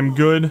fine. I am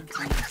good.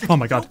 Oh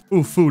my god.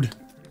 Ooh, food.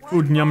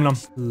 Food, yum yum.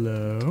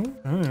 Hello?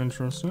 Oh,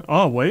 interesting.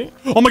 Oh, wait.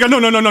 Oh my god, no,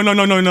 no, no, no, no,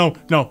 no, no, no,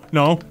 no,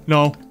 no,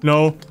 no,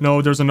 no,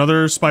 no. There's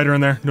another spider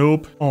in there.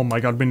 Nope. Oh my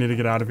god, we need to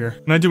get out of here.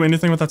 Can I do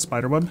anything with that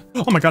spider web?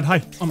 Oh my god,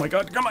 hi. Oh my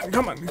god, come on,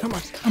 come on, come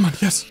on, come on,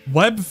 yes.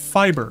 Web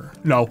fiber.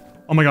 No.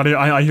 Oh my god,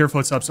 I hear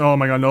footsteps. Oh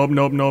my god, nope,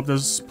 nope, nope.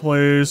 This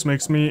place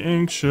makes me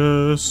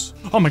anxious.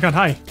 Oh my god,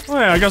 hi. Oh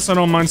yeah, I guess I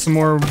don't mind some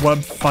more web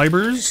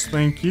fibers.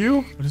 Thank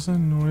you. What is that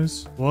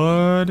noise?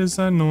 What is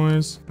that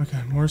noise?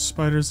 Okay, more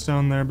spiders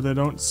down there, but they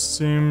don't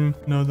seem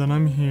to know that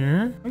I'm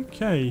here.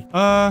 Okay.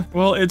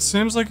 Well, it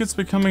seems like it's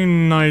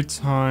becoming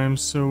nighttime,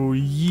 so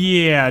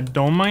yeah,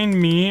 don't mind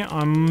me.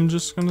 I'm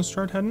just gonna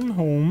start heading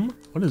home.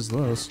 What is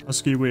this?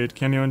 Husky weed.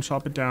 Can you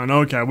chop it down?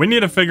 Okay, we need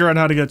to figure out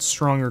how to get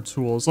stronger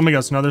tools. Let me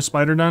guess, another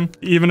spider den?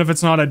 Even if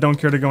it's not, I don't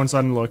care to go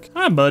inside and look.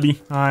 Hi,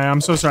 buddy. Hi, I'm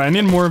so sorry. I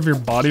need more of your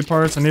body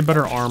parts. I need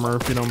better armor,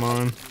 if you don't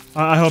mind.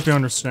 I hope you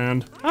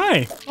understand.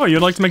 Hi. Oh,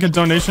 you'd like to make a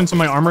donation to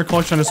my armor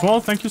collection as well?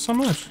 Thank you so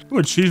much. Ooh,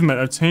 achievement.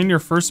 Attain your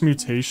first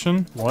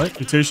mutation. What?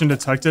 Mutation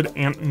detected.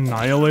 Ant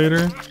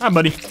annihilator. Hi,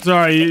 buddy.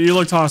 Sorry, you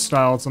looked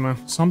hostile to me.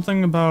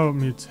 Something about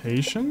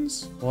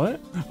mutations? What?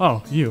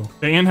 Oh, you.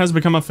 The ant has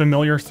become a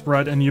familiar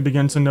threat and you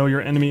begin to know your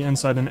enemy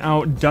inside and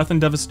out. Death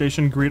and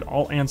devastation greet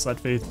all ants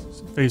that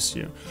face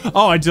you.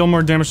 Oh, I deal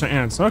more damage to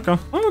ants. Okay.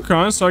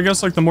 Okay, so I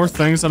guess like the more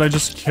things that I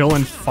just kill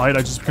and fight,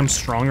 I just become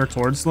stronger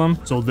towards them.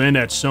 So then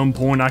at some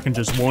point I can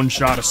just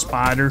one-shot a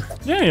spider.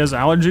 Yeah, he has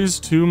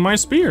allergies to my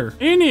spear.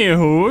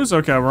 Anywho's,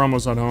 okay, we're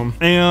almost at home.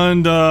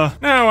 And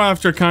now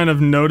after kind of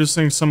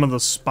noticing some of the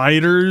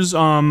spiders,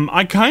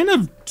 I kind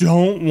of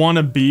don't want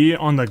to be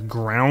on the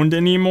ground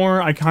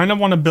anymore. I kind of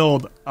want to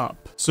build up.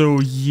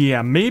 So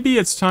yeah, maybe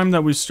it's time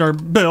that we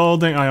start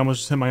building. I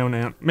almost just hit my own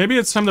ant. Maybe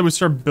it's time that we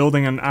start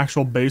building an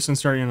actual base and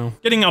start, you know,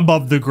 getting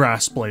above the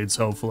grass blades,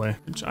 hopefully.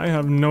 Which I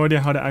have no idea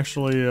how to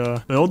actually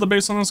build a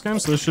base on this game,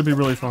 so this should be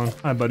really fun.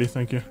 Hi, buddy,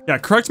 thank you. Yeah,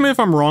 correct me if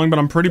I'm wrong, but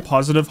I'm pretty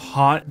positive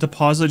hot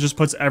deposit just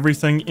puts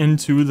everything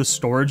into the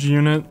storage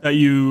unit that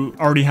you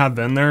already have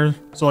in there.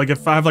 So like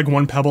if I have like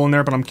 1 pebble in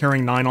there, but I'm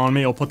carrying 9 on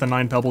me, it'll put the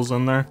 9 pebbles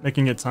in there,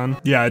 making it 10.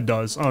 Yeah, it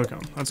does. Okay,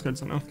 that's good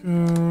to know.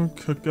 Go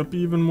cook up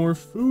even more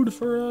food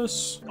for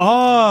us.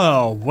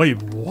 Oh,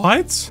 wait,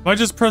 what? If I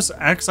just press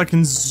X, I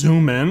can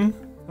zoom in?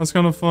 That's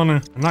kind of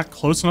funny. I'm not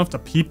close enough to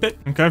peep it.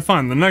 Okay,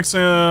 fine. The next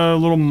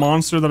little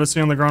monster that I see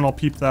on the ground, I'll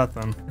peep that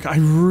then. Okay, I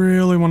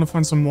really want to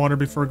find some water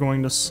before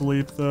going to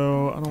sleep,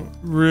 though. I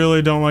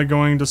really don't like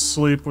going to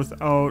sleep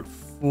without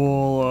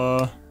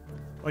full,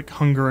 like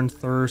hunger and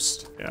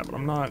thirst. Yeah, but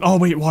I'm not. Oh,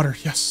 wait, water.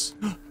 Yes.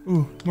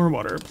 Ooh, more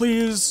water,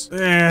 please.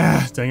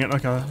 Dang it.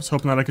 Okay, I was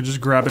hoping that I could just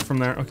grab it from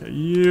there. Okay,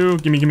 you.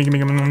 Gimme.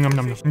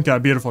 Okay,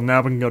 beautiful.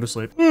 Now we can go to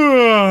sleep.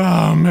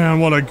 Oh, man,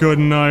 what a good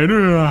night.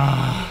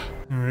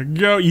 There we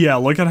go. Yeah,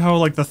 look at how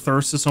like the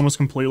thirst is almost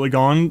completely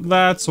gone.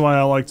 That's why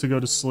I like to go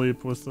to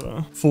sleep with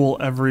full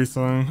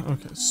everything.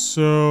 Okay,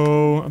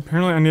 so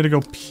apparently I need to go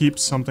peep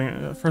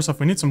something. First off,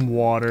 we need some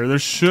water. There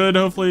should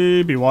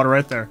hopefully be water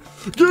right there.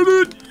 Get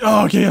it!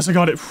 Oh, okay, yes, I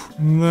got it.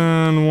 And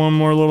then one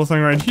more little thing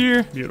right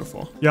here.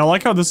 Beautiful. Yeah, I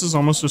like how this is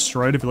almost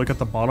destroyed. If you look at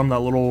the bottom, that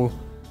little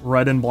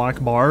red and black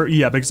bar.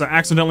 Yeah, because I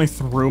accidentally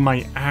threw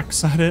my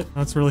axe at it.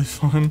 That's really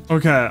fun.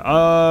 Okay,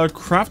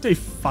 craft a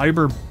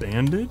fiber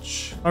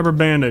bandage. Fiber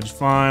bandage,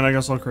 fine. I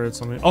guess I'll create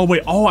something. Oh,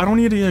 wait. Oh, I don't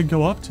need to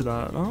go up to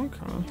that. Okay.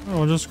 Oh,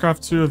 we'll just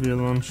craft 2 of you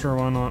then. Sure,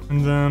 why not?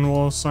 And then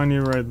we'll assign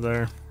you right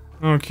there.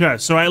 Okay,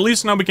 so at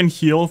least now we can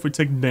heal if we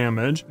take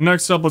damage.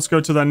 Next up, let's go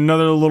to that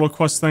another little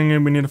quest thing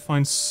and we need to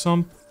find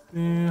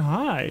something.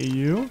 Hi,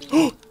 you.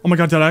 Oh my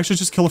god, did I actually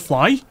just kill a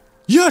fly?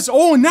 Yes!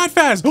 Oh, not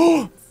fast!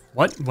 Oh!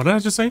 What? What did I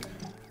just say?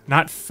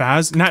 Not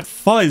faz, not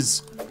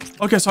fuzz.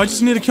 Okay, so I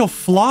just need to kill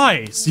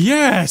flies.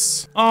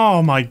 Yes.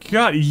 Oh my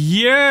god.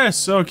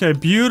 Yes. Okay,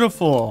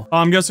 beautiful.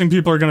 I'm guessing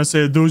people are gonna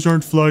say those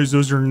aren't flies,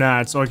 those are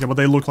gnats. Okay, but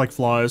they look like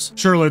flies.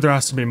 Surely there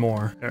has to be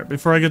more. There,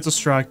 before I get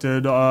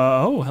distracted.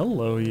 Oh,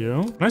 hello,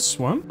 you. Can I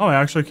swim? Oh, I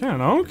actually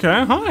can.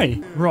 Okay,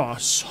 hi. Raw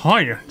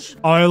science.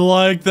 I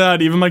like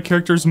that. Even my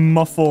character's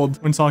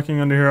muffled when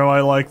talking under here. Oh,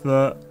 I like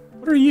that.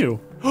 What are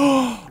you?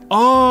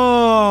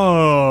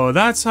 Oh,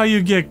 that's how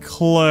you get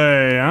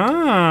clay.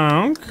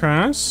 Ah, okay,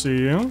 I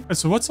see you. Okay,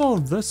 so what's all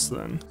of this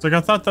then? It's like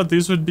I thought that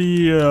these would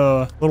be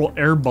little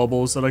air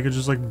bubbles that I could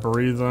just like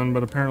breathe in,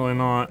 but apparently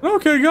not.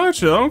 Okay,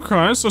 gotcha.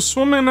 Okay, so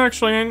swimming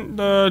actually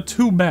ain't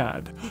too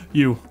bad.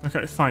 You.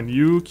 Okay, fine.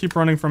 You keep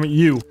running from it.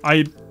 You.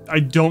 I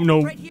don't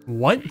know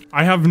what?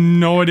 I have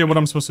no idea what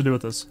I'm supposed to do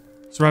with this.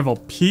 Survival.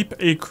 Peep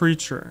a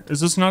creature.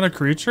 Is this not a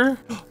creature?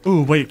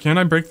 Ooh, wait, can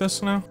I break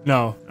this now?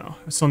 No,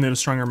 I still need a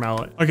stronger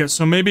mallet. Okay,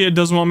 so maybe it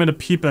doesn't want me to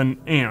peep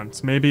an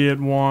ant. Maybe it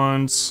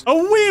wants a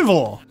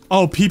weevil.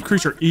 Oh, peep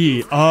creature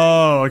E.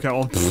 Oh, okay,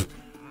 well,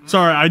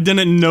 sorry, I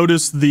didn't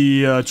notice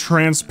the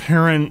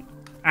transparent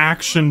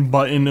action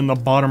button in the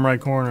bottom right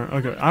corner.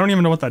 Okay, I don't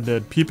even know what that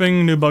did.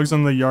 Peeping new bugs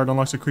in the yard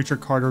unlocks a creature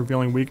card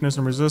revealing weakness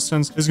and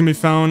resistance. Is gonna be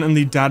found in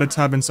the data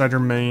tab inside your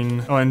main,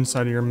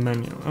 inside of your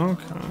menu.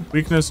 Okay.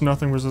 Weakness,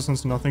 nothing.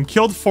 Resistance, nothing.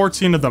 Killed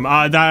 14 of them.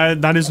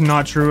 That is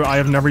not true. I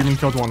have never even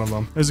killed one of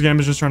them. This game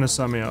is just trying to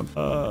set me up.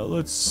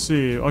 Let's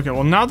see. Okay,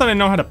 well, now that I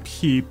know how to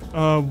peep,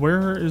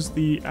 where is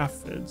the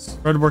aphids?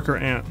 Red worker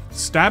ant.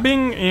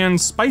 Stabbing and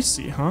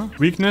spicy, huh?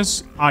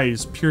 Weakness,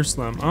 eyes, pierce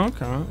them.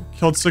 Okay.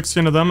 Killed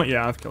 16 of them.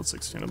 Yeah, I've killed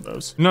 16 of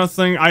those.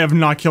 Nothing. I have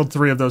not killed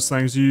 3 of those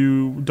things.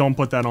 You don't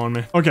put that on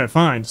me. Okay,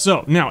 fine.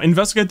 So now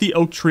investigate the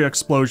oak tree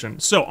explosion.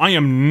 So I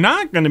am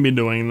not going to be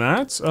doing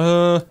that.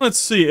 Let's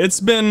see. It's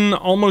been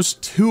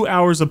almost 2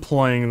 hours of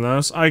playing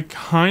this. I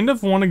kind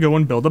of want to go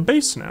and build a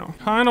base now.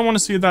 Kind of want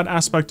to see that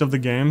aspect of the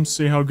game.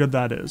 See how good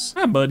that is.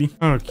 Ah, buddy.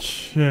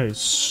 Okay,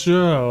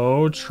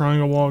 so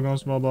triangle wall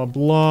goes blah, blah,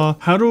 blah.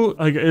 How do,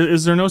 like,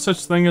 is there no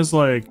such thing as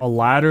like a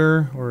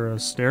ladder or a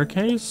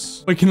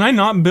staircase? Wait, can I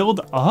not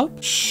build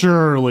up?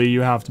 Surely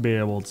you have to be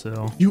able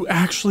to. You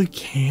actually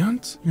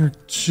can't? You're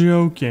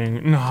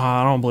joking. No,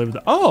 I don't believe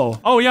that.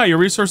 Oh yeah, your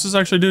resources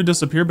actually do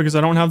disappear because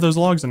I don't have those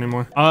logs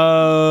anymore.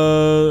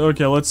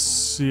 Okay, let's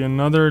see.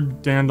 Another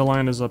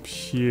dandelion is up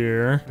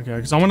here. Okay,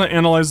 because I want to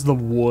analyze the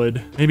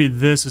wood. Maybe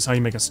this is how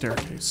you make a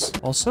staircase.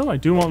 Also, I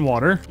do want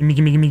water. Gimme,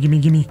 gimme, gimme, gimme,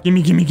 gimme,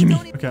 gimme, gimme, gimme.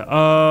 Okay,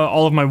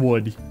 all of my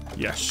wood.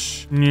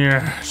 Yes.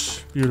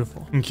 Yes.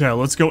 Beautiful. Okay,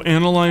 let's go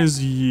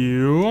analyze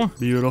you.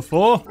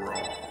 Beautiful.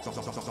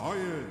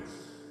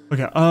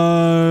 Okay,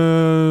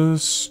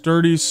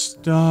 sturdy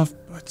stuff,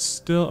 but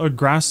still a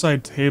grass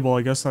side table.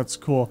 I guess that's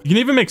cool. You can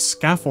even make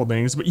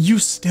scaffoldings, but you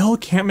still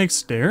can't make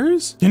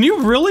stairs? Can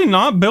you really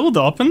not build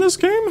up in this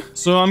game?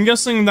 So I'm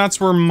guessing that's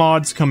where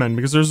mods come in,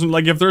 because there's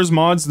like, if there's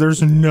mods,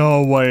 there's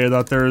no way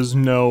that there's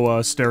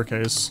no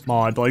staircase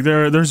mod. Like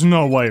there's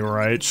no way,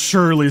 right?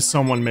 Surely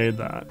someone made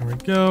that. There we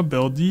go,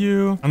 build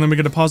you. And then we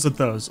can deposit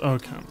those.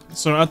 Okay.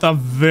 So at the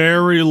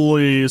very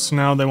least,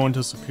 now they won't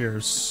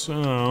disappear. So,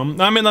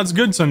 I mean, that's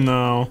good to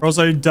know. Or else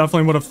I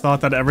definitely would have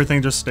thought that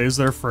everything just stays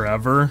there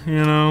forever,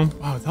 you know?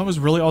 Wow, that was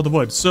really all the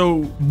wood.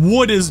 So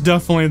wood is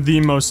definitely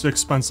the most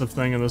expensive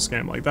thing in this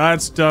game. Like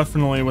that's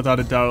definitely without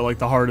a doubt like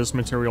the hardest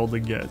material to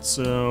get.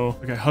 So,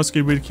 okay,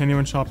 husky weed, can't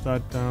even chop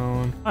that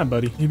down. Hi,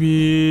 buddy.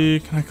 Maybe,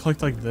 can I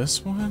collect like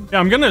this one? Yeah,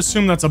 I'm gonna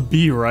assume that's a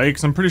bee, right?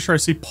 Because I'm pretty sure I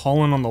see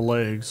pollen on the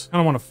legs. I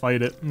don't want to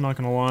fight it. I'm not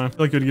gonna lie. I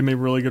feel like it would give me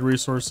really good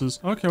resources.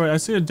 Okay, wait, I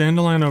see a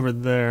dandelion over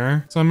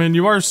there. So, I mean,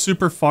 you are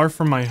super far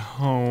from my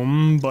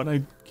home, but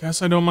I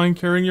guess I don't mind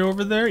carrying you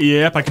over there.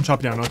 Yep, I can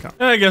chop down. Okay.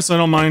 I guess I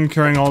don't mind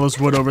carrying all this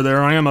wood over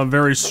there. I am a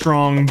very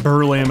strong,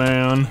 burly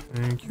man.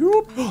 Thank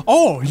you.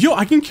 Oh, yo,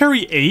 I can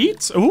carry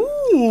 8?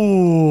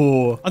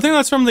 Ooh. I think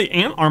that's from the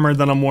ant armor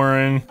that I'm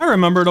wearing. I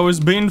remember it always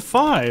being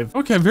 5.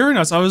 Okay, very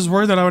nice. I was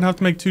worried that I would have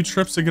to make 2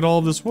 trips to get all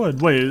of this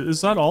wood. Wait,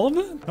 is that all of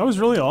it? That was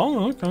really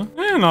all? Okay.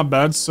 Eh, not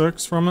bad.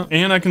 6 from it.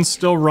 And I can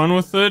still run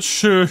with it.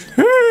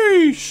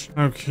 Sheesh.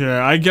 Okay,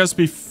 I guess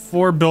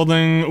before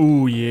building...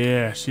 Ooh,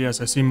 yes,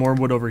 I see more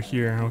wood over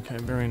here. Okay,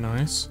 very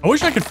nice. I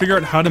wish I could figure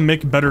out how to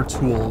make better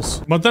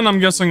tools. But then I'm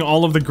guessing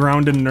all of the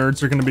grounded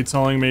nerds are going to be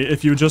telling me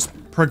if you just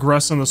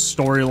progress in the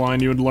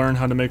storyline, you would learn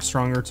how to make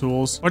stronger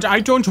tools. But I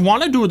don't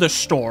want to do the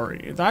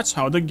story. That's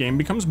how the game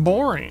becomes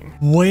boring.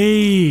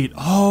 Wait.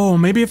 Oh,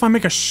 maybe if I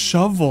make a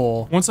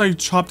shovel. Once I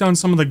chop down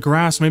some of the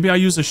grass, maybe I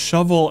use a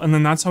shovel and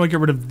then that's how I get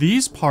rid of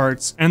these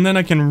parts and then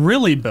I can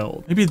really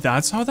build. Maybe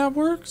that's how that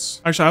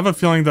works? Actually, I have a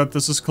feeling that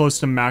this is close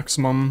to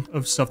maximum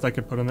of stuff that I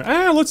could put in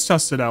there. Let's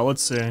test it out.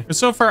 Let's see.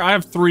 So far, I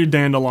have 3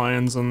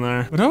 dandelions in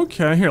there. But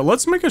okay, here,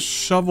 let's make a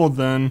shovel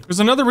then. There's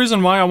another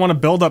reason why I want to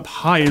build up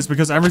high is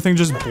because everything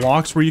just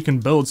blocks where you can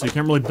build, so you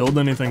can't really build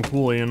anything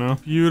cool, you know?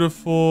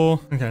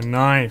 Beautiful. Okay,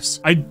 nice.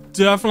 I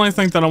definitely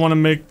think that I want to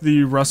make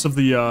the rest of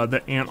the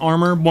ant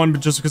armor. One,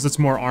 just because it's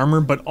more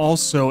armor, but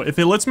also, if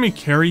it lets me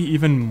carry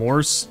even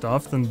more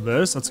stuff than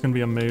this, that's gonna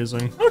be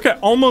amazing. Okay,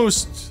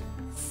 almost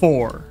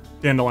 4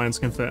 dandelions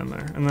can fit in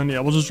there. And then, yeah,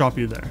 we'll just drop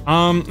you there.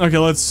 Okay,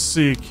 let's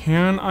see.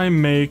 Can I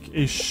make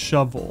a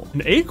shovel?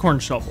 An acorn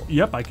shovel.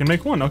 Yep, I can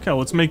make one. Okay,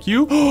 let's make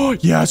you. Oh,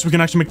 yes, we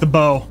can actually make the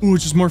bow. Ooh,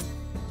 just more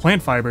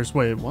plant fibers.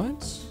 Wait,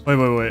 what?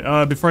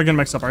 Wait. Before I get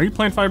mixed up, are you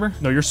plant fiber?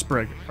 No, you're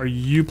sprig. Are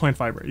you plant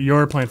fiber?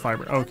 You're plant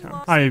fiber. Okay.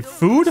 I have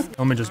food?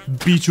 Let me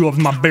just beat you up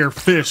with my bare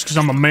fist because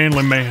I'm a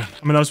manly man.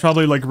 I mean, that was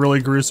probably like really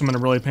gruesome and a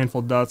really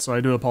painful death, so I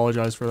do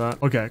apologize for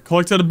that. Okay,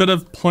 collected a bit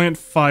of plant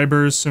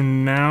fibers, so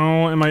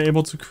now am I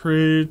able to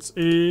create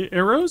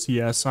arrows?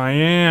 Yes, I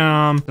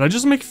am. Did I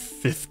just make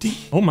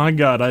 50? Oh my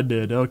god, I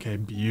did. Okay,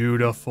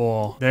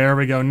 beautiful. There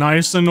we go.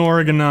 Nice and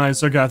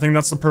organized. Okay, I think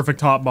that's the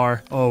perfect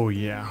hotbar. Oh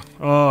yeah.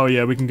 Oh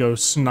yeah, we can go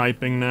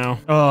sniping now.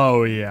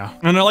 Oh yeah.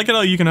 And I like it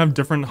how you can have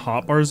different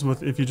hotbars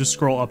with if you just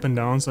scroll up and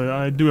down, so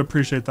I do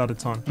appreciate that a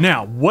ton.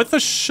 Now, with a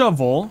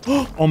shovel,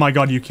 oh my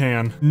god, you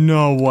can.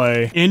 No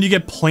way. And you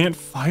get plant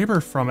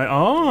fiber from it.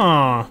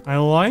 Oh, I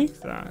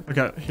like that.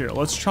 Okay, here,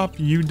 let's chop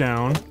you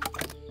down.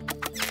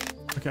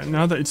 Okay,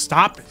 now that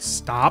stop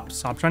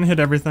trying to hit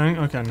everything.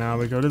 Okay, now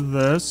we go to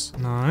this.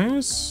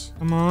 Nice.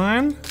 Come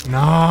on.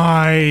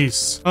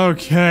 Nice.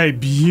 Okay,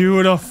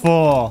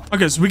 beautiful.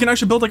 Okay, so we can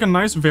actually build like a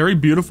nice, very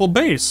beautiful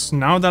base.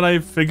 Now that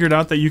I've figured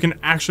out that you can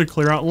actually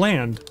clear out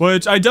land,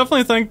 which I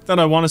definitely think that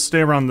I want to stay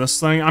around this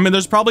thing. I mean,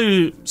 there's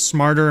probably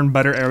smarter and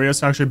better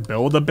areas to actually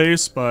build a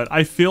base, but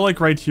I feel like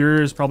right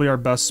here is probably our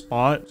best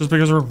spot just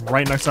because we're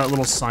right next to that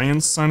little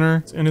science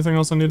center. Anything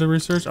else I need to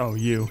research? Oh,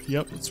 you.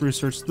 Yep, let's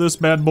research this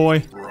bad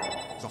boy.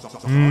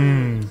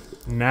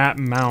 Nat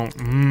mount.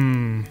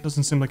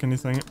 Doesn't seem like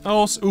anything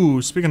else.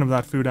 Ooh, speaking of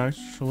that food,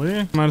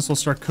 actually, might as well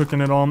start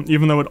cooking it all,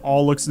 even though it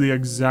all looks the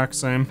exact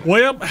same.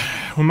 Well,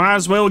 we might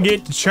as well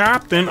get to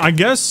chopping. I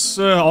guess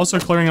also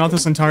clearing out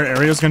this entire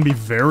area is going to be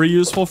very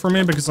useful for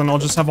me because then I'll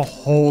just have a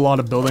whole lot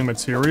of building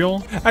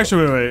material.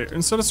 Actually, wait.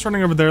 Instead of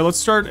starting over there, let's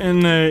start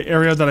in an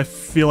area that I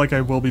feel like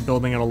I will be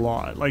building it a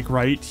lot, like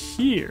right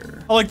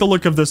here. I like the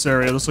look of this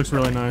area. This looks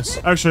really nice.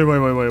 Actually,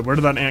 wait. Where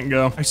did that ant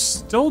go? I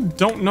still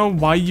don't know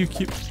why you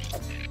keep...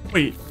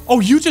 Wait, oh,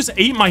 you just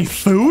ate my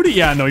food?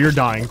 Yeah, no, you're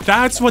dying.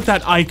 That's what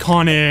that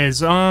icon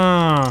is.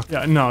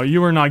 Yeah, no,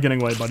 you are not getting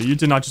away, buddy. You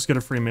did not just get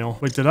a free meal.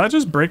 Wait, did I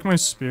just break my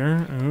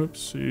spear?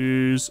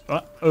 Oopsies.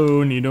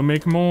 Uh-oh, need to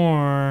make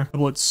more.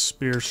 Double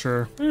spear,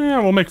 sure. Yeah,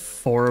 we'll make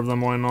 4 of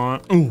them, why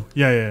not? Ooh,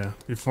 yeah.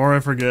 Before I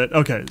forget.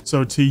 Okay,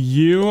 so to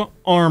you,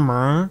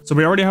 armor. So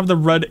we already have the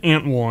red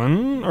ant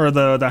one, or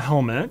the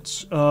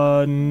helmet.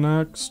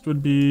 Next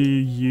would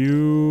be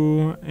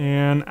you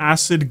and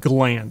acid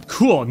gland.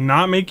 Cool,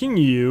 not making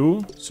you.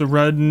 So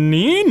red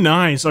knee,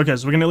 nice. Okay,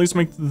 so we can at least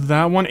make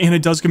that one, and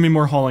it does give me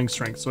more hauling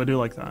strength, so I do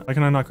like that. Why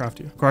can I not craft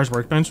you? Requires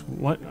workbench?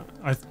 What?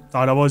 I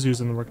thought I was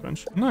using the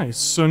workbench. Nice.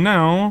 So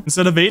now,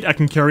 instead of 8, I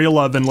can carry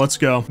 11. Let's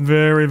go.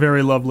 Very,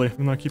 very lovely.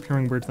 Even though I keep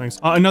hearing weird things.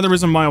 Another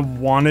reason why I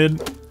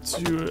wanted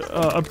to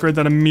upgrade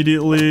that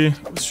immediately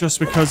was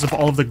just because of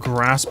all of the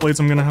grass blades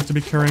I'm gonna have to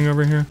be carrying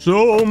over here.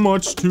 So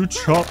much to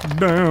chop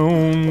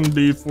down.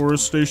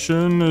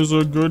 Deforestation is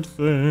a good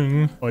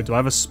thing. Wait, do I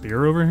have a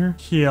spear over here?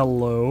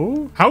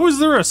 Hello? How is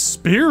there a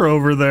spear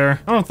over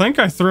there? I don't think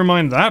I threw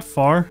mine that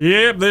far.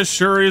 Yep, this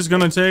sure is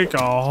gonna take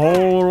a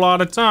whole lot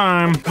of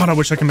time. God, I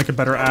wish I could make a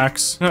better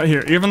axe.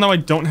 Here, even though I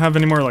don't have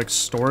any more like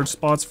storage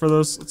spots for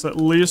this, let's at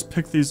least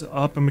pick these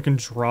up and we can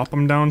drop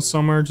them down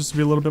somewhere just to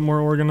be a little bit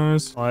more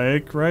organized.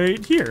 Like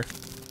right here.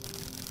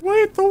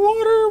 Wait, the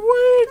water,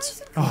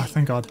 wait. Oh,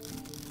 thank God.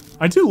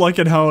 I do like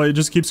it how it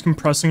just keeps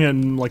compressing it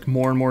and like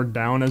more and more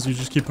down as you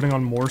just keep putting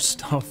on more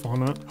stuff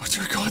on it. Oh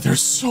dear God,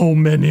 there's so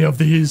many of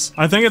these.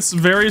 I think it's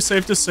very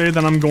safe to say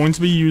that I'm going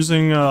to be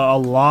using a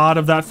lot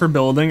of that for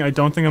building. I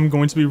don't think I'm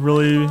going to be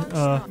really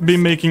be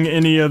making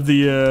any of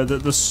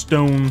the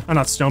stone,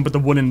 not stone, but the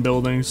wooden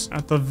buildings.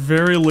 At the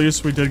very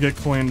least, we did get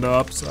cleaned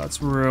up, so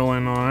that's really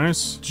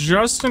nice.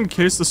 Just in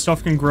case the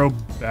stuff can grow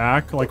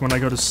back, like when I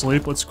go to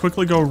sleep, let's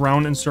quickly go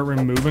around and start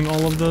removing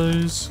all of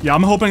those. Yeah,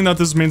 I'm hoping that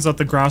this means that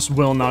the grass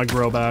will not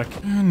grow back.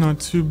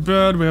 Not too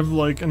bad. We have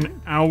like an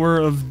hour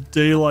of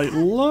daylight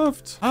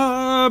left.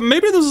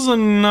 Maybe this is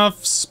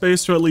enough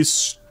space to at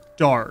least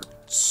start.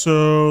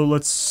 So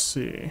let's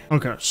see.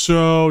 Okay,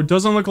 so it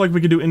doesn't look like we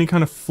could do any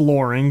kind of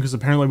flooring because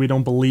apparently we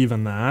don't believe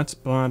in that.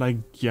 But I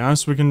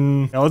guess we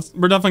can. Yeah,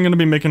 we're definitely going to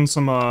be making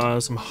some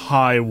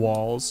high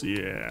walls.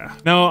 Yeah.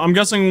 Now I'm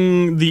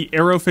guessing the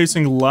arrow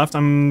facing left.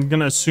 I'm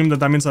gonna assume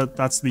that means that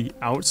that's the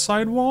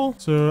outside wall.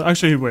 So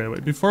actually,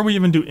 wait. Before we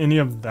even do any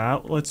of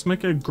that, let's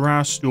make a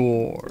grass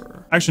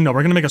door. Actually, no.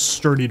 We're gonna make a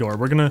sturdy door.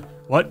 We're gonna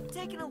what?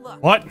 Taking a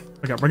look. What?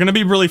 Okay, we're gonna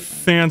be really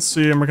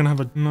fancy and we're gonna have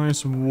a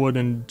nice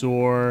wooden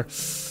door.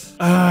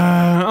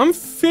 I'm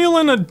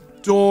feeling a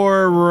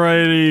door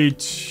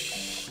right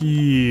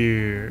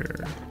here.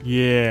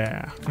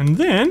 Yeah. And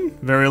then,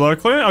 very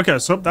likely, okay,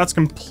 so that's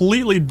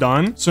completely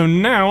done. So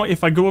now,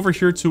 if I go over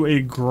here to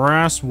a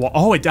grass wall,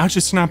 oh, it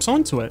actually snaps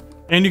onto it.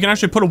 And you can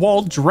actually put a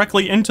wall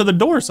directly into the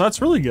door, so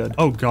that's really good.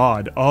 Oh,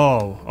 God.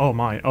 Oh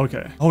my.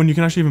 Okay. Oh, and you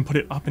can actually even put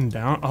it up and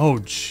down. Oh,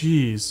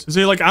 jeez.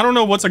 See, like, I don't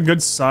know what's a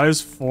good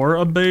size for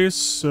a base,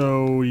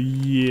 so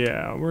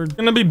yeah. We're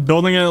gonna be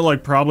building it,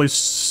 like, probably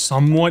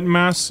somewhat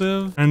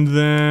massive. And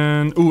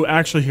then, ooh,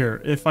 actually here,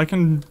 if I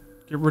can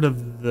get rid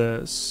of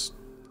this.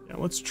 Yeah,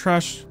 let's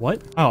trash.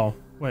 What? Oh.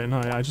 Wait, no,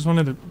 I just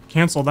wanted to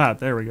cancel that.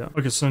 There we go.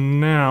 Okay, so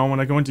now when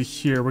I go into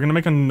here, we're gonna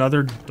make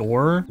another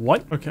door.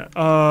 What? Okay,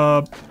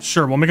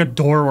 sure, we'll make a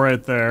door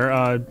right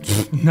there.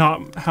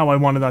 Not how I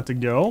wanted that to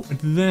go. But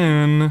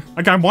then,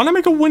 like, I want to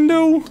make a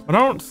window, but I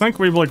don't think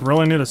we, like,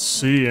 really need to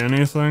see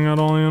anything at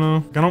all, you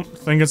know? Like, I don't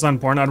think it's that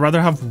important. I'd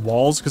rather have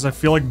walls, because I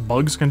feel like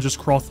bugs can just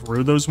crawl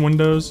through those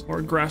windows.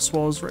 Or grass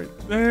walls right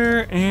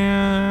there,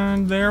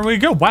 and there we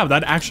go. Wow,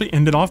 that actually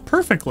ended off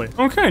perfectly.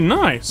 Okay,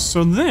 nice.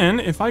 So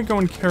then, if I go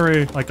and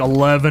carry, like,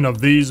 11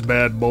 of these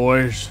bad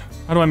boys.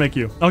 How do I make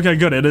you? Okay,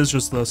 good. It is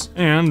just this.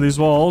 And these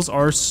walls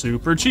are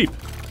super cheap.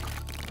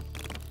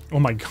 Oh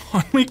my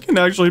god, we can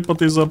actually put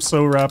these up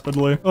so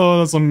rapidly. Oh,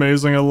 that's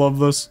amazing. I love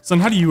this. So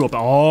then how do you open?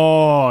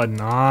 Oh,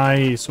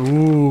 nice.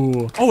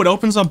 Ooh. Oh, it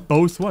opens up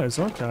both ways.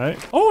 Okay.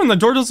 Oh, and the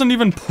door doesn't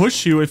even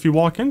push you if you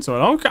walk into it.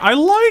 Okay, I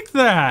like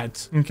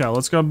that. Okay,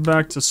 let's go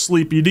back to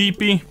Sleepy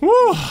Deepy.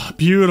 Woo,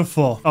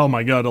 beautiful. Oh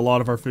my god, a lot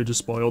of our food just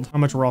spoiled. How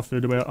much raw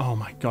food do we have? Oh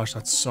my gosh,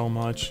 that's so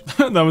much.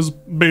 That was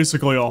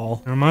basically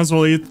all. I might as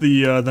well eat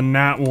the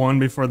gnat one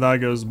before that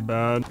goes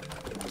bad.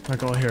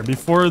 Okay, here,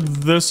 before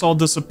this all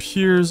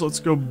disappears, let's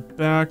go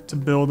back to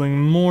building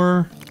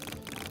more.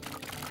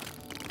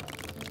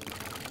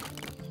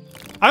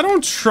 I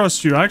don't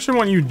trust you. I actually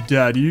want you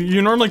dead.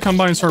 You normally come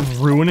by and start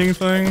ruining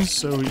things,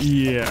 so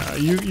yeah,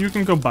 you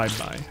can go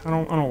bye-bye. I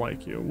don't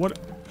like you. What?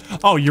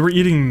 Oh, you were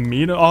eating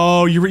meat?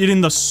 Oh, you were eating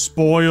the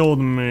spoiled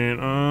meat.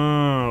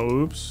 Oh,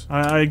 oops.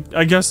 I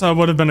guess that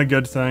would have been a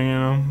good thing, you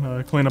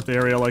know, clean up the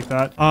area like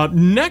that.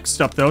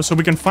 Next up, though, so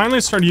we can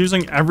finally start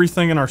using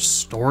everything in our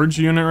storage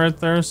unit right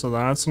there, so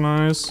that's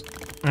nice.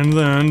 And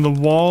then the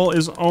wall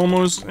is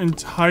almost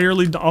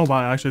entirely done. Oh,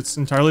 wow, actually, it's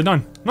entirely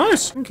done.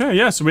 Nice. Okay,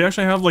 yeah, so we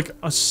actually have, like,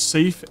 a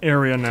safe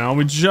area now.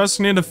 We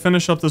just need to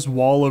finish up this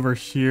wall over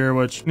here,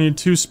 which need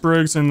 2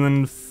 sprigs and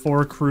then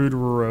 4 crude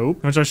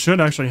rope, which I should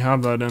actually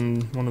have that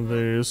in one of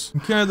these.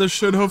 Okay, this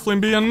should hopefully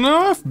be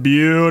enough.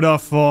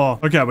 Beautiful.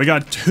 Okay, we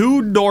got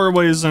 2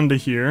 doorways into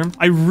here.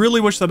 I really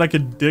wish that I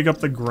could dig up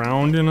the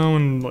ground, you know,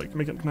 and, like,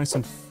 make it nice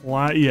and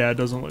flat. Yeah, it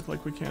doesn't look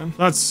like we can.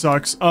 That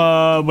sucks.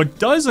 What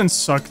doesn't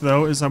suck,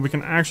 though, is that we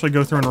can actually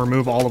go through and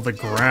remove all of the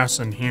grass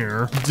in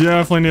here.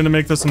 Definitely need to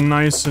make this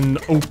nice and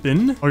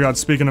open. Oh god,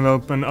 speaking of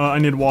open, I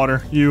need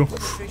water. You.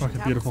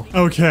 Okay, beautiful.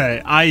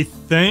 Okay, I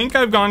think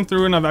I've gone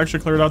through and I've actually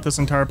cleared out this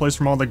entire place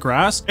from all the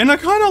grass, and I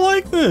kind of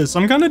like this.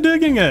 I'm kind of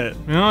digging it.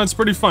 You know, it's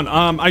pretty fun.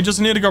 I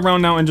just need to go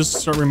around now and just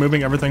start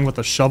removing everything with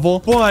a shovel,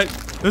 but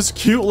this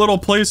cute little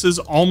place is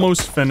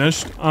almost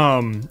finished.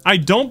 I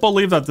don't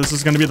believe that this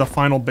is going to be the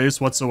final base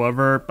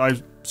whatsoever.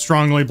 I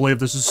strongly believe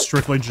this is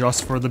strictly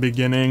just for the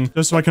beginning,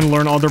 just so I can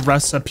learn all the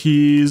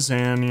recipes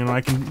and, you know, I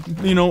can,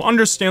 you know,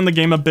 understand the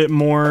game a bit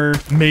more.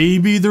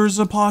 Maybe there's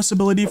a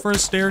possibility for a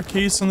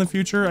staircase in the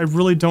future. I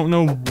really don't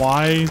know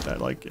why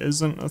that, like,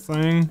 isn't a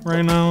thing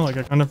right now. Like,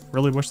 I kind of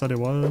really wish that it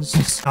was.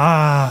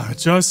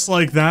 Just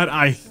like that,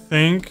 I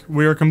think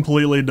we're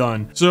completely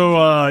done. So,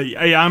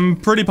 I'm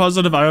pretty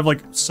positive I have,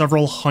 like,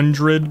 several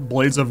hundred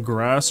blades of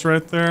grass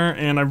right there,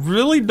 and I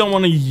really don't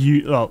want to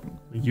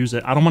use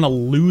it. I don't want to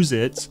lose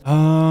it.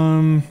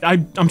 I'm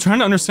trying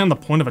to understand the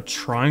point of a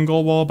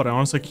triangle wall, but I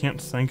honestly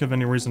can't think of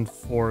any reason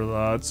for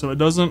that. So it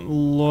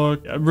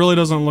really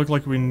doesn't look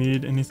like we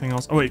need anything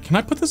else. Oh wait, can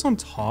I put this on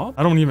top?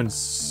 I don't even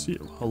see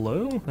it.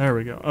 Hello? There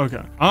we go.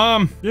 Okay.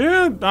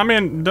 Yeah, I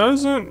mean,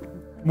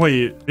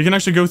 wait, you can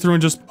actually go through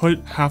and just put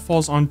half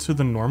walls onto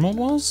the normal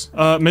walls?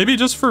 Maybe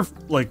just for,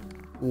 like,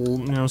 you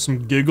know, some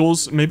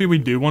giggles. Maybe we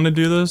do want to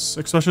do this,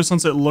 especially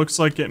since it looks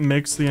like it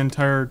makes the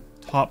entire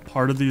top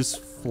part of these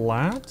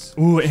flat.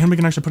 Ooh, and we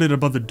can actually put it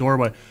above the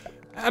doorway.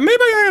 Maybe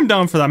I am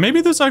down for that.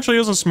 Maybe this actually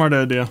is a smart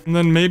idea. And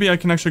then maybe I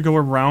can actually go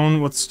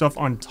around with stuff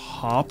on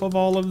top of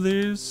all of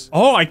these.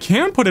 Oh, I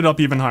can put it up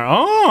even higher.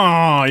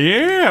 Oh,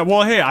 yeah.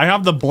 Well, hey, I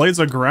have the blades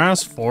of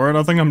grass for it.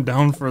 I think I'm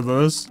down for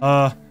this.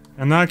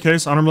 In that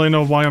case, I don't really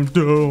know why I'm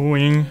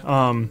doing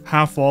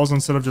half walls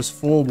instead of just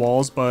full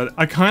walls, but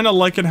I kind of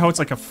like it how it's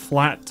like a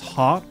flat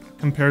top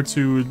compared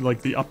to, like,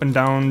 the up and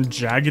down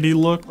jaggedy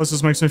look. This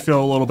just makes me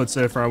feel a little bit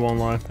safer, I won't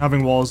lie,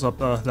 having walls up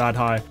that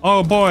high.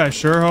 Oh boy, I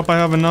sure hope I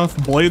have enough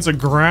blades of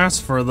grass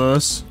for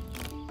this.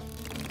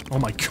 Oh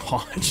my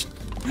gosh.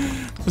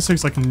 This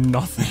takes like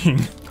nothing.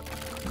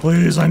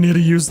 Please, I need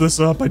to use this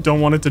up. I don't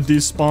want it to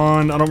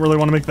despawn. I don't really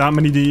want to make that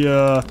many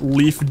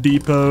leaf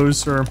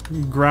depots or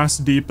grass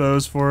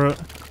depots for it.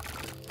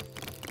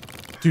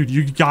 Dude,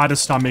 you gotta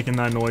stop making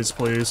that noise,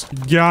 please.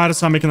 You gotta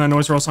stop making that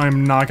noise or else I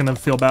am not gonna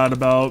feel bad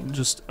about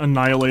just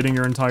annihilating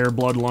your entire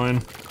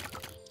bloodline.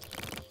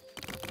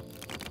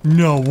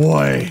 No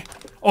way.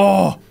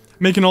 Oh,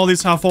 making all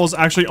these half walls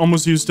actually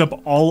almost used up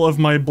all of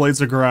my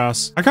blades of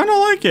grass. I kind of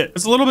like it.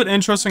 It's a little bit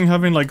interesting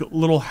having, like,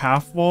 little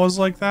half walls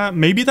like that.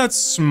 Maybe that's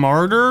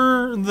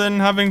smarter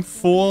than having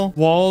full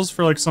walls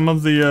for, like, some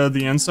of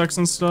the insects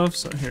and stuff.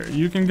 So here,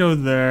 you can go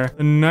there.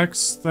 The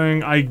next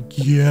thing I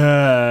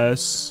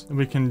guess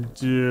we can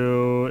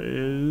do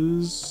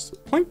is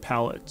plank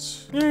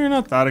pallets. Yeah, you're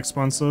not that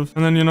expensive.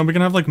 And then, you know, we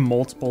can have, like,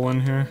 multiple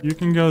in here. You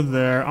can go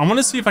there. I want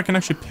to see if I can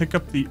actually pick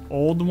up the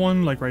old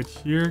one, like, right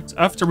here. It's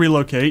F to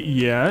relocate.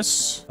 Yes.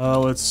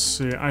 Let's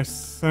see. I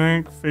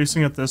think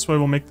facing it this way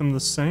will make them the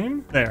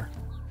same. There.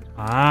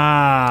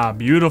 Ah,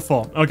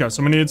 beautiful. Okay,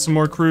 so we need some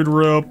more crude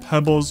rope,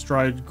 pebbles,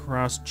 dried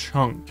grass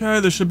chunk.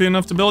 Okay, this should be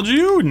enough to build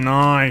you.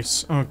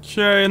 Nice.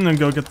 Okay, and then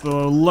go get the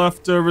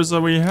leftovers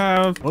that we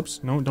have.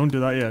 Whoops, no, don't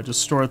do that yet.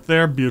 Just store it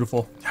there.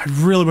 Beautiful. I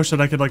really wish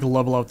that I could, like,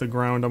 level out the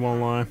ground, I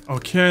won't lie.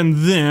 Okay, and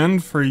then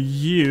for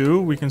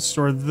you, we can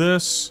store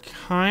this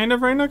kind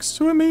of right next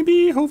to it,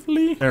 maybe,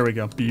 hopefully. There we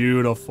go.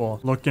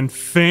 Beautiful. Looking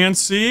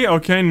fancy.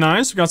 Okay,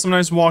 nice. We got some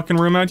nice walking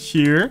room out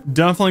here.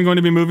 Definitely going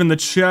to be moving the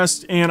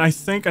chest and I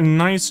think a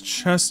nice this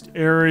chest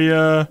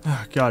area.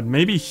 Oh, God,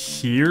 maybe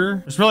here?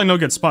 There's really no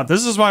good spot.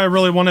 This is why I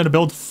really wanted to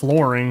build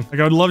flooring. Like,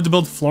 I would love to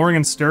build flooring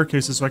and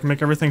staircases so I can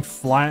make everything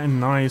flat and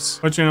nice.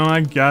 But, you know,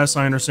 I guess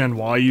I understand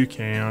why you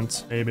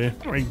can't. Maybe.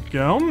 There we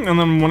go. And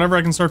then whenever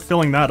I can start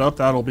filling that up,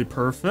 that'll be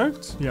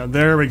perfect. Yeah,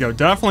 there we go.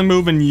 Definitely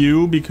moving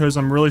you because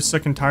I'm really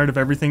sick and tired of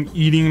everything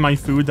eating my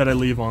food that I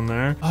leave on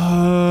there.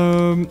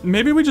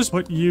 Maybe we just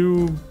put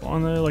you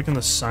on there, like in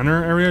the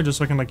center area, just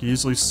so I can like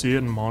easily see it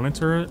and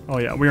monitor it. Oh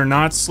yeah, we are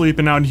not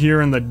sleeping out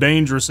here in the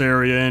dangerous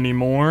area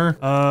anymore.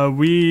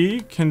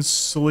 We can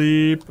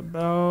sleep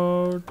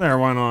about there,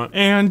 why not?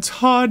 And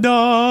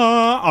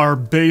ta-da! Our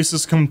base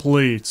is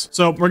complete.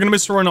 So we're gonna be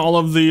storing all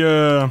of the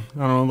I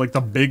don't know, like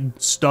the big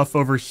stuff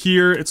over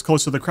here. It's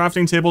close to the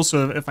crafting table,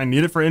 so if I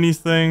need it for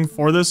anything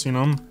for this, you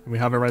know, we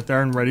have it right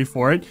there and ready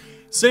for it.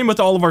 Same with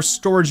all of our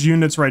storage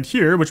units right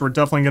here, which we're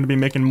definitely going to be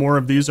making more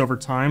of these over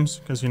time,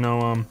 because, you know,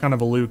 I'm kind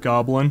of a loot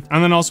goblin.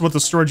 And then also with the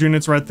storage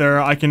units right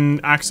there, I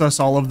can access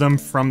all of them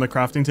from the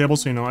crafting table,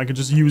 so, you know, I can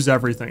just use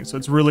everything. So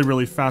it's really,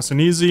 really fast and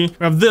easy.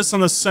 We have this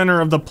in the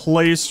center of the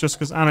place, just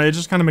because, I don't know, it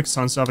just kind of makes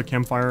sense to have a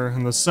campfire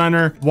in the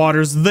center.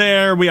 Water's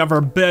there. We have our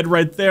bed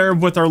right there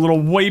with our little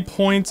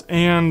waypoint,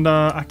 and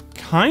I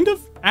kind of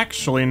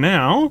actually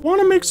now want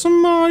to make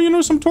some you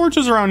know, some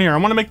torches around here. I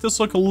want to make this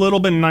look a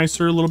little bit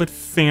nicer, a little bit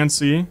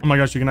fancy. Oh my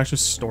gosh, you can actually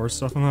store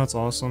stuff in that. That's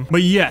awesome.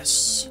 But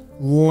yes,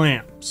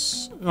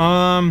 lamps. So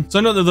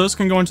I know that those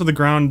can go into the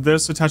ground.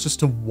 This attaches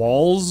to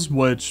walls,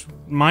 which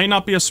might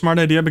not be a smart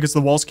idea because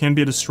the walls can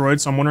be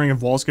destroyed. So I'm wondering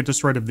if walls get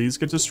destroyed, if these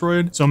get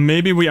destroyed. So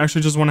maybe we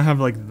actually just want to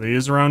have like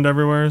these around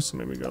everywhere. So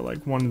maybe go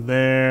like one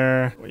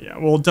there. Well, yeah,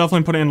 we'll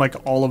definitely put it in like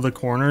all of the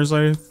corners,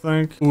 I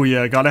think. Oh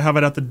yeah, gotta have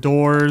it at the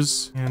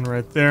doors and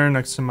right there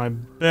next to my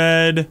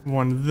bed.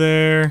 One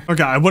there.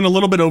 Okay, I went a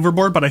little bit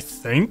overboard, but I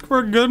think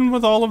we're good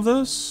with all of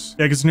this.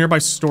 Yeah, because nearby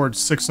storage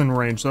 6 in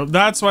range. So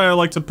that's why I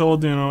like to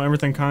build, you know,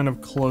 everything kind of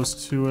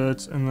close to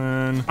it. And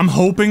then I'm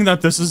hoping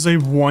that this is a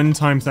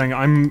one-time thing.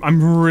 I'm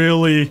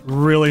really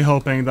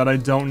hoping that I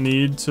don't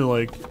need to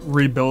like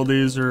rebuild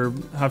these or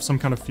have some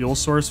kind of fuel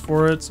source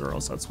for it, or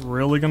else that's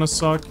really gonna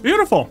suck.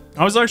 Beautiful.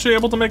 I was actually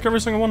able to make every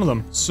single one of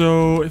them.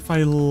 So if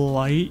I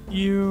light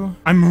you,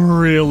 I'm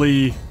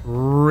really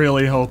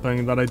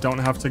hoping that I don't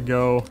have to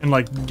go and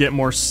like get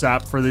more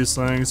sap for these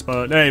things,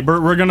 but hey,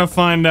 we're gonna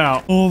find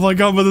out. Oh my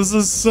god, but this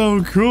is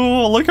so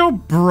cool. Look how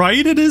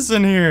bright it is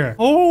in here.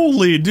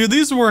 Holy dude,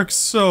 these work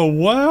so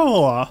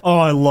well. Oh,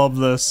 I love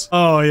this.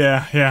 Oh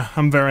yeah,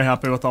 I'm very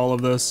happy with all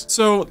of this.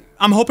 So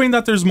I'm hoping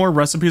that there's more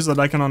recipes that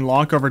I can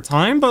unlock over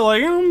time, but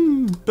like,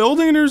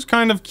 building it is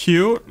kind of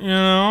cute, you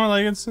know,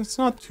 like it's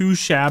not too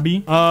shabby.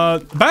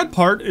 The bad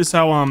part is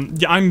how,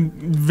 yeah, I'm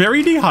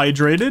very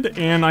dehydrated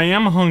and I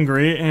am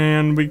hungry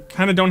and we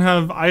kind of don't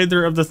have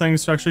either of the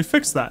things to actually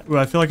fix that. Ooh,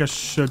 I feel like I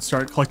should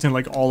start collecting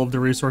like all of the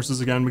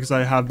resources again because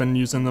I have been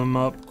using them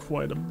up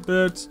quite a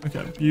bit.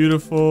 Okay,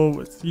 beautiful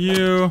with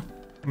you.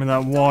 Give me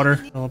that water.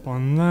 Fill up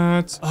on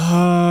that.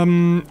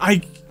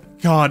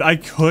 God, I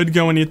could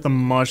go and eat the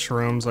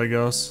mushrooms, I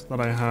guess, that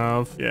I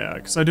have. Yeah,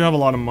 because I do have a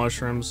lot of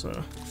mushrooms.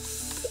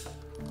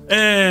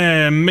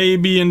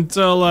 Maybe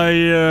until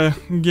I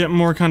get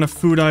more kind of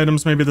food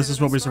items, maybe this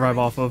is what we survive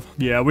off of.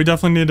 Yeah, we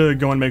definitely need to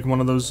go and make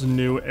one of those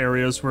new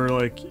areas where,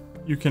 like,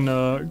 you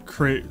can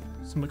create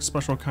some like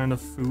special kind of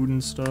food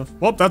and stuff.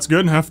 Well, that's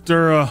good.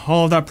 After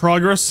all of that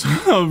progress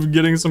of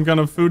getting some kind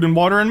of food and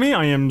water in me,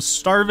 I am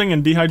starving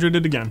and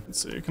dehydrated again.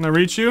 Let's see, can I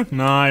reach you?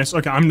 Nice.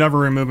 Okay, I'm never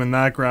removing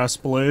that grass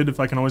blade if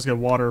I can always get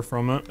water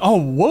from it. Oh,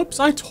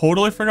 whoops, I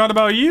totally forgot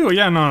about you.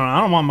 Yeah, no,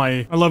 I don't want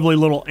my lovely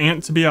little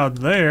ant to be out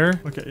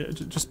there. Okay, yeah,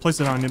 just place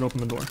it on. I need to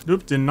open the door.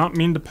 Oop, did not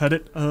mean to pet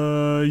it.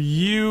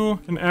 You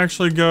can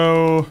actually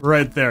go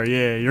right there.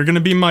 Yeah, you're gonna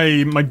be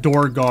my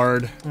door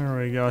guard. There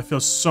we go. I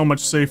feel so much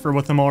safer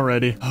with him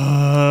already.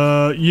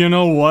 You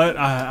know what?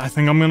 I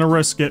think I'm gonna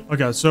risk it.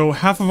 Okay, so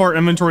half of our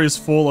inventory is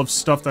full of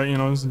stuff that, you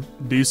know, is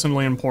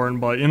decently important,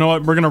 but you know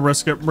what? We're gonna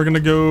risk it. We're gonna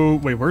go...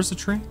 Wait, where's the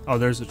tree? Oh,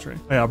 there's the tree.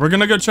 Oh, yeah, we're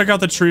gonna go check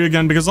out the tree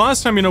again, because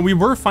last time, you know, we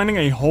were finding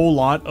a whole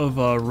lot of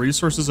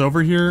resources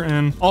over here,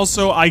 and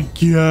also, I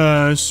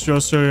guess,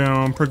 just to, you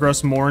know,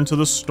 progress more into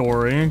the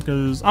story,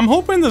 because I'm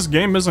hoping this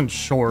game isn't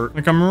short.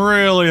 Like, I'm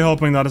really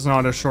hoping that it's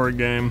not a short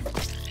game.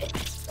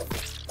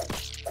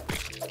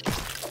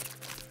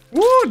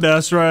 Woo,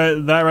 that's right.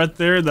 That right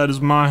there, that is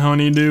my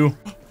honeydew.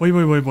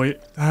 Wait.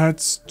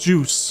 That's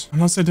juice.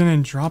 Unless I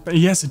didn't drop it.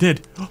 Yes, it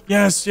did.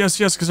 Yes,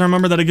 because I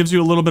remember that it gives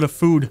you a little bit of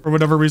food for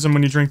whatever reason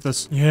when you drink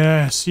this.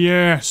 Yes.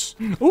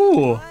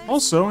 Ooh,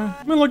 also,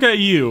 let me look at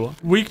you.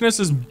 Weakness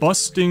is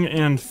busting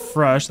and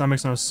fresh. That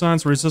makes no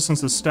sense.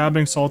 Resistance is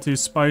stabbing, salty,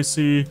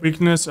 spicy.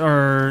 Weakness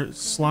are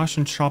slash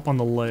and chop on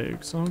the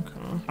legs. Okay.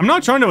 I'm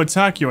not trying to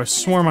attack you. I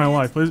swear my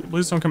life.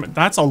 Please don't come in.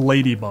 That's a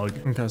ladybug.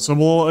 Okay, so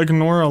we'll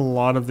ignore a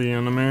lot of the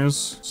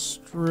enemies.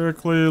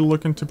 Strictly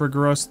looking to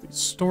progress the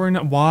story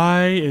now.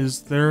 Why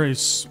is there a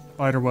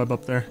spider web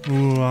up there?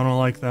 Ooh, I don't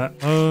like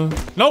that.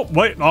 No,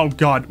 wait. Oh,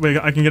 God. Wait,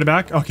 I can get it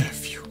back? Okay,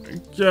 phew.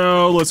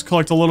 go. Let's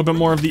collect a little bit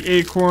more of the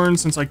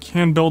acorns since I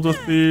can build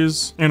with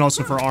these. And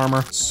also for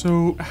armor.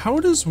 So how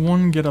does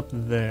one get up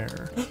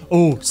there?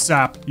 Oh,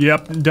 sap.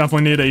 Yep,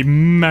 definitely need a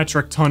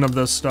metric ton of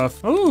this stuff.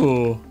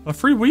 Oh, a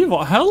free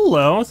weevil.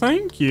 Hello,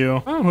 thank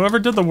you. Oh, whoever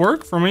did the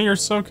work for me, you're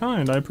so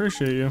kind. I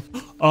appreciate you.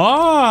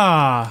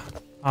 Ah.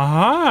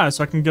 Aha,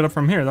 so I can get up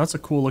from here. That's a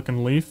cool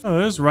looking leaf.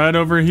 Oh, it's right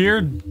over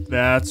here.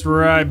 That's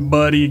right,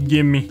 buddy.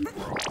 Gimme.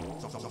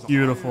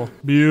 Beautiful.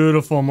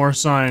 Beautiful. More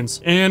signs.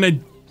 And it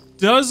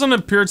doesn't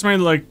appear to me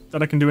like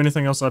that I can do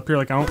anything else up here.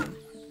 Like, I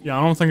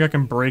don't think I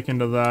can break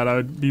into that. I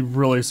would be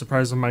really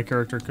surprised if my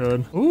character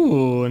could.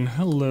 Ooh, and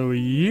hello,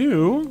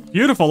 you.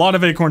 Beautiful. A lot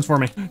of acorns for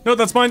me. No,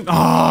 that's mine.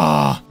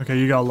 Ah. Okay,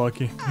 you got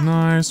lucky.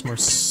 Nice. More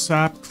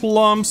sap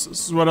clumps.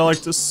 This is what I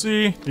like to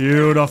see.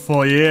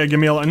 Beautiful. Yeah,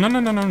 give me a... No,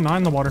 not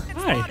in the water.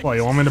 Hi. What,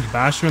 you want me to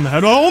bash you in the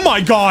head? Oh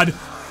my god.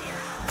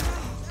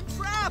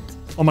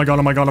 Oh my god,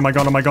 oh my god, oh my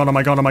god, oh my god, oh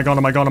my god, oh my god,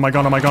 oh my god, oh my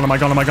god, oh my god, oh my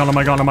god, oh my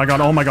god, oh my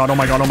god, oh my god, oh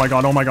my god, oh my god, oh my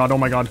god, oh my god, oh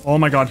my god, oh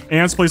my god.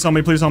 Ants, please help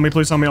me, please help me,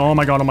 please help me. Oh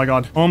my god, oh my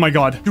god, oh my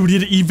god. Dude,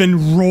 it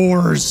even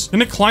roars.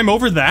 Didn't it climb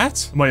over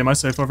that? Wait, am I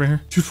safe over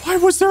here? Dude, why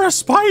was there a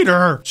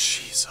spider?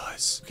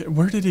 Jesus. Okay,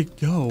 where did it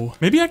go?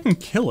 Maybe I can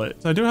kill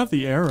it. I do have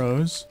the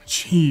arrows.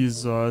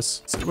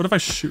 Jesus. What if I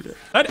shoot it?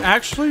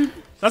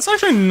 That's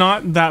actually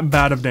not that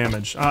bad of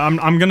damage.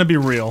 I'm gonna be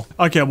real.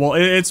 Okay, well,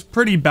 it's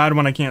pretty bad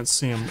when I can't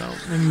see him,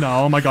 though.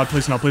 No, oh my god,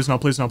 please no, please no,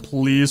 please no.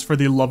 Please, for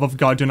the love of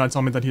God, do not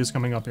tell me that he is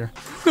coming up here.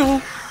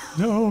 No,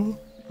 no.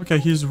 Okay,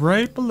 he's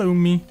right below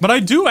me. But I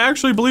do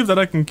actually believe that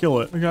I can kill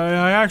it. Like,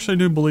 I actually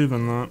do believe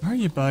in that. Where are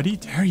you, buddy?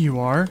 There you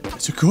are.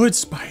 It's a good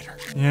spider.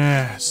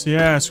 Yes,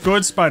 yes,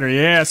 good spider.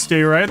 Yeah,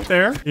 stay right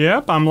there.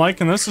 Yep, I'm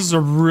liking this. This is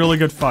a really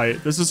good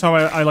fight. This is how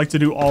I like to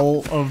do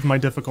all of my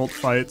difficult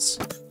fights.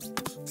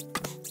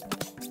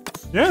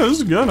 Yeah, this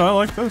is good. I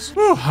like this.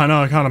 Whew, I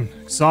know, I kind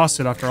of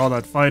exhausted after all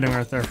that fighting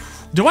right there.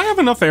 Do I have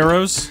enough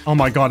arrows? Oh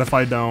my god, if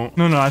I don't.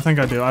 No, I think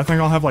I do. I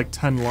think I'll have like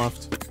 10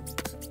 left.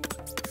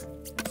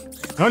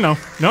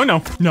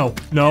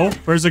 No.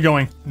 Where's it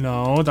going?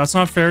 No, that's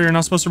not fair. You're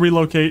not supposed to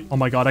relocate. Oh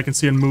my god, I can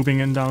see it moving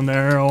in down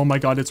there. Oh my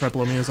god, it's right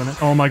below me, isn't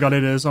it? Oh my god,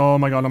 it is. Oh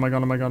my god, oh my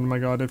god, oh my god, oh my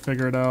god. It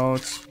figured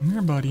out. Come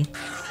here, buddy.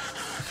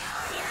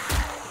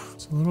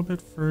 It's a little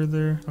bit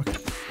further. Okay,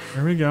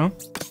 there we go.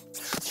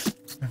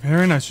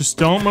 Very nice. Just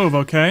don't move,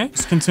 okay?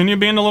 Just continue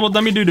being a little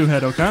dummy doo-doo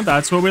head, okay?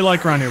 That's what we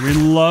like around here. We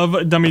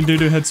love dummy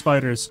doo-doo head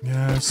spiders.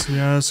 Yes,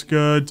 yes,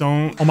 good.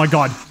 Don't... Oh my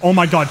god. Oh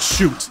my god,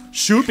 shoot.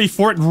 Shoot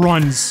before it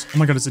runs. Oh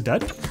my god, is it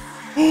dead?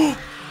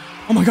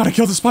 Oh my god, I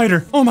killed the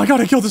spider. Oh my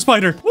god, I killed the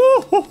spider.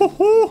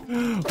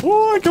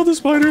 Oh, I killed the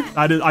spider.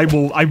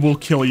 I will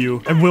kill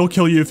you. I will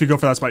kill you if you go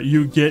for that spider.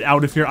 You get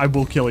out of here. I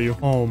will kill you.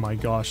 Oh my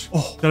gosh.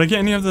 Oh, did I get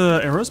any of the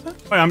arrows back?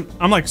 Wait,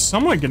 I'm like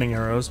somewhat getting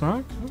arrows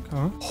back.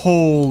 Okay.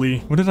 Holy,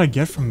 what did I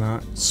get from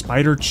that?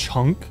 Spider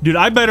chunk? Dude,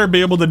 I better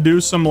be able to do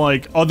some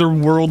like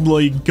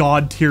otherworldly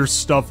god tier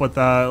stuff with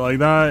that. Like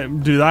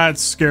that, dude, that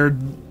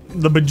scared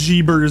the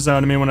bejeebers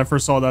out of me when I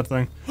first saw that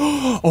thing.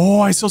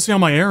 Oh, I still see all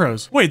my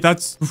arrows. Wait,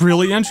 that's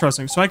really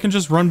interesting. So I can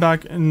just run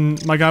back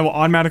and my guy will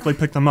automatically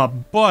pick them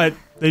up, but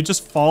they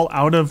just fall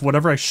out of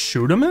whatever I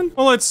shoot them in?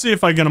 Well, let's see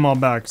if I get them all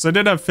back, because I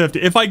did have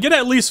 50. If I get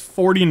at least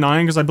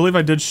 49, because I believe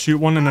I did shoot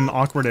one in an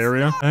awkward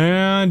area.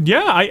 And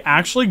yeah, I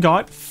actually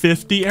got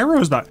 50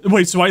 arrows back.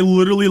 Wait, so I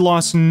literally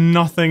lost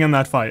nothing in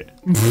that fight.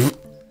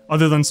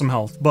 Other than some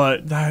health.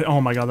 But that,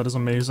 oh my god, that is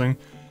amazing.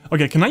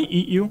 Okay, can I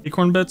eat you?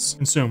 Acorn bits?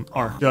 Consume.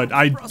 R. Good.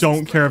 I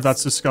don't care if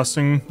that's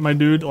disgusting, my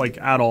dude. Like,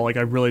 at all. Like,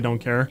 I really don't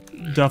care.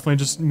 Definitely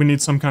just, we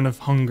need some kind of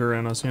hunger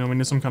in us, you know? We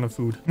need some kind of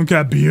food.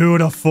 Okay,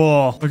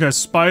 beautiful. Okay,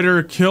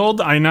 spider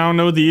killed. I now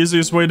know the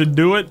easiest way to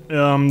do it.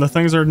 The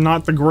things are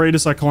not the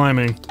greatest at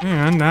climbing.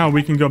 And now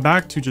we can go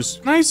back to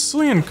just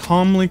nicely and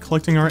calmly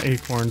collecting our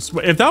acorns.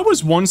 If that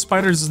was one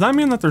spider, does that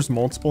mean that there's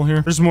multiple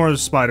here? There's more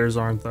spiders,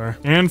 aren't there?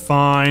 And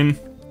fine.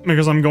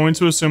 Because I'm going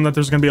to assume that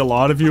there's going to be a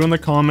lot of you in the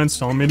comments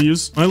telling me to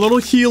use my little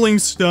healing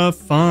stuff.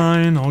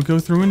 Fine, I'll go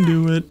through and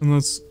do it. And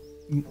let's...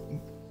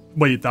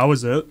 Wait, that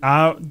was it?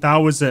 That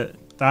was it.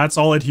 That's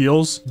all it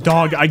heals?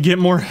 Dog, I get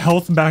more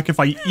health back if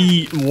I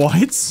eat.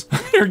 What?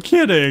 You're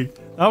kidding.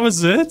 That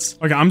was it?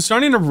 Okay, I'm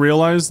starting to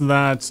realize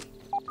that...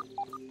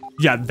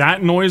 Yeah,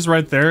 that noise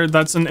right there,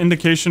 that's an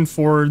indication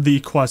for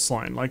the quest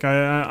line. Like,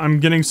 I'm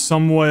getting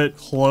somewhat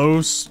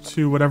close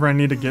to whatever I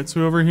need to get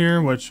to over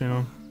here, which, you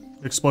know...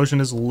 Explosion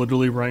is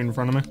literally right in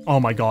front of me. Oh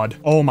my god.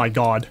 Oh my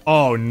god.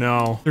 Oh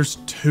no. There's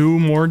 2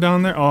 more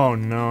down there? Oh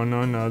no,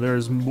 no, no.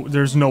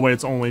 There's no way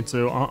it's only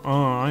 2.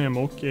 I am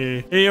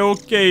okay. Hey,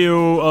 okay,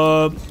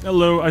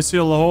 hello. I see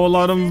a whole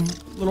lot of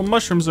little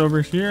mushrooms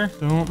over here.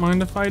 Don't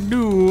mind if I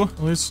do.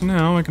 At least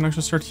now I can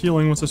actually start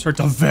healing once I start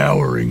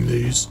devouring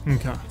these.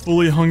 Okay.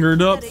 Fully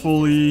hungered up,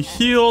 fully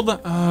healed.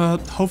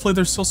 Hopefully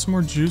there's still some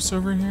more juice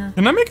over here.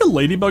 Can I make a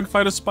ladybug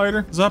fight a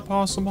spider? Is that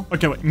possible?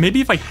 Okay, wait.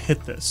 Maybe if I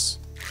hit this.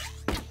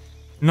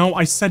 No,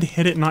 I said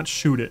hit it, not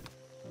shoot it.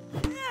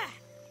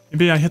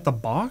 Maybe I hit the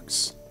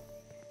box?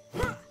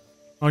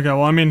 Okay,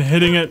 well, I mean,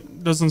 hitting it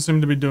doesn't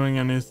seem to be doing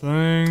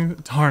anything.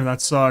 Darn,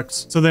 that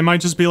sucks. So they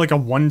might just be like a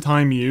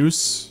one-time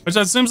use, which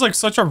that seems like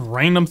such a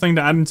random thing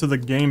to add into the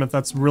game if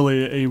that's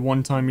really a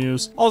one-time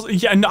use. Also,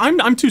 yeah, no,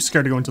 I'm too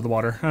scared to go into the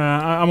water.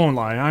 I won't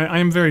lie. I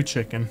am very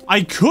chicken.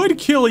 I could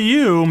kill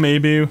you,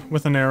 maybe,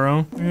 with an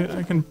arrow.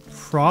 I can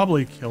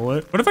probably kill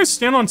it. What if I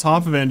stand on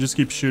top of it and just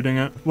keep shooting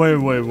it? Wait.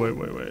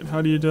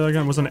 How do you do that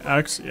again? Was it an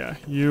X? Yeah,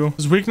 you.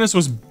 His weakness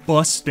was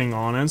busting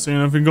on it. So, you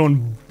know, if you're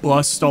going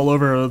bust all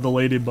over the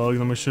ladybug,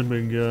 then we should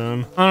be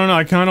good. I don't know.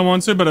 I kind of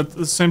want to, but at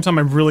the same time,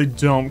 I really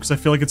don't because I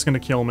feel like it's going to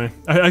kill me.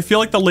 I feel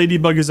like the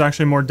ladybug is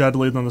actually more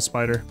deadly than the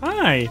spider.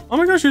 Hi. Oh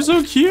my gosh, you're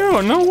so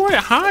cute. No way.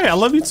 Hi. I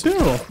love you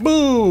too.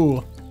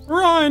 Boo.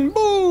 Run,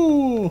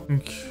 boo!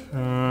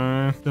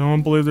 Okay,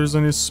 don't believe there's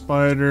any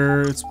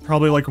spider. It's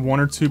probably like 1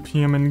 or 2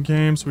 p.m. in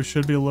game, so we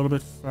should be a little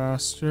bit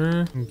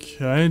faster.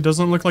 Okay,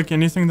 doesn't look like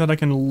anything that I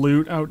can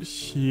loot out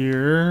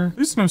here.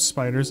 There's no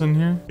spiders in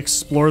here.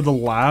 Explore the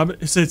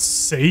lab. Is it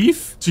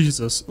safe?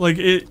 Jesus, like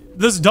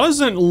this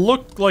doesn't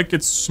look like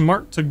it's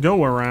smart to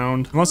go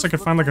around. Unless I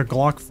could find like a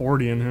Glock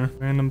 40 in here.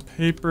 Random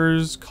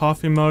papers,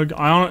 coffee mug.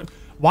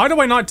 Why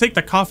do I not take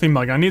the coffee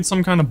mug? I need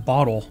some kind of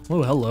bottle.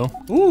 Oh, hello.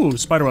 Ooh,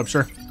 spiderweb,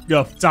 sure.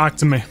 Go, talk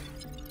to me.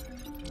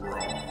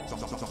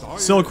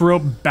 Silk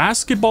rope,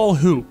 basketball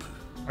hoop.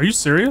 Are you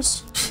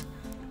serious?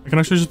 I can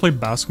actually just play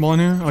basketball in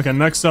here? Okay,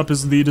 next up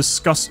is the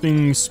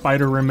disgusting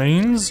spider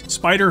remains.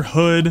 Spider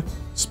hood,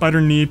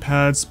 spider knee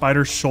pad,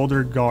 spider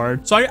shoulder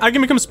guard. So I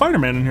can become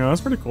Spider-Man in here.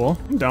 That's pretty cool.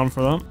 I'm down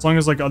for that. As long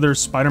as like other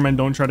Spider-Men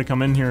don't try to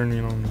come in here and,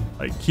 you know,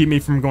 like keep me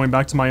from going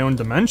back to my own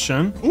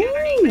dimension.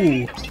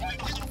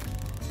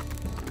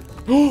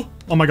 Ooh.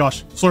 Oh my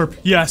gosh, slurp,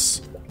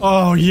 yes.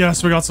 Oh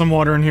yes, we got some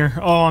water in here.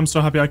 Oh, I'm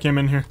so happy I came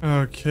in here.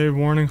 Okay,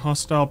 warning,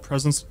 hostile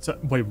presence.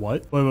 Wait,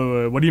 what?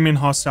 Wait. What do you mean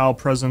hostile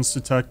presence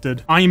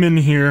detected? I'm in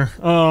here.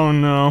 Oh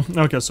no.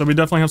 Okay, so we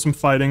definitely have some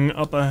fighting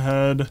up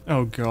ahead.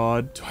 Oh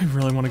god, do I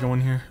really want to go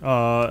in here?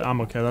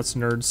 I'm okay, that's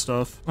nerd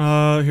stuff.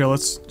 Here,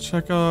 let's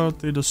check out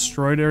the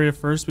destroyed area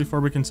first before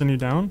we continue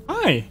down.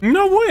 Hi.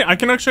 No way, I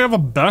can actually have a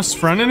best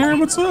friend in here?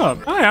 What's up?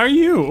 Hi, how are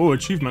you? Oh,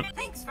 achievement.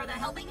 Thanks for the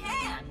helping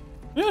hand.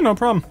 Yeah, no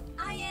problem.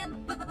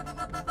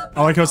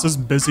 I like how it says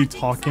busy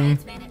talking.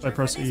 I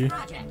press E.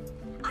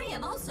 I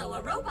am also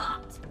a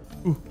robot.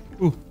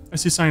 Ooh, I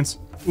see science.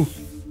 Ooh,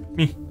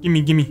 me,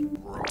 gimme.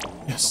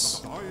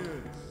 Yes.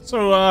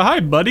 So,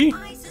 hi, buddy.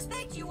 I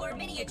suspect you were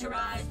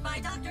miniaturized by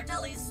Dr.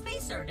 Tully's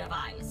spacer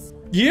device.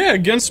 Yeah,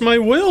 against my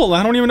will.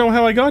 I don't even know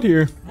how I got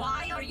here.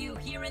 Why are you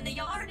here in the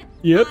yard?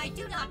 Yep. I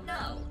do not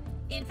know.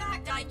 In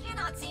fact, I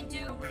cannot seem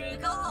to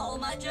recall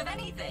much of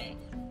anything.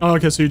 Oh,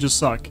 okay, so you just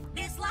suck.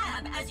 This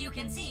lab, as you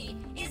can see,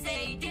 is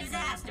a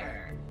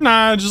disaster.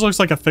 Nah, it just looks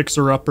like a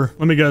fixer-upper.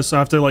 Let me guess, I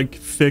have to, like,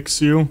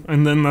 fix you,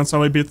 and then that's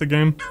how I beat the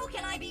game? How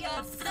can I be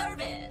of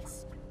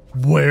service?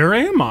 Where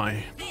am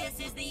I? This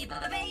is the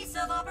base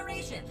of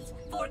operations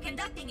for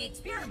conducting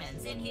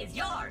experiments in his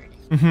yard.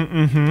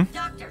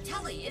 Dr.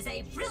 Tully is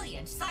a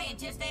brilliant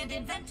scientist and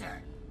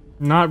inventor.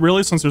 Not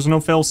really, since there's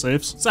no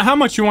fail-safes. So how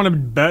much you want to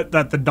bet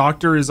that the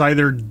doctor is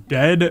either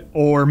dead,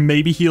 or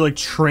maybe he, like,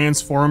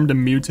 transformed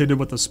and mutated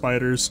with the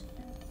spiders?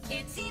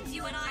 It seems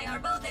you and I are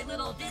both a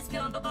little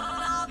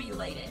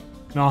discombobulated.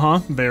 Uh-huh,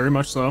 very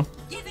much so.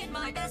 Given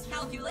my best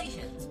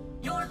calculations,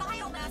 your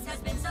biomass has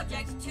been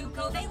subject to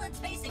covalent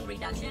spacing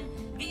reduction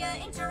via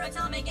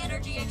interatomic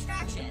energy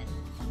extraction.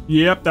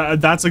 Yep,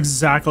 that's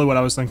exactly what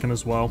I was thinking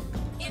as well.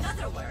 In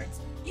other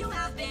words, you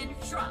have been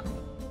shrunk.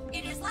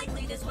 It is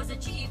likely this was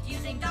achieved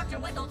using Dr.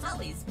 Wendell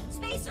Tully's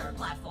spacer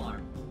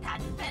platform.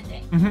 Patent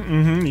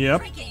pending.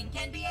 Yep. Shrinking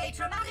can be a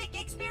traumatic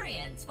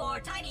experience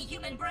for tiny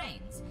human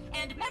brains,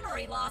 and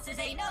memory loss is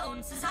a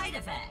known side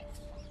effect.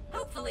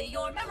 Hopefully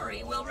your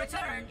memory will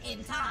return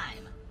in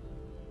time.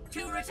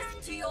 To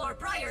return to your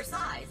prior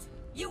size,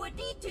 you would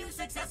need to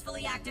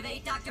successfully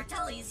activate Dr.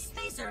 Tully's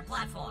spacer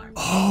platform.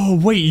 Oh,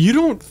 wait, you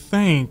don't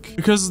think...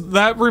 Because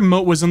that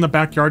remote was in the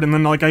backyard and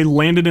then, like, I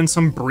landed in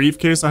some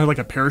briefcase. I had, like,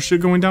 a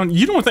parachute going down.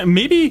 You don't think...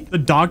 Maybe the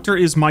doctor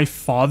is my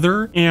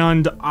father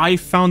and I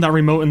found that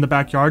remote in the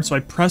backyard, so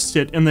I pressed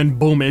it and then,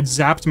 boom, it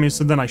zapped me,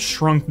 so then I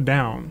shrunk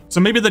down. So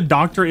maybe the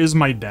doctor is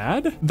my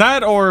dad?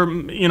 That or,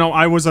 you know,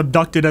 I was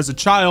abducted as a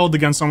child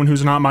against someone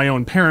who's not my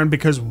own parent,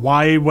 because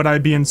why would I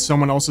be in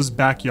someone else's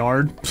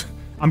backyard?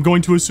 I'm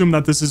going to assume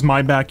that this is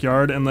my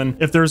backyard, and then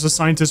if there's a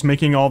scientist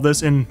making all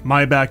this in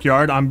my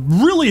backyard,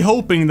 I'm really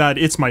hoping that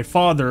it's my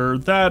father,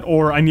 that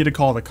or I need to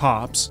call the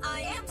cops. I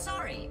am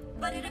sorry,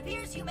 but it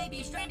appears you may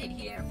be stranded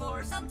here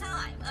for some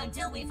time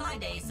until we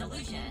find a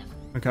solution.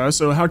 Okay,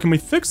 so how can we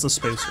fix the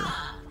spacer?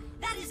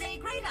 That is a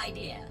great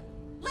idea.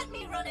 Let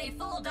me run a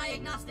full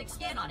diagnostic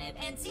scan on it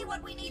and see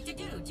what we need to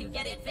do to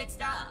get it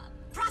fixed up.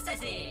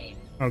 Processing.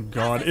 Oh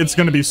god, it's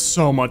gonna be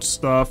so much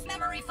stuff.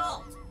 Memory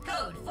fault.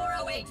 Code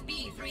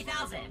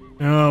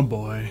 408B3000. Oh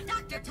boy.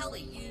 Dr.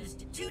 Tully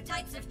used 2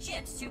 types of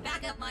chips to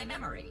back up my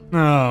memory.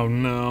 Oh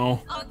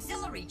no.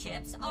 Auxiliary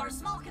chips are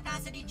small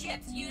capacity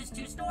chips used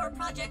to store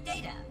project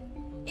data.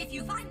 If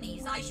you find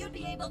these, I should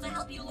be able to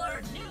help you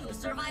learn new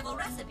survival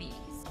recipes.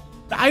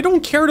 I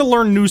don't care to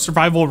learn new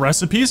survival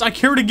recipes, I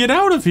care to get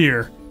out of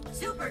here.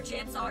 Super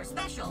chips are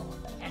special,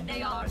 and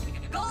they are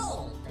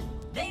gold.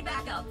 They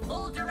back up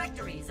full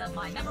directories of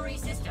my memory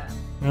system.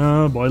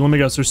 Oh boy, let me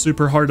guess. They're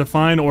super hard to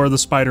find, or the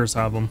spiders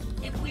have them.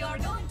 If we are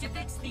going to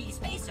fix the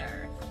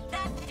spacer,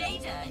 that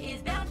data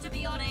is bound to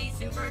be on a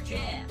super chip.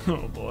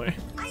 Oh boy.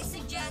 I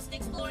suggest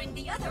exploring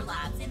the other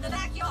labs in the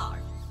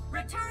backyard.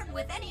 Return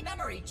with any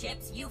memory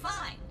chips you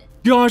find.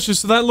 Gosh,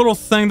 so that little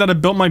thing that I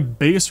built my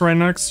base right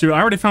next to, I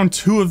already found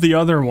 2 of the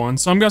other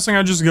ones. So I'm guessing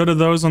I just go to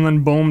those and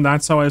then boom,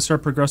 that's how I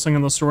start progressing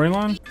in the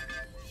storyline.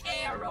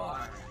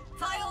 Error.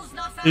 Files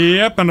not found.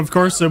 Yep, and of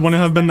course it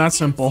wouldn't have been that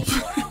simple.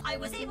 I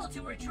was able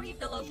to retrieve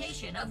the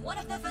location of one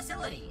of the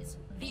facilities,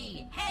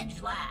 the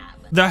Hedge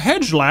Lab. The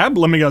Hedge Lab?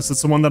 Let me guess,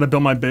 it's the one that I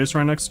built my base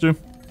right next to.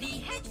 The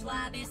Hedge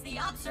Lab is the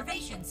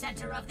observation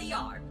center of the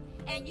yard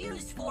and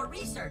used for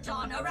research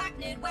on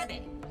arachnid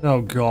webbing.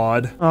 Oh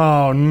god.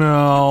 Oh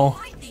no.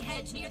 Find the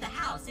hedge near the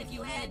house if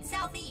you head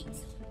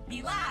southeast.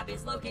 The lab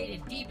is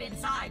located deep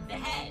inside the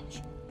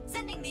hedge,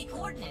 sending the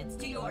coordinates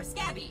to your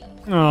scabby.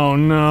 Oh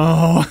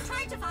no.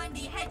 Try to find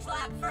the Hedge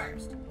Lab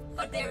first,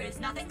 but there is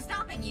nothing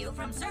stopping you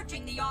from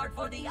searching the yard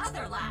for the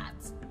other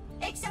labs.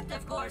 Except,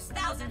 of course,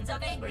 thousands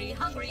of angry,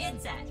 hungry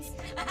insects.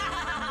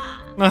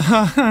 Oh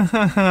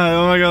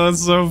my god,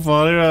 that's so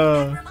funny.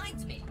 That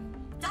reminds me,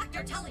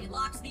 Dr. Tully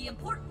locks the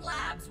important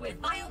labs with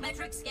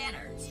biometric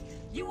scanners.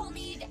 You will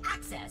need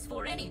access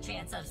for any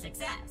chance of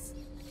success.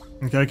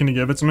 Okay, can you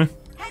give it to me?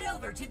 Head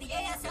over to the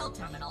ASL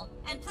terminal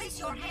and place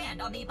your hand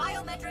on the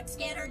biometric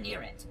scanner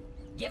near it.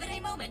 Give it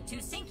a moment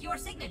to sync your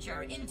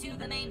signature into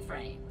the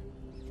mainframe.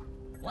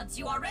 Once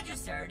you are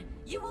registered,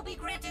 you will be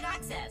granted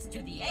access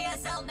to the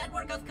ASL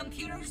network of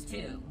computers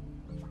too.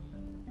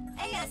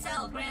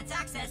 ASL grants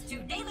access to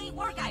daily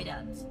work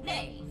items,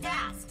 nay,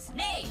 tasks,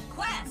 nay,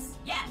 quests,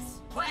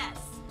 yes,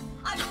 quests.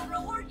 I will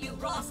reward you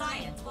raw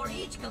science for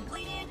each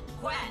completed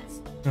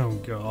quest. Oh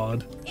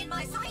god. In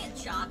my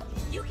science shop,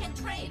 you can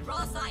trade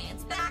raw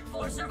science back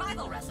for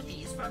survival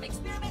recipes from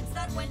experiments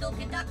that Wendell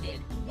conducted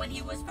when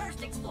he was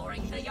first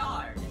exploring the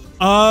yard.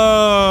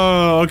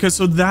 Oh, okay,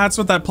 so that's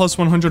what that plus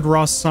 100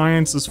 raw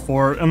science is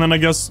for. And then I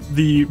guess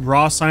the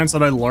raw science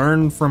that I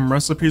learned from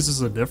recipes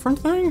is a different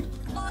thing?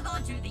 Log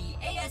on to the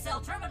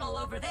ASL terminal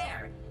over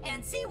there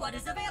and see what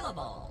is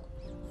available.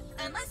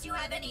 Unless you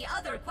have any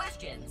other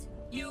questions,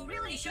 you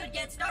really should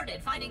get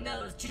started finding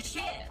those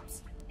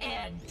chips.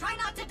 And try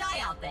not to die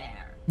out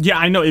there. Yeah,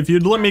 I know. If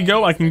you'd let me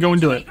go, I can go and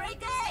do it. Great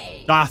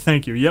day. Ah,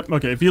 thank you. Yep,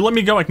 okay. If you let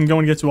me go, I can go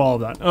and get to all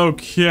of that.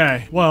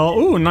 Okay. Well,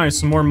 ooh, nice.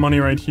 Some more money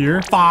right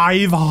here.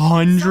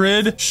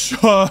 500?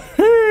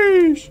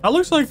 Sheesh. That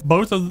looks like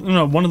both of,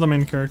 no, one of the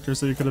main characters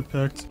that you could have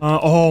picked.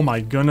 Oh my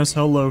goodness.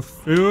 Hello,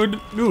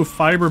 food. Ooh,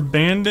 fiber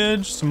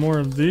bandage. Some more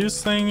of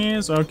these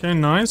thingies. Okay,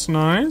 nice,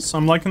 nice.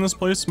 I'm liking this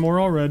place more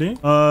already.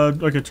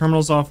 Okay,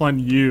 terminal's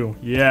offline. You.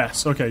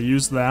 Yes. Okay,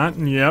 use that.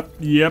 Yep,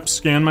 yep.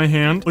 Scan my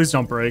hand. Please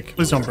don't break.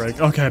 Please don't break.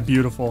 Okay,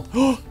 beautiful.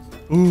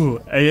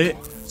 Ooh,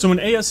 so an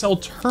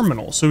ASL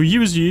terminal. So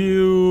use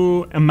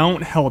you,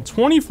 amount held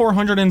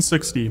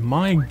 2,460.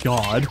 My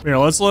god. Here,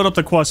 let's load up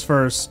the quest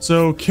first.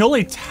 So kill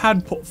a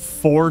tadpole,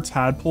 4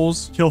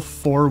 tadpoles, kill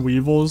 4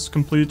 weevils,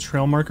 complete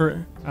trail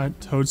marker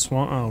at Toad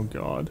Swamp. Oh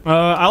god.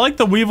 I like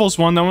the weevils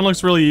one. That one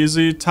looks really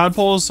easy.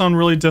 Tadpoles sound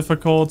really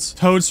difficult.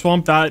 Toad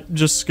Swamp, that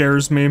just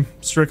scares me.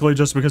 Strictly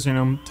just because, you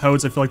know,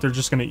 toads, I feel like they're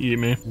just gonna eat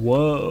me.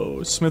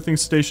 Whoa. Smithing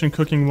station,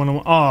 cooking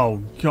 101.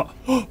 Oh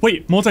god.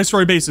 Wait,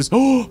 multi-story bases.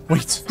 Oh,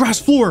 wait. Grass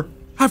floor.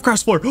 Half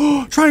grass floor.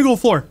 Triangle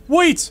floor.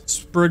 Wait.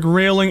 Sprig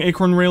railing,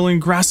 acorn railing,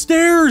 grass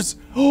stairs.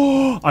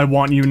 Oh, I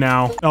want you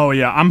now. Oh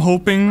yeah, I'm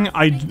hoping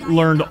I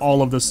learned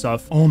all of this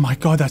stuff. Oh my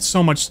god, that's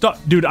so much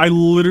stuff. Dude, I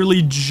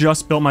literally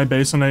just built my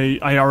base and I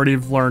already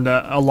have learned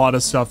a lot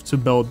of stuff to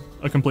build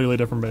a completely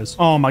different base.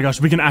 Oh my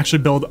gosh, we can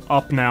actually build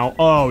up now.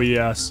 Oh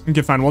yes.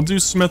 Okay, fine. We'll do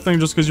smithing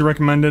just because you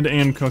recommended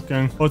and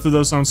cooking. Both of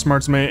those sound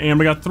smart to me. And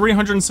we got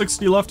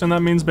 360 left and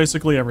that means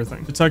basically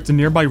everything. Detect a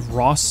nearby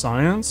raw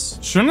science.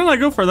 Shouldn't I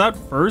go for that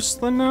first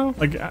then now?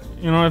 Like,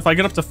 you know, if I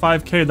get up to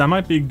 5k, that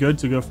might be good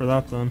to go for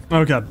that then.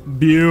 Okay,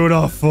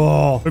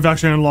 beautiful. We've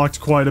actually unlocked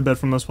quite a bit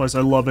from this place.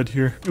 I love it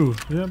here. Ooh,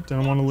 yep,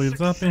 don't want to leave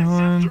that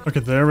behind. Okay,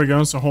 there we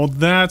go. So hold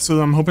that.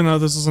 So I'm hoping that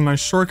this is a nice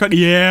shortcut.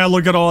 Yeah,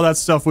 look at all that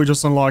stuff we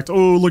just unlocked.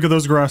 Oh, look at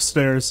those grass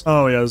stairs.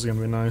 Oh yeah, this is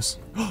gonna be nice.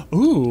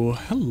 Ooh,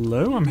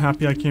 hello. I'm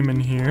happy I came in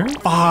here.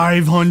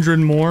 500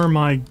 more,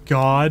 my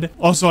god.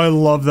 Also, I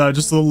love that.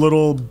 Just the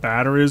little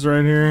batteries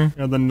right here.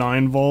 Yeah, the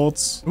 9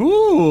 volts.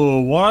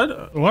 Ooh,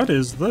 what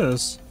is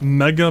this?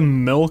 Mega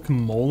milk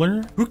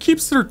molar? Who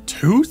keeps their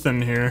tooth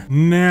in here?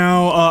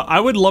 Now, I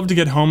would love to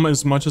get home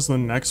as much as the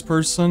next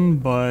person,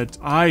 but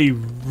I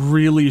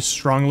really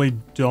strongly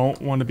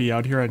don't want to be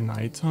out here at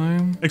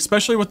nighttime.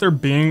 Especially with there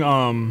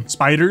being,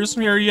 spiders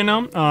here, you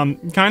know?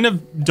 Kind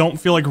of don't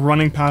feel like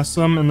running past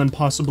them and then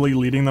possibly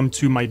leading them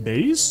to my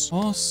base.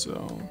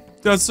 Also,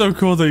 that's so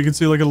cool that you can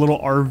see like a little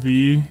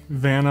RV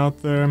van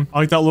out there. I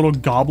like that little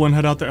goblin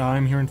head out there.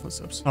 I'm hearing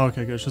footsteps.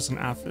 Okay, good. It's just an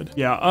aphid.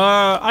 Yeah,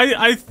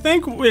 I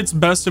think it's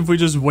best if we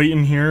just wait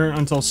in here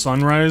until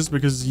sunrise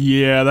because,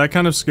 yeah, that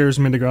kind of scares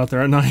me to go out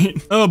there at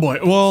night. Oh boy.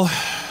 Well,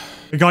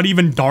 It got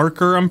even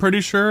darker, I'm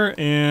pretty sure.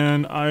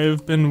 And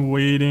I've been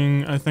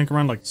waiting, I think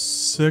around like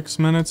 6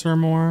 minutes or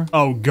more.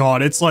 Oh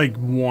God, it's like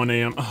 1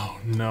 a.m. Oh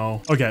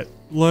no. Okay,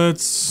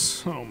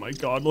 let's, oh my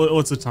God,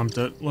 let's attempt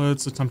it.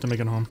 Let's attempt to make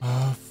it home.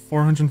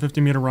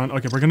 450-meter run.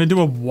 Okay, we're gonna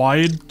do a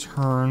wide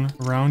turn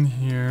around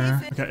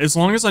here. Okay, as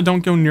long as I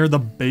don't go near the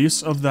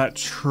base of that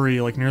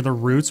tree, like near the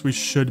roots, we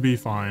should be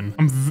fine.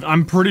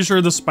 I'm pretty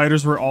sure the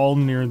spiders were all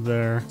near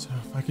there. So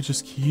if I could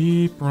just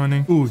keep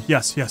running. Ooh,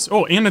 yes, yes.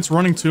 Oh, and it's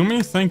running to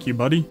me? Thank you,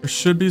 buddy. There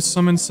should be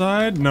some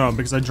inside. No,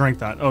 because I drank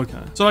that.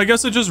 Okay. So I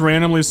guess it just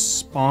randomly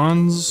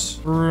spawns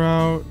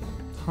throughout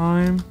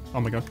time.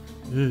 Oh my God.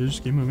 Yeah,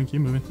 just keep moving, keep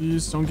moving.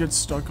 Please don't get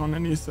stuck on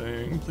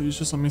anything. Please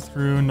just let me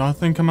through.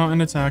 Nothing come out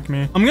and attack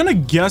me. I'm gonna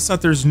guess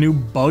that there's new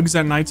bugs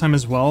at nighttime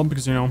as well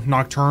because, you know,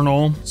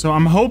 nocturnal. So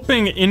I'm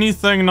hoping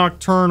anything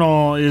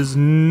nocturnal is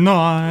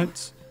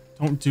not...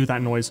 Don't do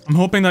that noise. I'm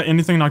hoping that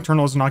anything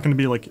nocturnal is not going to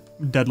be like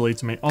deadly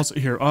to me. Also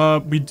here,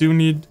 we do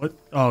need... What?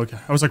 Oh, okay.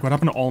 I was like, what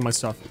happened to all my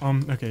stuff?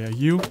 Okay, yeah,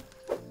 you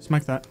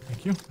smack that.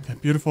 Thank you. Okay,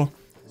 beautiful.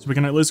 So we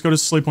can at least go to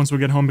sleep once we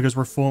get home because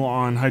we're full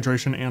on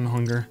hydration and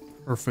hunger.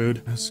 Or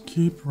food. Just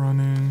keep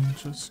running.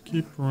 Just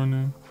keep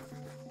running.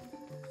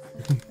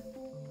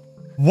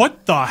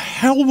 What the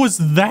hell was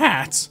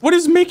that? What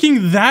is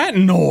making that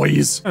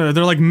noise? They're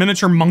like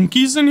miniature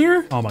monkeys in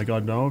here? Oh my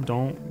God, no,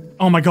 don't.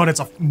 Oh my God, it's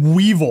a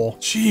weevil.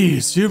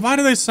 Jeez, dude, why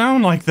do they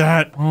sound like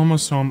that?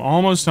 Almost home,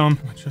 almost home.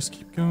 Just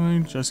keep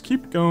going, just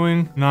keep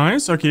going.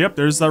 Nice, okay, yep,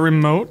 there's that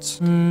remote.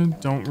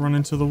 Don't run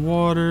into the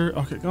water.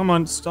 Okay, come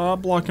on,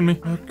 stop blocking me.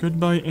 Oh,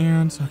 goodbye,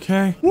 ants,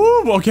 okay.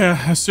 Woo, okay,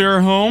 I see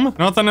her home.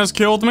 Nothing has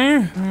killed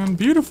me. And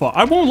beautiful.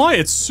 I won't lie,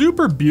 it's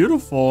super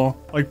beautiful.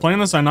 Like playing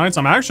this at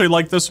nighttime. I actually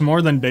like this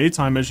more than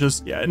daytime. It's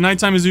just, yeah,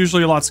 nighttime is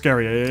usually a lot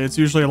scarier. It's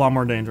usually a lot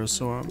more dangerous.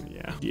 So,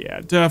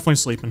 yeah, definitely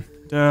sleeping.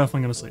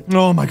 Definitely gonna sleep.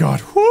 Oh my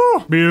God.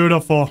 Woo!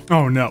 Beautiful.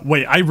 Oh no.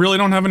 Wait, I really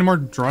don't have any more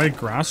dry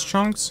grass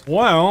chunks?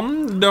 Well,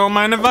 don't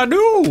mind if I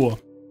do.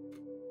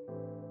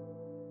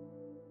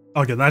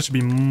 Okay, that should be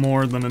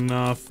more than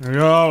enough. There we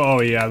go. Oh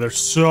yeah, there's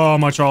so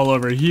much all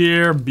over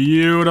here.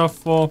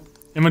 Beautiful.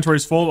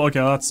 Inventory's full. Okay,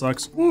 that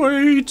sucks.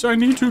 Wait, I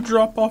need to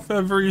drop off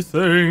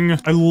everything.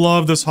 I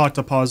love this hot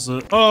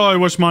deposit. Oh, I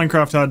wish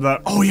Minecraft had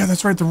that. Oh yeah,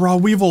 that's right, the raw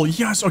weevil.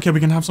 Yes, okay, we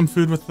can have some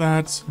food with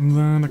that. And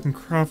then I can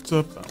craft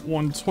up that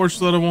one torch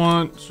that I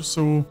want, just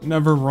so we'll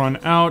never run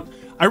out.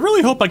 I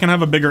really hope I can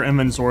have a bigger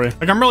inventory.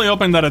 Like, I'm really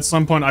hoping that at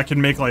some point I can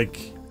make,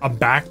 like, a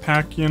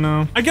backpack, you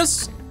know? I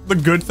guess... The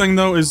good thing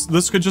though is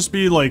this could just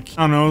be like,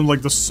 I don't know,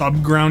 like the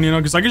subground, you know,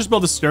 because I could just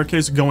build a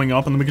staircase going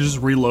up and then we could just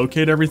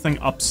relocate everything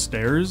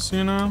upstairs,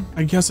 you know?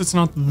 I guess it's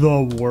not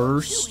the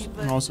worst.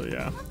 And also,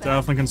 yeah,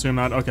 definitely consume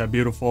that. Okay,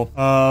 beautiful.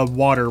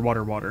 Water.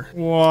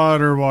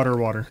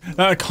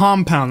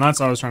 Compound, that's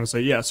what I was trying to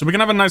say. Yeah, so we can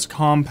have a nice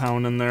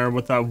compound in there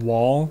with that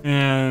wall,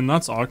 and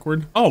that's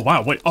awkward. Oh,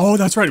 wow, wait. Oh,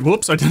 that's right.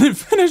 Whoops, I didn't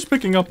finish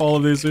picking up all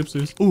of these.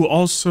 Oopsies. Ooh,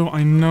 also,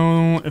 I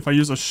know if I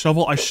use a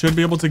shovel, I should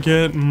be able to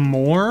get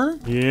more.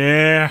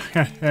 Yeah.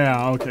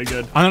 Yeah, okay,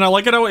 good. And then I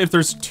like it how if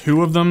there's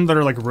two of them that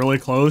are like really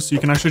close, you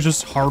can actually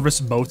just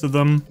harvest both of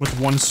them with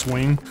one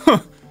swing.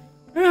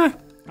 Yeah,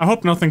 I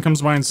hope nothing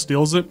comes by and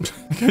steals it.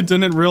 Like, I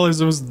didn't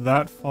realize it was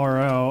that far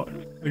out.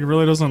 Like, it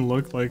really doesn't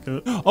look like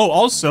it. Oh,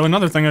 also,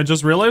 another thing I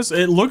just realized,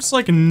 it looks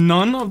like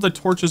none of the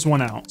torches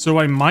went out. So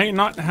I might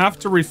not have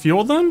to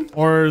refuel them,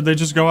 or they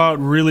just go out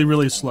really,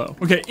 really slow.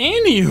 Okay,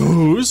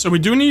 anywho, so we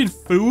do need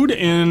food,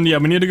 and yeah,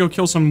 we need to go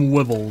kill some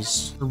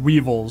weevils. Or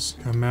weevils.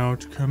 Come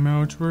out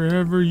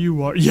wherever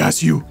you are.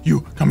 Yes, you,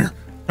 come here.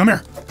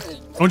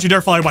 Don't you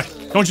dare fly away.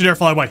 Don't you dare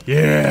fly away.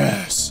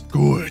 Yes.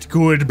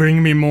 Good,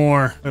 bring me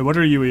more. Wait, what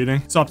are you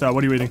eating? Stop that,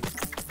 what are you eating?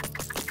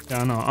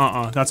 Yeah,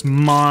 no, that's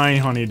my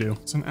honeydew.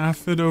 It's an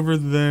aphid over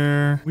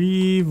there.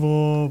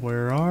 Weevil,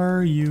 where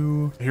are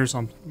you? Here's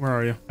something. Where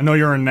are you? I know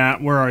you're a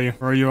gnat. Where are you?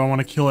 Where are you? I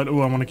want to kill it. Oh,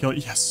 I want to kill it.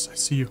 Yes, I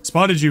see you.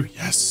 Spotted you.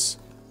 Yes.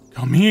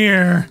 Come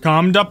here.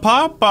 Come to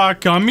Papa.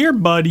 Come here,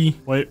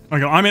 buddy. Wait.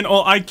 Okay, I mean,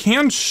 well, I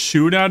can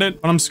shoot at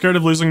it, but I'm scared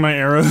of losing my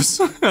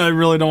arrows. I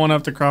really don't want to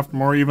have to craft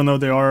more, even though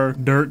they are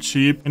dirt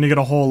cheap. And you get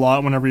a whole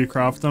lot whenever you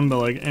craft them, but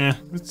like,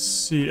 Let's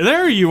see.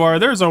 There you are.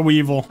 There's a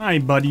weevil. Hi,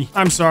 buddy.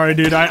 I'm sorry,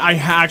 dude. I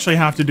actually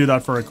have to do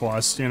that for a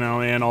quest, you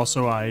know, and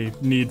also I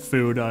need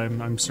food.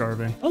 I'm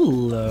starving.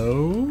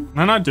 Hello? Can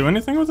I not do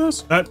anything with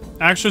this? That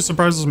actually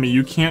surprises me.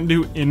 You can't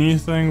do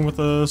anything with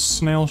a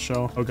snail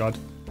shell. Oh, God.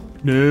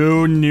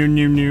 No.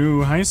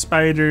 Hi,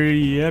 spider.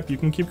 Yep, you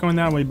can keep going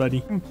that way,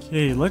 buddy.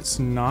 Okay, let's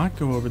not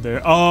go over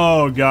there.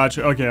 Oh,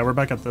 gotcha. Okay, we're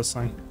back at this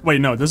thing. Wait,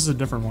 no, this is a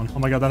different one. Oh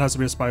my God, that has to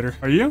be a spider.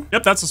 Are you?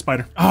 Yep, that's a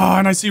spider. Oh,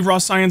 and I see raw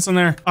science in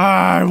there.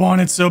 I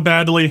want it so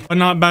badly, but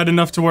not bad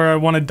enough to where I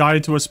want to die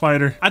to a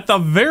spider. At the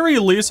very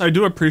least, I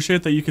do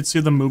appreciate that you could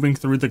see them moving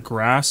through the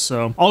grass,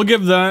 so I'll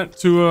give that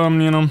to,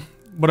 you know,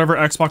 whatever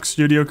Xbox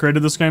studio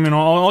created this game, you know,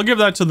 I'll give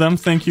that to them.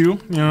 Thank you.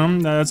 You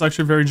know, that's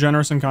actually very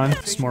generous and kind.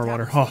 Some more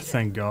water. Oh,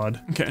 thank God.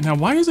 Okay, now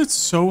why is it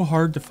so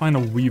hard to find a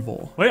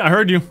weevil? Wait, I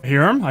heard you. I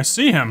hear him. I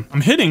see him.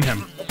 I'm hitting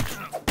him.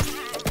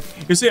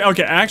 You see,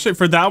 okay, actually,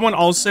 for that one,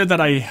 I'll say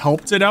that I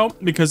helped it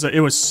out because it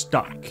was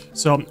stuck.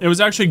 So it was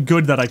actually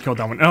good that I killed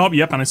that one. Oh,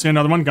 yep, and I see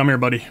another one. Come here,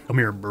 buddy. Come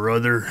here,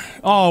 brother.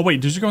 Oh,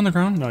 wait, did you go on the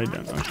ground? No, you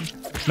didn't. Okay.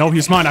 No,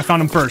 he's mine. I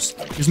found him first.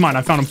 He's mine.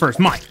 I found him first.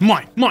 Mine.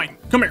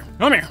 Come here.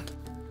 Come here.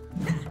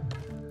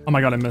 Oh my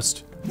god, I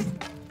missed.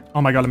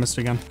 Oh my god, I missed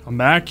again. Come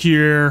back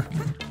here.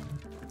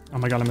 Oh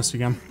my god, I missed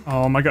again.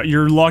 Oh my god,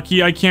 you're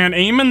lucky I can't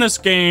aim in this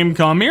game.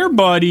 Come here,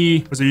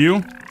 buddy. Was it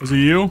you? Was it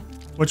you?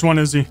 Which one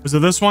is he? Is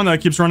it this one that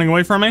keeps running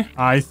away from me?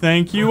 I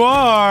think you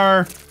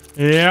are.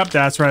 Yep,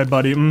 that's right,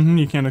 buddy.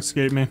 You can't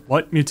escape me.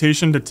 What?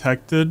 Mutation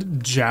detected?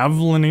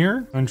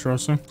 Javelineer?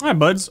 Interesting. Hi,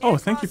 buds. Oh,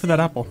 thank you for that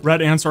apple.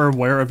 Red ants are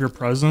aware of your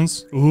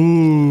presence.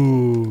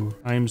 Ooh.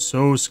 I am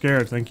so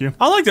scared. Thank you.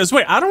 I like this.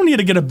 Wait, I don't need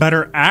to get a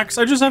better axe.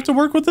 I just have to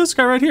work with this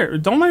guy right here.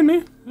 Don't mind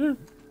me.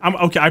 I'm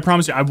okay. I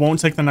promise you, I won't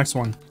take the next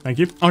one. Thank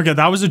you. Okay,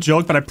 that was a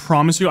joke, but I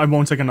promise you, I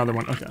won't take another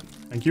one. Okay,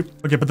 thank you.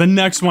 Okay, but the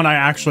next one I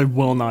actually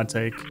will not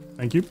take.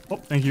 Thank you. Oh,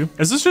 thank you.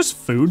 Is this just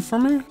food for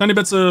me? 90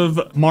 bits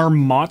of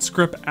marmot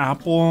script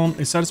apple,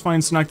 a satisfying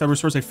snack that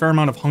restores a fair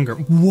amount of hunger.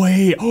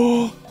 Wait.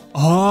 Oh.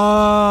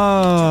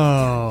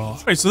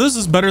 Wait, so this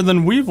is better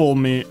than weevil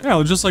meat.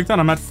 Yeah, just like that,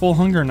 I'm at full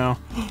hunger now.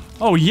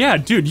 Oh yeah,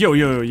 dude,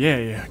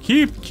 yeah.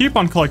 Keep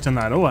on collecting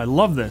that. Oh, I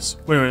love this.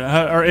 Wait,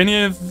 are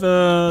any of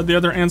the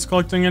other ants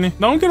collecting any?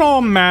 Don't get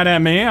all mad at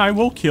me. I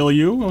will kill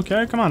you.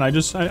 Okay, come on. I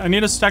need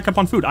to stack up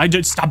on food. I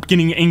just stop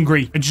getting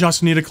angry. I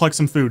just need to collect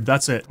some food.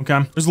 That's it. Okay.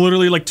 There's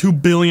literally like 2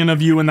 billion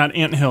of you in that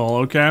anthill.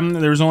 Okay.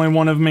 There's only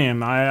one of me.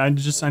 I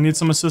need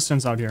some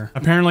assistance out here.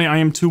 Apparently, I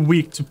am too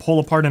weak to pull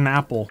apart an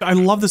apple. I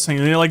love this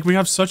thing. Like we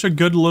have such a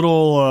good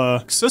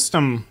little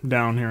system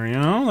down here. You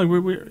know, like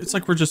it's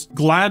like we're just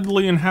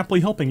gladly and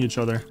happily helping each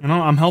other. You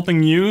know, I'm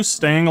helping you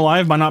staying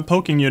alive by not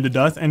poking you to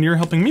death, and you're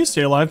helping me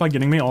stay alive by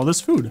getting me all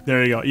this food.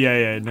 There you go.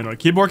 Yeah. No.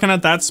 Keep working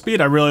at that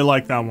speed. I really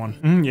like that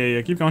one.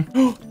 Yeah. Keep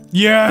going.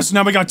 Yes.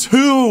 Now we got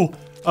 2.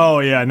 Oh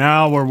yeah,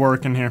 now we're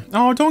working here.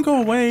 Oh, don't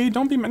go away.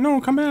 Don't be no,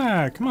 come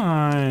back. Come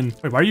on.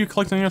 Wait, why are you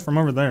collecting it from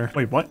over there?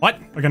 Wait, what?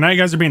 Okay, now you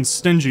guys are being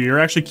stingy. You're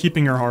actually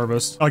keeping your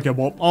harvest. Okay,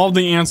 well, all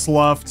the ants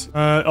left.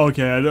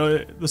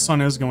 Okay, the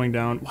sun is going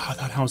down. Wow,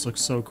 that house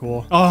looks so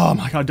cool. Oh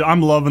my god,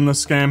 I'm loving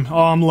this game.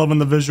 Oh, I'm loving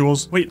the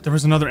visuals. Wait, there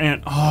was another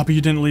ant. Oh, but you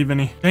didn't leave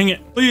any. Dang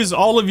it. Please,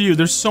 all of you,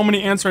 there's so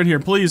many ants right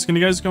here. Please, can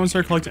you guys go and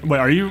start collecting? Wait,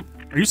 are you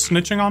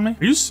snitching on me?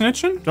 Are you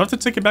snitching? Do I have to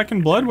take it back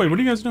in blood? Wait, what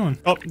are you guys doing?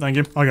 Oh, thank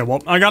you. Okay,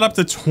 well, I got up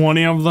to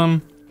 20 of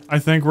them. I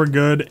think we're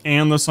good,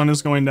 and the sun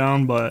is going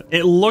down, but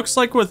it looks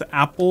like with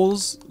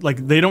apples,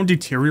 like, they don't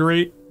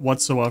deteriorate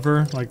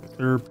whatsoever. Like,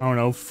 their, I don't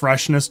know,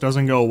 freshness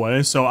doesn't go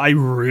away, so I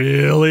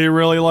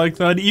really like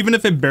that, even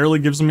if it barely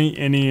gives me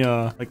any,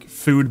 like,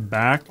 food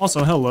back.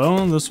 Also,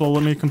 hello, this will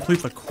let me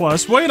complete the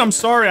quest. Wait, I'm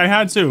sorry, I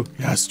had to.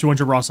 Yes,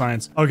 200 raw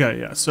science. Okay,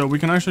 yeah, so we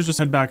can actually just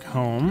head back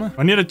home. Do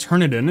I need to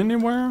turn it in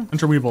anywhere?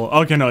 Enter weevil.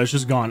 Okay, no, it's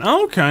just gone.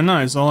 Okay,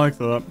 nice, I like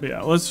that. But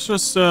yeah, let's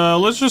just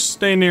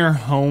stay near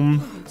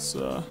home. It's,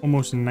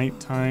 almost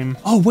nighttime.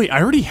 Oh, wait,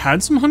 I already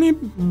had some honey,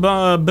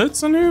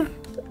 bits in here?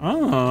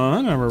 Oh,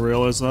 I never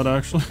realized that,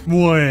 actually.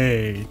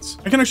 Wait.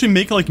 I can actually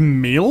make, like,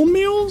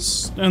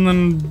 meals? And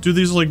then do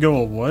these, like, go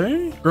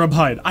away? Grub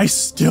hide. I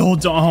still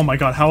don't... Oh, my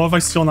God. How have I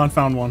still not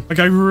found one? Like,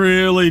 I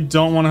really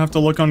don't want to have to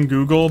look on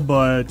Google,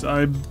 but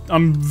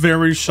I'm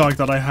very shocked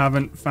that I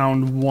haven't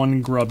found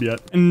one grub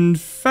yet. In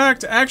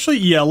fact, actually,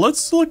 yeah,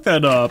 let's look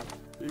that up.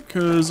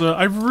 Because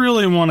I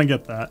really want to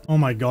get that. Oh,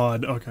 my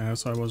God. Okay,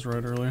 so I was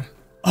right earlier.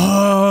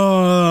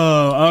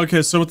 Oh,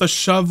 okay, so with the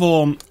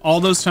shovel, all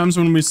those times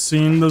when we've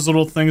seen those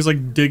little things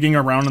like digging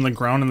around in the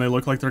ground and they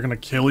look like they're gonna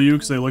kill you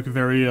because they look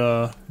very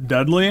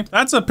deadly,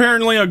 that's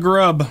apparently a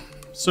grub.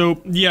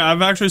 So yeah,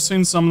 I've actually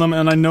seen some of them,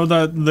 and I know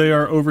that they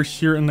are over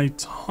here in a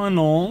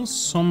tunnel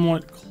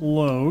somewhat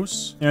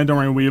close. Yeah, don't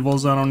worry,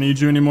 weevils, I don't need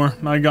you anymore.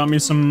 I got me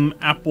some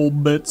apple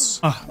bits.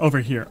 Ah, over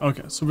here.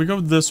 Okay, so we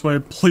go this way.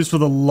 Please, for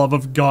the love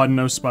of God,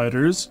 no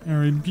spiders.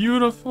 Very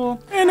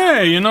beautiful. And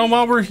hey, you know,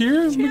 while we're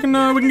here, we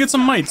can get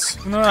some mites.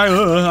 You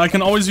know, I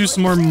can always use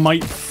some more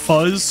mite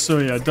fuzz. So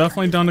yeah,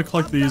 definitely down to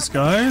collect these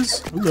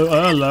guys.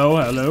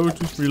 Hello.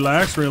 Just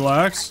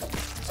relax.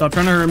 Stop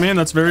trying to hurt me, and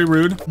that's very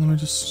rude. Let me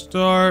just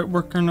start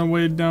working our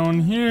way down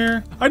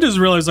here. I just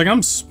realized, like,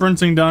 I'm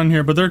sprinting down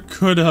here, but there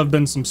could have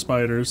been some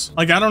spiders.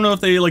 Like, I don't know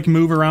if they, like,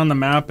 move around the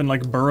map and,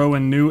 like, burrow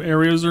in new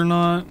areas or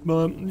not,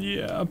 but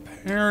yeah,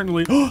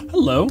 apparently. Oh,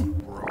 hello.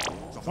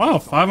 Wow,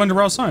 500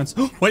 raw science.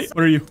 Wait,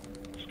 what are you?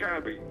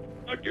 Scabby.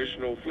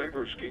 Additional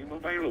flavor scheme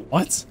available.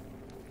 What?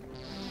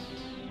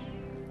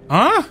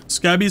 Huh?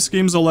 Scabby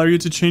schemes allow you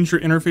to change your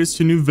interface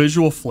to new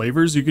visual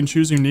flavors. You can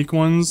choose unique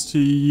ones to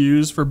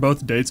use for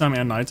both daytime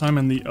and nighttime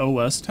in the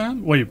OS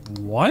tab. Wait,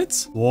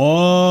 what?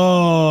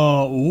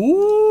 Whoa.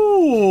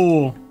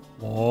 Ooh.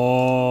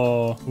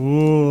 Whoa.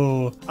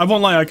 Ooh. I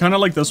won't lie, I kind of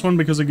like this one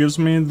because it gives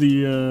me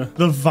the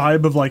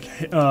vibe of like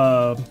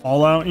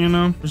Fallout, you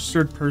know?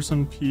 Registered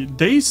person P.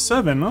 Day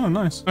 7. Oh,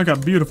 nice. Okay,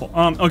 beautiful.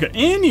 Okay,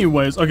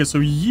 anyways. Okay, so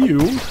you...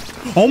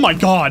 Oh my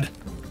God.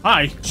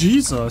 Hi.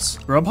 Jesus.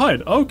 Grub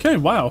hide. Okay,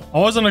 wow. I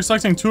wasn't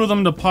expecting 2 of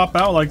them to pop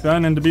out like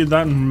that and to be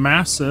that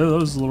massive. That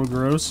was a little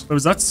gross. But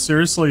was that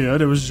seriously it?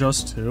 It was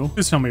just 2?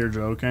 Please tell me you're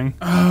joking.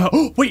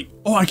 Oh, wait.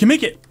 Oh, I can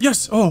make it.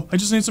 Yes. Oh, I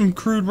just need some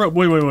crude rope.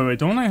 Wait.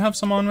 Don't I have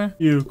some on me?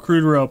 You,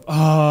 crude rope.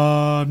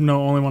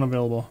 No, only one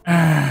available.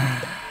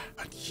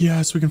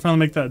 Yes, we can finally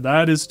make that.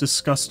 That is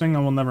disgusting. I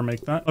will never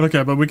make that.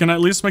 Okay, but we can at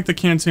least make the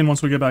canteen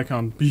once we get back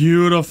home.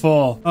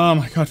 Beautiful. Oh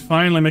my god,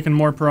 finally making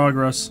more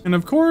progress. And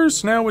of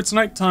course, now it's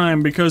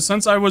nighttime because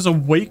since I was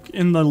awake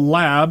in the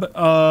lab,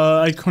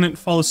 I couldn't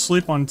fall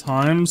asleep on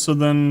time. So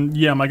then,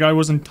 yeah, my guy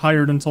wasn't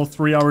tired until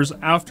 3 hours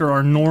after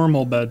our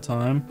normal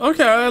bedtime.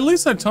 Okay, at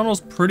least that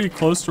tunnel's pretty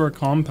close to our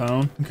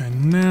compound. Okay,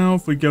 now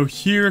if we go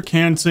here,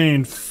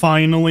 canteen,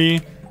 finally.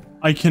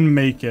 I can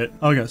make it.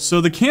 Okay,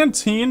 so the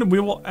canteen, we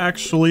will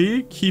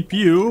actually keep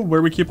you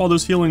where we keep all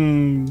those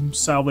healing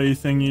salve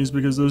thingies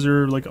because those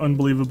are like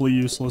unbelievably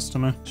useless to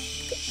me.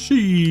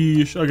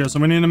 Sheesh. Okay, so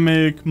we need to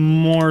make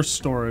more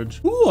storage.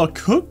 Ooh, a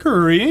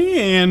cookery,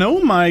 and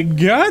oh my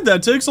god,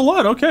 that takes a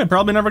lot. Okay,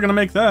 probably never gonna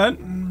make that.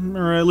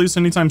 Or at least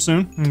anytime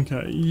soon.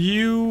 Okay,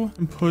 you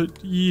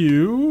put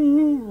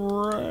you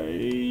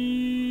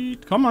right.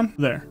 Come on,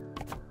 there.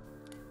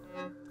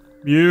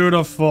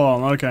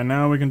 Beautiful. Okay,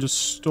 now we can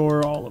just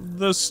store all of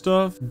this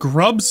stuff.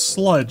 Grub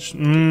sludge.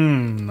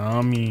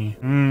 Nummy.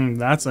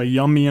 That's a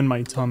yummy in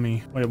my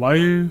tummy. Wait, why are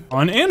you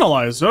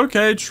unanalyzed?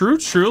 Okay, true.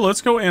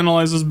 Let's go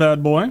analyze this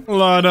bad boy.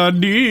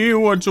 La-da-dee,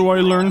 what do I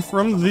learn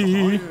from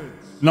thee?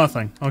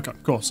 Nothing. Okay,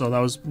 cool. So that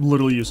was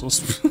literally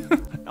useless.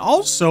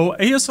 Also,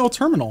 ASL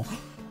terminal.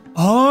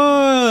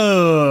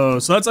 Oh,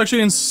 so that's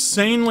actually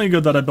insanely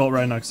good that I built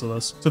right next to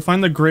this. To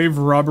find the grave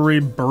robbery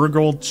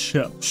burgled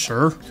chip.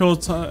 Sure. Cool.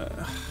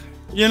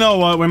 You know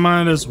what? We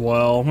might as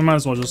well. We might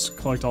as well just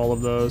collect all of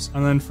those.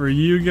 And then for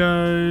you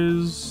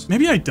guys,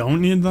 maybe I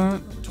don't need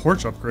that.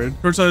 Torch upgrade.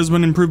 Torch that has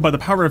been improved by the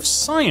power of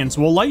science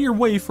will light your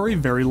way for a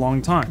very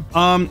long time.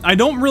 I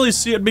don't really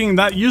see it being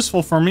that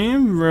useful for me,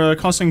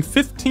 costing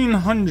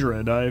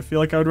 1,500. I feel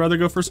like I would rather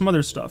go for some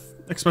other stuff,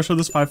 especially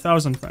this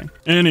 5,000 thing.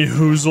 Any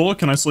hoozle,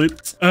 can I sleep?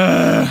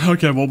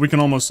 Okay, well, we can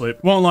almost sleep.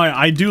 Won't lie,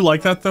 I do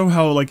like that though,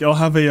 how like it'll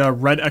have a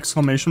red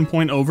exclamation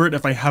point over it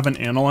if I haven't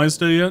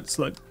analyzed it yet,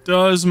 so that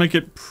does make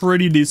it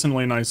pretty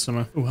decently nice to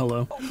me. Oh,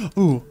 hello.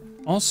 Ooh.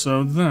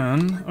 Also,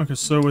 then, okay,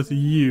 so with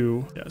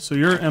you, yeah, so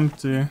you're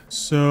empty.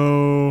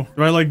 So,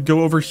 do I like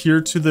go over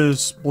here to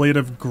this blade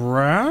of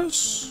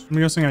grass? I'm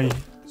guessing I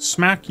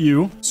smack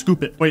you,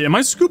 scoop it. Wait, am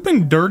I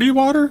scooping dirty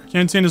water?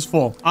 Canteen is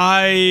full.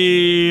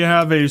 I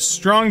have a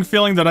strong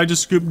feeling that I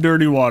just scooped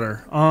dirty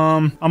water.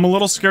 I'm a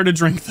little scared to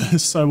drink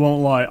this, I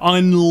won't lie.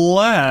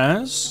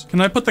 Unless,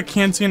 can I put the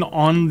canteen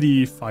on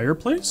the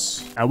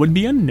fireplace? That would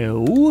be a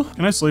no.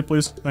 Can I sleep,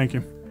 please? Thank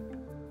you.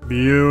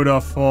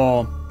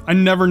 Beautiful. I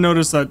never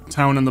noticed that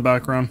town in the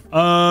background.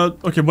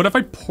 Okay, what if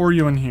I pour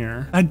you in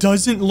here? That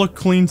doesn't look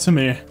clean to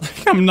me.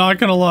 Like, I'm not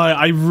gonna lie.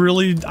 I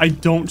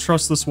don't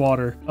trust this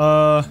water.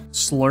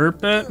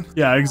 Slurp it?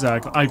 Yeah,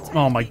 exactly.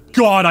 Oh my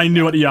god, I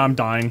knew it. Yeah, I'm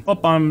dying. Oh,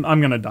 I'm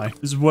gonna die.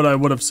 This is what I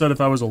would have said if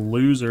I was a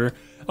loser.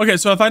 Okay,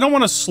 so if I don't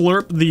want to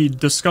slurp the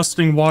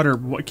disgusting water,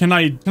 can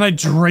I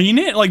drain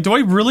it? Like, do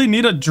I really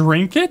need to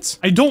drink it?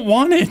 I don't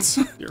want it.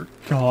 Dear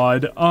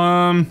god.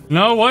 You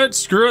know what?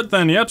 Screw it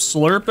then. Yep,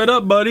 slurp it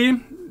up,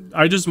 buddy.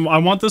 I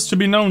want this to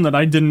be known that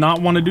I did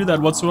not want to do that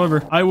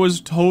whatsoever. I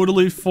was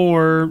totally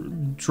for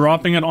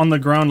dropping it on the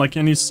ground like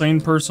any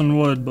sane person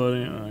would, but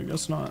yeah, I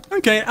guess not.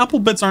 Okay, apple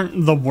bits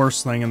aren't the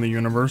worst thing in the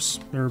universe.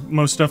 They're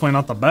most definitely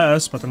not the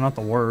best, but they're not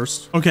the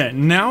worst. Okay,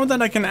 now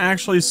that I can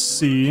actually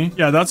see,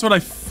 yeah, that's what I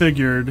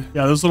figured.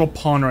 Yeah, this little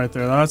pond right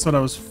there. That's what I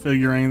was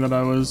figuring that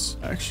I was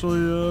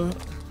actually,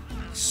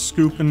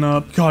 scooping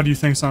up. God, you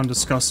things sound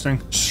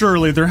disgusting.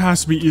 Surely there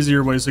has to be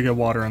easier ways to get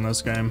water in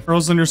this game. Or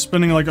else then you're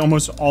spending like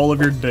almost all of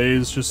your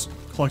days just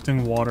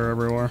collecting water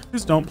everywhere.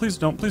 Please don't, please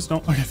don't, please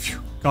don't. Okay,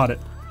 phew, got it.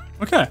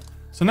 Okay,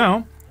 so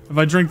now if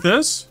I drink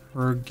this,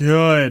 we're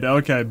good.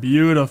 Okay,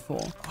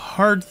 beautiful.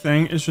 Hard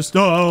thing is just,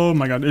 oh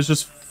my god, it's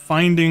just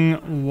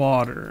finding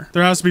water.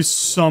 There has to be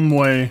some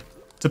way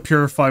to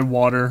purify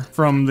water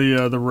from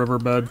the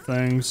riverbed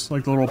things,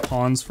 like the little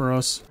ponds for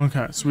us.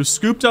 Okay, so we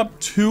scooped up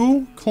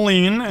 2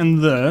 clean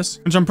and this,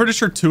 which I'm pretty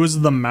sure 2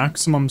 is the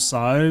maximum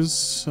size.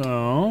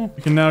 So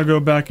we can now go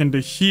back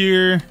into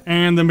here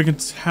and then we can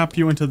tap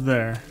you into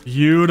there.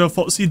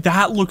 Beautiful. See,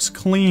 that looks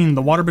clean.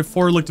 The water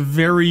before looked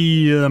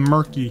very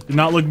murky. Did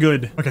not look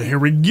good. Okay, here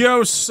we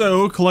go.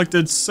 So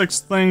collected 6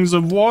 things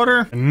of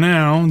water. And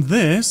now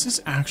this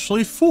is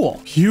actually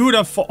full.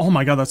 Beautiful. Oh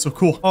my god, that's so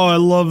cool. Oh, I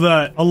love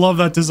that. I love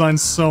that design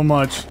so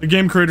much. The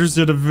game creators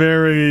did a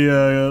very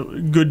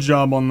good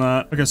job on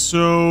that. Okay,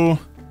 so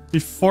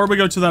before we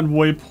go to that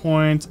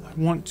waypoint, I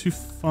want to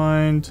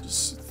find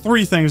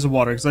 3 things of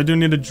water because I do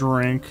need a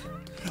drink.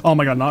 Oh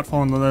my god, not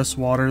fall into this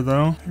water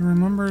though. I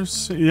remember,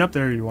 yep,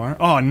 there you are.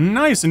 Oh,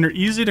 nice, and they're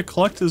easy to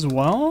collect as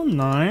well.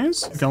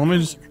 Nice. Okay, let me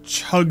just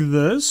chug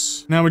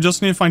this. Now we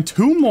just need to find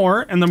 2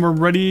 more, and then we're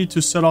ready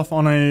to set off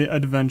on a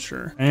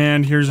adventure.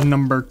 And here's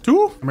number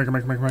 2. Come here, come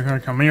here, come here,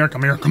 come here,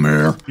 come here, come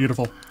here.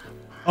 Beautiful.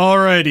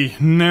 Alrighty,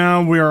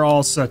 now we are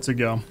all set to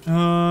go.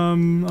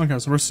 Okay,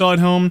 so we're still at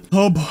home.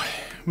 Oh boy.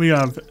 We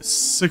have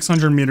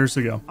 600 meters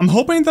to go. I'm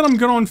hoping that I'm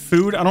good on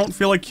food. I don't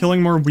feel like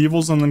killing more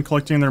weevils and then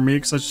collecting their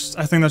meat because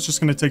I think that's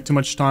just going to take too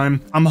much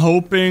time. I'm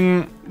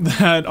hoping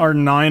that our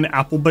 9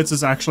 apple bits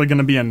is actually going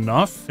to be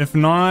enough. If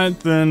not,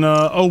 then,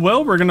 oh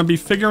well, we're going to be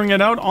figuring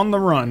it out on the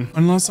run.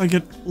 Unless I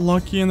get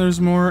lucky and there's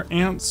more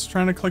ants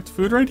trying to collect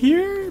food right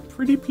here.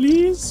 Pretty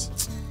please.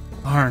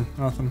 Darn,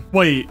 nothing.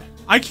 Wait.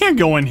 I can't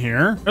go in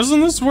here.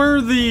 Isn't this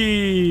where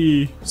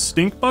the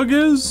stink bug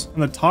is?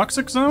 In the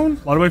toxic zone?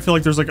 Why do I feel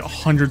like there's like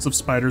hundreds of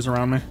spiders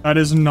around me? That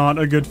is not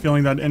a good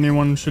feeling that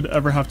anyone should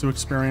ever have to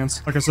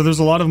experience. Okay, so there's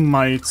a lot of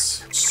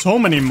mites. So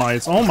many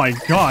mites. Oh my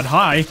god,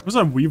 hi. Where's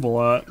that weevil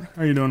at?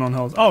 How are you doing on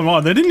health? Oh wow,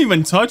 they didn't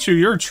even touch you.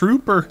 You're a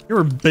trooper. You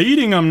were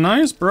baiting them.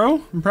 Nice,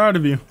 bro. I'm proud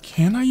of you.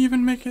 Can I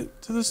even make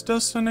it to this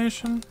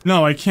destination?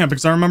 No, I can't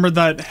because I remember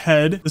that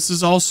head. This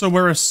is also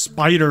where a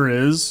spider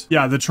is.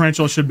 Yeah, the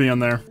tarantula should be in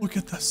there. Look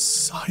at the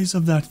size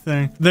of that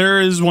thing.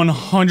 There is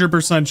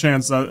 100%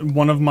 chance that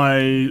one of my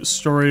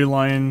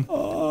storyline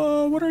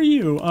what are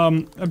you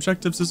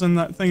objectives is in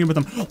that thingy with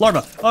them.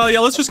 Larva. Yeah,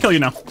 let's just kill you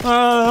now.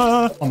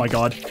 Oh my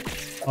god.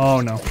 Oh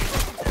no.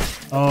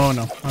 Oh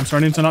no, I'm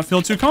starting to not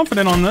feel too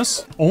confident on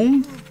this.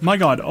 Oh my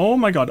god, oh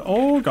my god,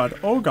 oh god,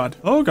 oh god,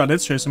 oh god,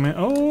 it's chasing me,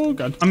 oh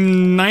god.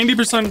 I'm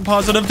 90%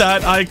 positive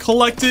that I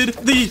collected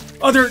the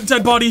other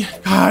dead body.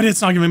 God,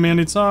 it's not giving me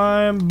any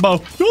time.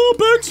 Bow. Oh,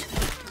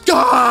 bitch!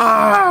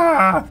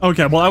 Ah!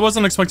 Okay, well, I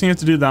wasn't expecting it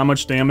to do that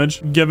much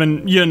damage,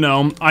 given, you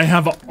know, I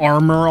have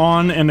armor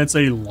on and it's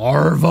a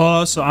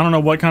larva, so I don't know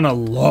what kind of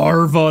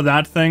larva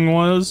that thing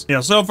was.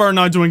 Yeah, so far,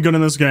 not doing good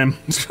in this game.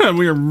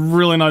 We are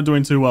really not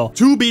doing too well.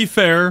 To be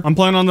fair, I'm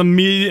playing on the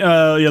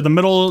the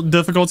middle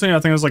difficulty. I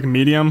think it's like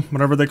medium,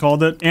 whatever they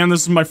called it. And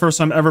this is my first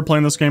time ever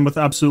playing this game with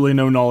absolutely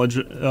no knowledge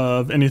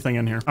of anything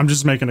in here. I'm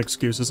just making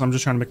excuses. I'm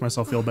just trying to make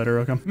myself feel better,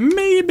 okay?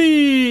 Maybe,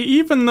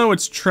 even though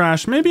it's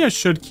trash, maybe I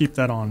should keep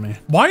that on me.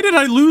 Why did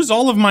I lose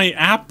all of my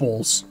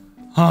apples?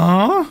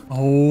 Huh?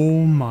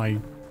 Oh my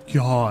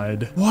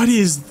god. What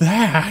is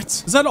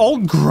that? Is that all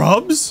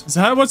grubs? Is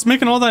that what's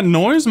making all that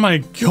noise? My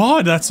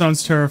god, that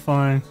sounds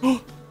terrifying.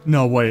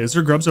 No way. Is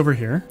there grubs over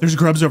here? There's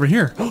grubs over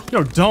here.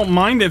 Yo, don't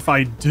mind if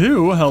I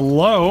do.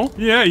 Hello.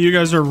 Yeah, you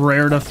guys are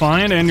rare to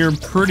find and you're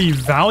pretty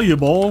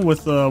valuable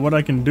with what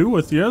I can do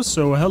with you.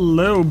 So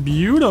hello,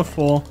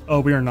 beautiful.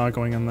 Oh, we are not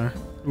going in there.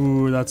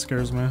 Ooh, that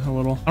scares me a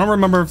little. I don't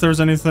remember if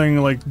there's anything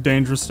like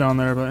dangerous down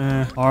there,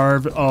 but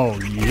oh,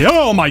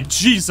 yo, my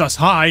Jesus,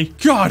 hi.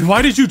 God,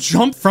 why did you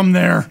jump from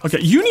there? Okay,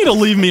 you need to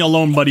leave me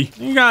alone, buddy.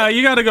 You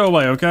gotta go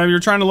away, okay?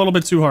 You're trying a little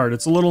bit too hard.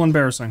 It's a little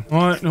embarrassing.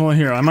 What? Well,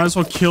 here, I might as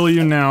well kill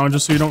you now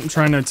just so you don't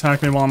try to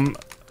attack me while I'm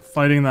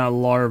fighting that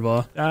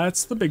larva.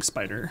 That's the big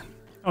spider.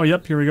 Oh,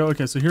 yep, here we go.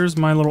 Okay, so here's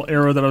my little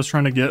arrow that I was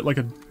trying to get like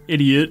an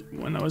idiot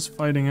when I was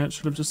fighting it.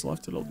 Should have just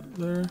left it over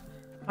there.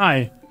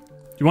 Hi.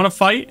 You want to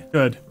fight?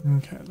 Good.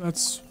 Okay, that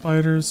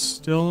spider's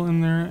still in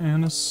there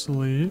and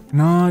asleep.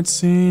 Not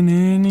seeing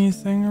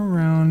anything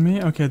around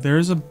me. Okay,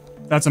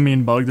 that's a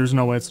mean bug. There's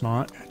no way it's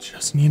not. I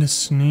just need to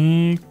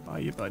sneak by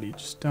you, buddy.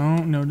 Just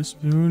don't notice.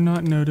 Do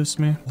not notice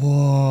me.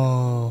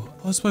 Whoa. Oh,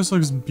 this place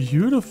looks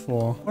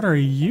beautiful. What are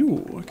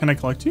you? Can I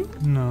collect you?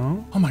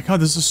 No. Oh my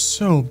god, this is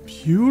so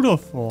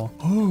beautiful.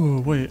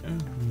 Oh, wait.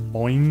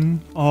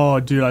 Boing. Oh,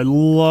 dude, I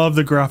love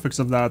the graphics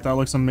of that. That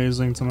looks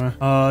amazing to me.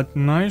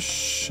 Nice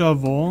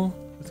shovel.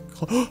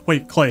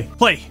 Wait, clay.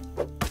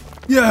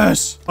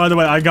 Yes! By the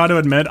way, I gotta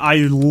admit, I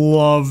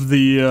love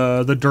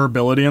the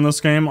durability in this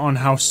game on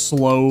how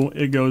slow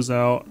it goes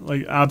out.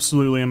 Like,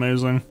 absolutely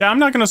amazing. Yeah, I'm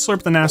not gonna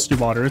slurp the nasty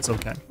water. It's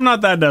okay. I'm not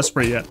that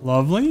desperate yet.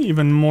 Lovely.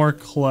 Even more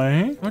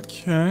clay.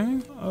 Okay.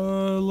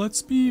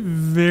 Let's be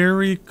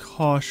very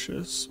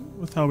cautious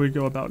with how we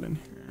go about in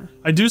here.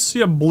 I do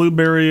see a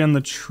blueberry in the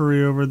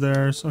tree over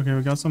there. So, okay,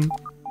 we got some...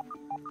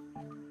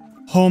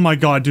 Oh my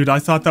god, dude, I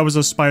thought that was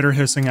a spider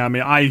hissing at me.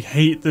 I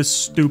hate this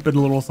stupid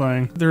little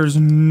thing. There's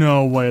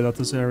no way that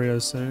this area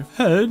is safe.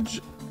 Hedge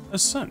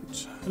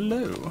ascent.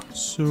 Hello.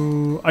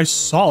 So, I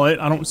saw it.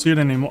 I don't see it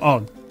anymore.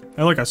 Oh,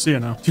 hey, look, I see it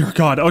now. Dear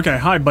god. Okay,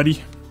 hi,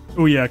 buddy.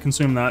 Oh yeah,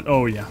 consume that.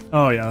 Oh yeah.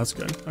 Oh yeah, that's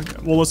good. Okay,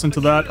 we'll listen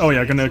to that. Oh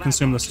yeah, gonna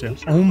consume this too.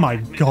 Oh my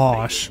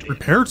gosh.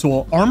 Repair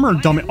tool. Armor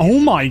dummy. Oh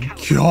my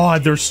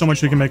god, there's so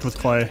much you can make with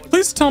clay.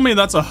 Please tell me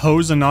that's a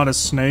hose and not a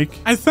snake.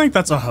 I think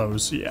that's a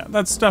hose. Yeah,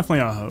 that's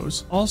definitely a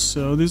hose.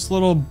 Also, these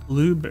little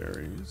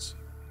blueberries.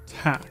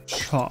 Tack.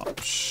 Chop.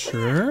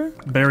 Sure.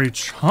 Berry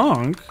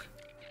chunk.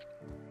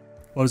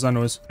 What was that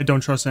noise? I don't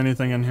trust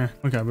anything in here.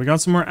 Okay, we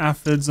got some more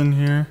aphids in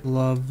here.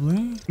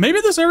 Lovely. Maybe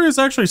this area is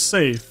actually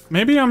safe.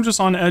 Maybe I'm just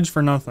on edge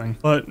for nothing.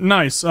 But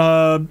nice.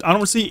 I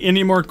don't see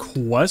any more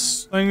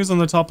quest things in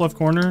the top left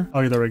corner. Oh,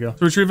 yeah, there we go.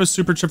 So retrieve a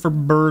super chip for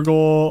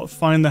Burgle.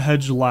 Find the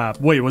hedge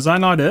lap. Wait, was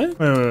that not it?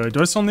 Wait. Do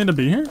I still need to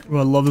be here? Oh,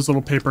 I love this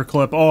little paper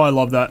clip. Oh, I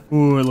love that.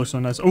 Ooh, it looks so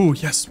nice. Oh,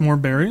 yes, more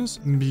berries.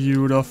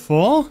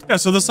 Beautiful. Yeah,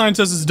 so the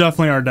scientist is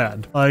definitely our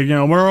dad. Like, you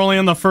know, we're only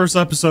in the first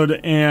episode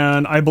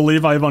and I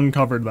believe I've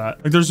uncovered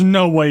that. Like, there's no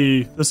no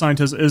way the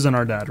scientist isn't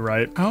our dad,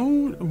 right? How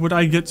would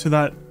I get to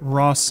that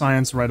raw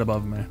science right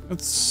above me?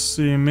 Let's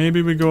see.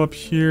 Maybe we go up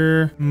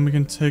here and we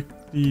can take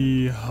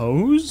the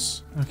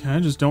hose. Okay,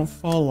 just don't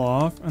fall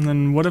off. And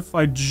then what if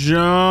I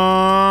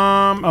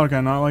jump? Okay,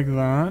 not like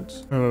that.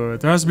 Wait.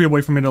 There has to be a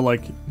way for me to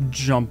like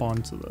jump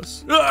onto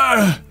this.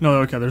 No,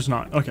 okay, there's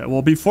not. Okay,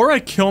 well, before I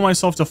kill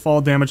myself to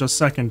fall damage a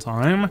second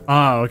time.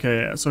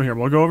 Okay, yeah. So here,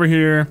 we'll go over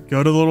here,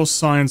 go to the little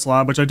science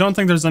lab, which I don't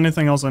think there's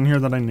anything else in here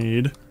that I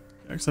need.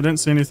 Because I didn't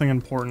see anything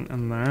important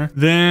in there.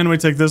 Then we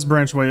take this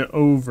branch way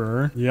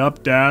over.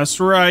 Yep, that's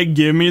right.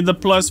 Give me the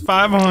plus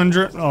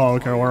 500. Oh,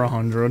 okay, we're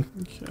 100.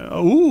 Okay.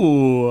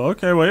 Ooh,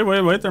 okay,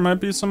 wait. There might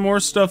be some more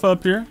stuff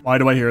up here. Why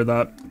do I hear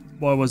that?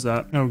 What was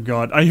that? Oh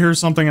god, I hear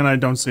something and I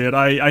don't see it.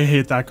 I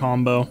hate that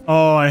combo.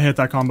 Oh, I hate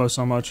that combo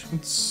so much.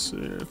 Let's see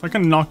if I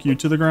can knock you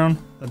to the ground.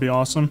 That'd be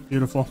awesome.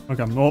 Beautiful.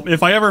 Okay, well,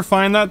 if I ever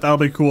find that, that'll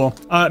be cool.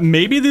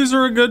 Maybe these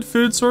are a good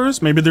food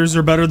source. Maybe these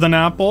are better than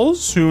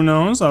apples. Who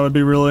knows? That would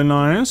be really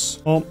nice.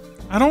 Well,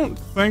 I don't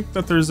think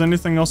that there's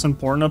anything else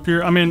important up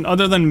here. I mean,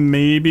 other than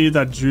maybe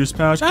that juice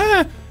pouch.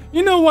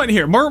 You know what?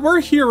 Here,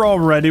 we're here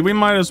already. We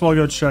might as well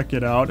go check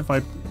it out. If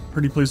I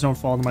pretty please don't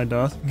fall to my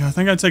death. I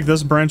think I take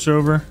this branch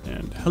over.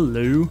 And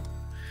hello.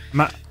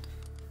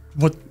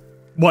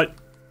 What?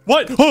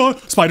 Oh,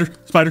 spiders?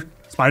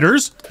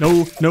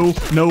 No.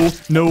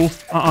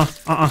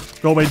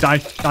 Go away,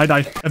 die.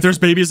 If there's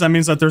babies, that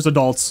means that there's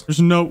adults.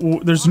 There's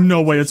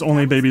no way it's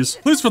only babies.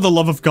 Please, for the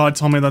love of God,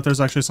 tell me that there's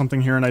actually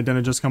something here and I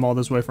didn't just come all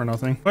this way for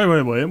nothing.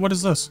 Wait. What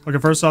is this? Okay,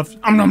 first off,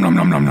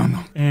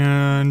 nom.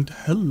 And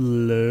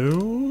hello.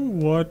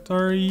 What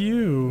are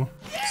you?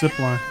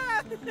 Zipline.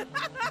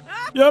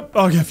 Yep.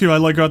 Okay, phew, I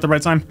let go at the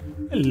right time.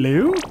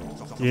 Hello?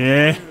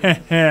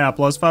 Yeah,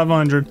 plus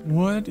 500.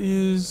 What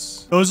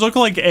is... Those look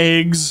like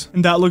eggs,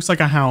 and that looks like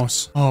a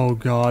house. Oh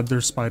god,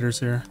 there's spiders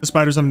here. The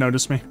spiders have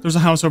noticed me. There's a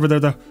house over there,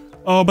 though.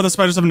 Oh, but the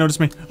spiders haven't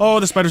noticed me. Oh,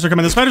 the spiders are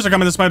coming. The spiders are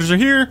coming. The spiders are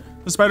here.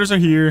 The spiders are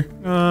here.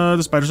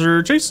 The spiders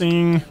are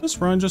chasing. Just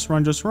run.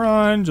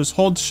 Just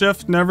hold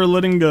shift, never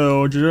letting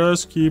go.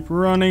 Just keep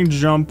running.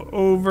 Jump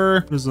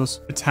over. What is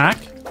this? Attack?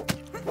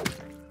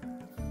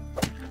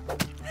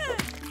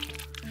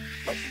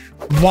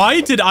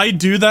 Why did I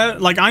do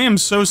that? Like, I am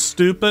so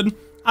stupid.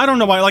 I don't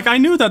know why. Like, I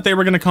knew that they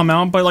were gonna come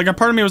out, but like a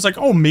part of me was like,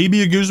 oh,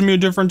 maybe it gives me a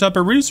different type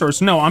of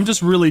resource. No, I'm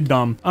just really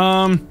dumb.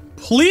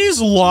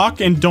 Please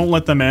lock and don't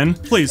let them in.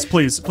 Please.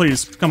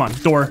 Come on,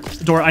 door.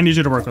 I need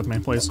you to work with me,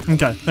 please.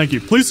 Okay, thank you.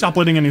 Please stop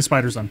letting any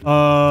spiders in.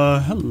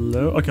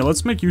 Hello. Okay,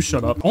 let's make you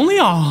shut up. Only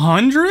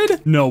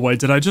 100? No way.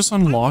 Did I just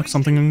unlock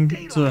something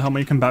to help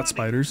me combat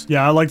spiders?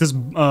 Yeah, I like this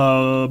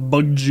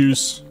bug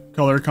juice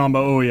color combo.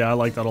 Oh yeah, I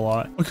like that a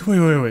lot. Okay,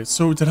 wait.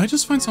 So did I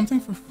just find something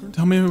for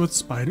tell me with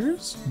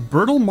spiders?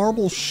 Brittle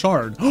marble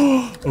shard.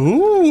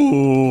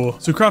 Ooh.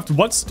 So craft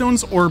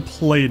whetstones or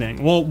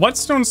plating? Well,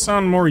 whetstones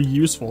sound more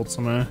useful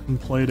to me than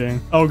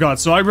plating. Oh god,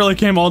 so I really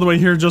came all the way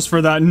here just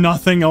for that.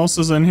 Nothing else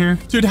is in here.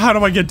 Dude, how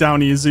do I get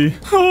down easy?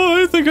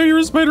 Oh, I think I hear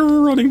a spider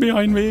running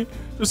behind me.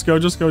 Just go.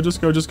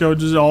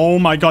 Oh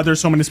my god,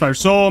 there's so many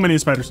spiders.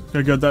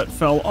 Okay, good. That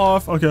fell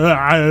off.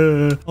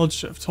 Okay. Hold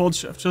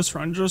shift. Just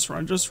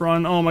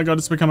run. Oh my god,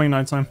 it's becoming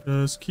nighttime.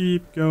 Just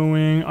keep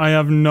going. I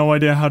have no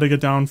idea how to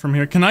get down from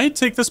here. Can I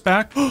take this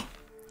back?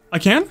 I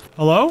can?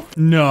 Hello?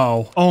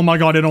 No. Oh my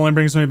god, it only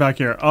brings me back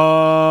here.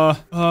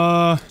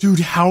 Dude,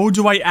 how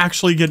do I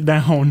actually get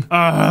down?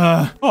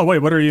 Oh wait,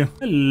 what are you?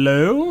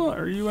 Hello?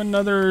 Are you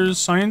another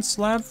science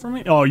lab for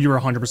me? Oh, you're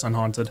 100%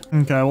 haunted.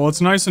 Okay, well,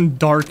 it's nice and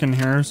dark in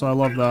here, so I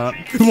love that.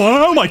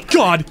 Oh my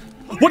god!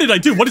 What did I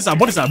do? What is that?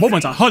 What was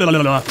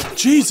that?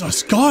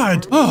 Jesus,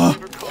 God.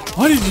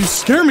 Why did you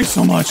scare me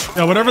so much?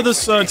 Yeah, whatever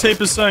this tape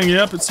is saying,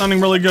 yep, it's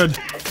sounding really good.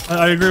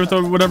 I agree with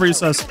whatever he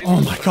says.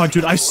 Oh my god,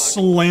 dude, I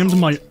slammed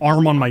my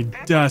arm on my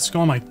desk.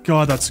 Oh my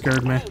god, that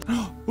scared me.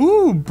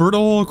 Ooh,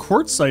 brittle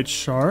quartzite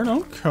shard.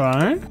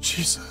 Okay.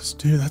 Jesus,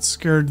 dude, that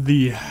scared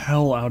the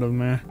hell out of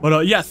me.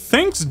 But yeah,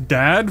 thanks,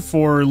 Dad,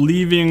 for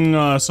leaving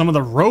some of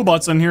the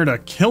robots in here to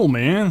kill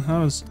me. That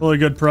was a really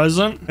good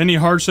present. Any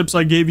hardships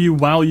I gave you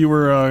while you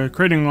were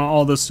creating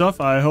all this stuff,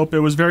 I hope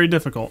it was very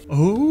difficult.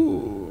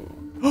 Ooh.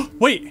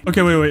 Wait.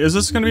 Okay, wait. Is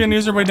this gonna be an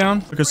easier way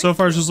down? Because so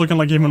far it's just looking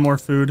like even more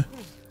food.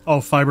 Oh,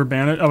 fiber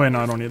bandage. Oh, wait, no,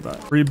 I don't need that.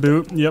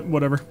 Reboot. Yep,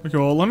 whatever. Okay,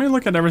 well, let me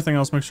look at everything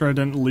else. Make sure I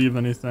didn't leave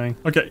anything.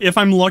 Okay, if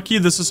I'm lucky,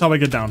 this is how I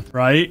get down,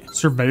 right?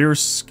 Surveyor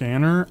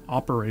scanner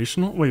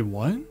operational. Wait,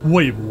 what?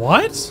 Wait,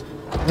 what?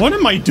 What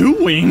am I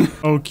doing?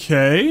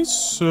 Okay,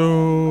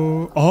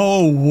 so...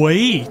 Oh,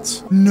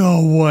 wait.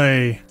 No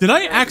way. Did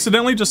I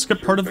accidentally just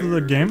skip part of the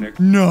game?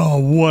 No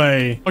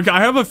way. Okay,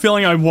 I have a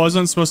feeling I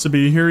wasn't supposed to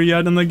be here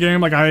yet in the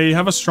game. Like, I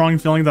have a strong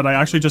feeling that I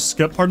actually just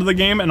skipped part of the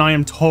game, and I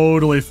am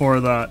totally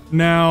for that.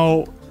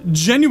 Now...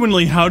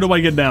 Genuinely, how do I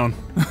get down?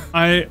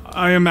 I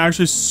am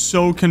actually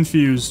so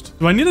confused.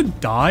 Do I need to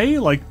die?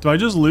 Like, do I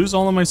just lose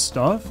all of my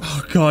stuff?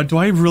 Oh god, do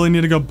I really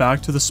need to go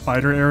back to the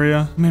spider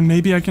area? I mean,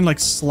 maybe I can like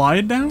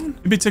slide down?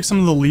 Maybe take some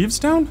of the leaves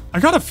down? I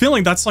got a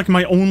feeling that's like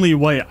my only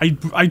way.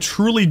 I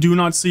truly do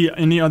not see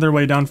any other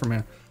way down from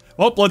here.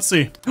 Well, let's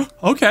see.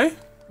 Okay,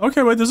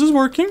 wait, this is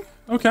working.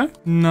 Okay.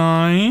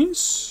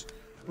 Nice.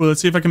 Well,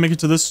 let's see if I can make it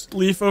to this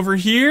leaf over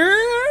here.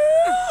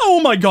 Oh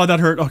my god, that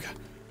hurt. Okay.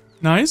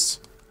 Nice.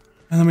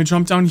 And then we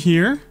jump down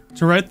here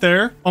to right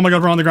there. Oh my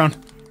god, we're on the ground.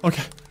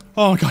 Okay.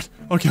 Oh my god.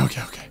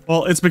 Okay.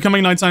 Well, it's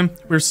becoming nighttime.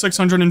 We're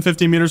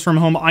 650 meters from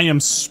home. I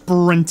am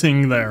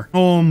sprinting there.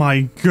 Oh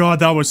my god,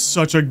 that was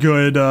such a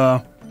good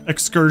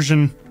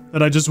excursion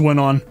that I just went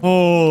on.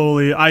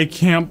 Holy, I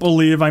can't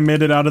believe I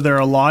made it out of there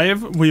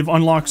alive. We've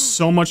unlocked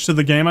so much to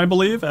the game, I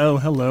believe. Oh,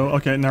 hello.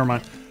 Okay, never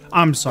mind.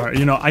 I'm sorry.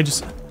 You know,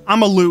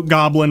 I'm a loot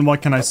goblin.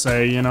 What can I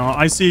say? You know,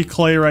 I see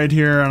clay right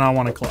here and I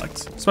want to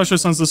collect. Especially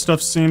since this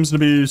stuff seems to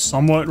be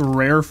somewhat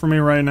rare for me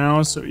right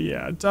now. So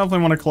yeah, definitely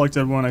want to collect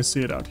it when I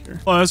see it out here.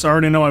 Plus, I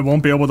already know I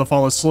won't be able to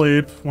fall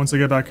asleep once I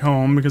get back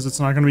home because it's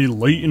not going to be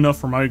late enough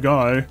for my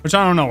guy. Which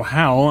I don't know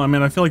how. I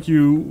mean, I feel like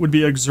you would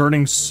be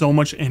exerting so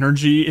much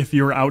energy if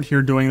you were out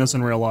here doing this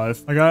in real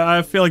life. Like,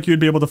 I feel like you'd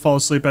be able to fall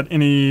asleep at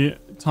any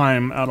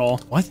time at all.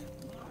 What?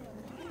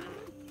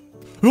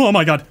 Oh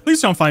my god,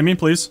 please don't find me,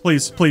 please.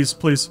 Please.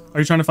 Are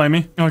you trying to find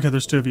me? Okay,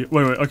 there's 2 of you.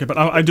 Wait, okay, but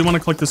I do want to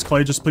collect this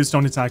clay, just please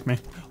don't attack me.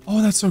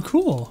 Oh, that's so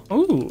cool.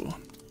 Oh.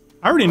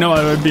 I already know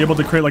I would be able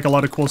to create like a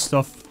lot of cool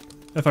stuff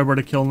if I were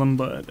to kill them,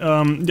 but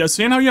yeah,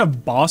 seeing how you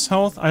have boss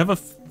health, I have a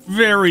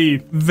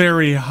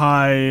very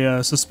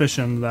high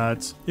suspicion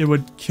that it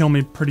would kill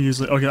me pretty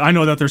easily. Okay, I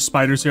know that there's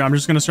spiders here. I'm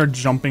just gonna start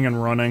jumping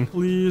and running.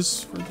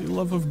 Please, for the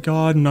love of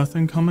God,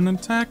 nothing come and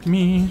attack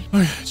me.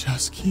 Okay,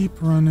 just keep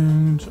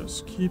running.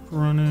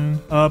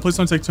 Please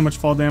don't take too much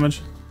fall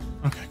damage.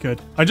 Okay,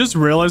 good. I just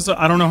realized that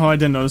I don't know how I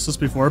didn't notice this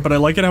before, but I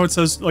like it how it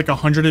says like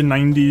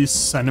 190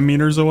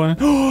 centimeters away.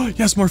 Oh,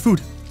 yes, more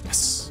food.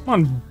 Yes. Come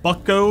on,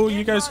 bucko.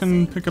 You guys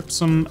can pick up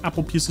some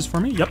apple pieces for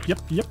me.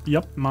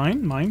 Yep.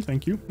 Mine.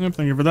 Thank you. Yep,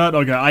 thank you for that.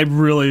 Okay, I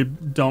really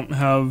don't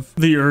have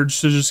the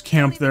urge to just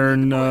camp there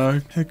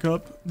and pick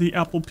up the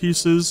apple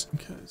pieces.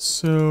 Okay,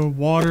 so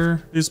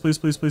water.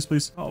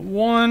 Please.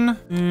 1.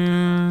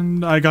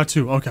 And I got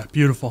 2. Okay,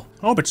 beautiful.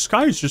 Oh, but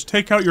Skies, just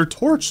take out your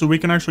torch so we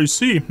can actually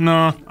see.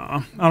 Nah,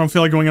 I don't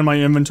feel like going in my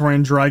inventory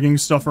and dragging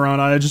stuff around.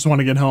 I just want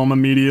to get home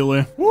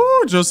immediately.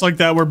 Woo, just like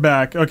that, we're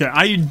back. Okay,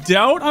 I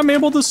doubt I'm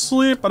able to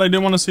sleep, but I do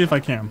want to see if I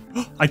can.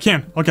 I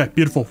can. Okay,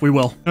 beautiful. We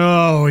will.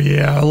 Oh,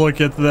 yeah,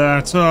 look at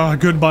that. Oh,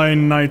 goodbye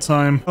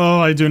nighttime. Oh,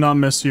 I do not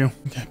miss you.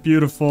 Okay,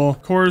 beautiful.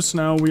 Of course,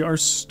 now we are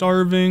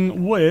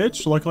starving,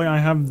 which luckily I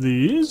have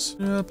these.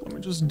 Yep, let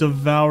me just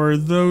devour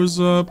those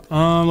up.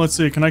 Let's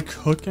see. Can I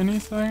cook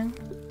anything?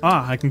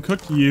 Ah, I can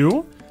cook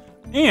you.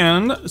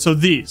 And so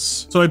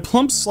these. So a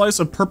plump slice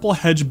of purple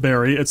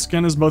hedgeberry. Its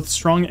skin is both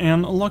strong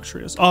and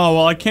luxurious. Oh,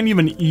 well, I can't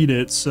even eat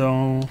it,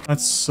 so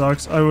that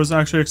sucks. I was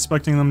actually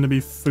expecting them to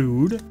be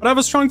food. But I have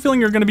a strong feeling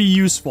you're going to be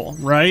useful,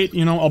 right?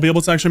 You know, I'll be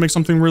able to actually make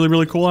something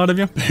really cool out of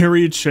you.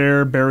 Berry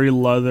chair, berry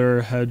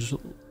leather, hedge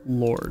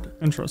lord.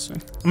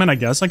 Interesting. I mean, I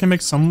guess I can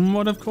make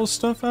somewhat of cool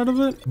stuff out of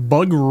it.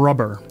 Bug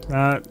rubber.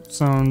 That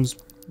sounds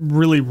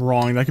really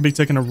wrong. That could be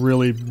taken a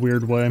really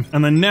weird way.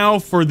 And then now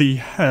for the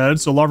head.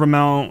 So larva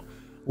mount.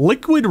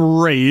 Liquid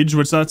Rage,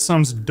 which that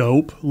sounds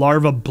dope.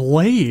 Larva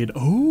Blade.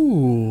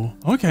 Ooh.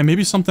 Okay,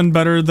 maybe something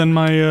better than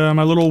my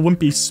my little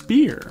wimpy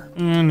spear.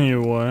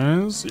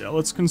 Anyways, yeah,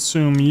 let's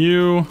consume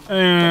you.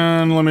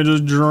 And let me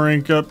just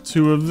drink up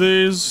 2 of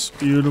these.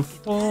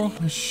 Beautiful.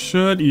 I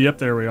should... Yep,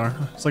 there we are.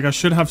 It's like I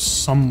should have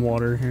some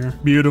water here.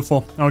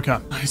 Beautiful. Okay.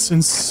 Nice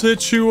and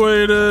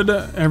situated.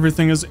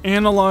 Everything is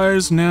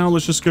analyzed. Now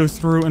let's just go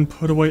through and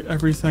put away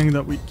everything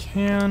that we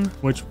can,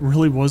 which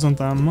really wasn't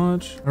that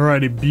much.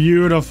 Alrighty,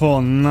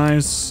 beautiful.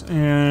 Nice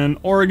and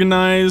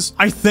organized.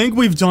 I think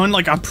we've done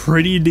like a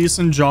pretty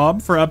decent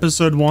job for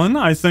episode 1.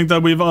 I think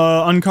that we've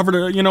uncovered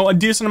a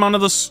decent amount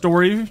of the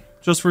story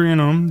just for,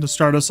 to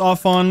start us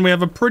off on. We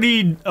have a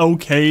pretty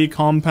okay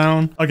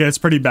compound. Okay, it's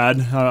pretty bad.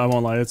 I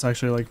won't lie. It's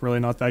actually like really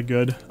not that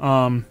good.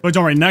 But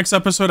don't worry, next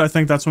episode, I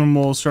think that's when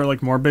we'll start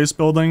like more base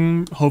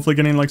building, hopefully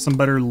getting like some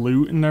better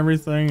loot and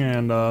everything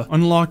and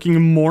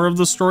unlocking more of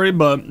the story.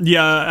 But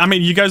yeah, I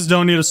mean, you guys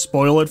don't need to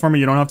spoil it for me.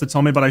 You don't have to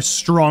tell me, but I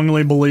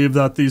strongly believe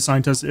that the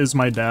scientist is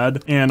my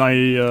dad. And I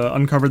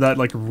uncovered that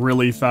like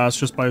really fast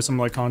just by some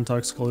like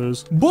context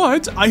clues.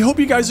 But I hope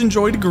you guys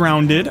enjoyed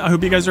Grounded. I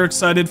hope you guys are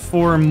excited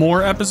for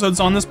more episodes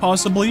on this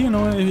possibly,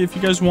 if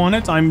you guys want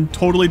it. I'm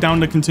totally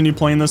down to continue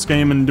playing this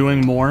game and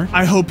doing more.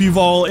 I hope you've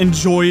all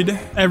enjoyed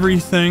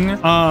everything.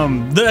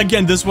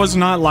 Again, this was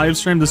not live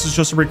stream. This is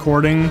just a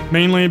recording,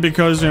 mainly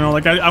because,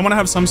 like I want to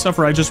have some stuff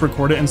where I just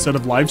record it instead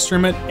of live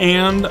stream it.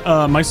 And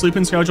my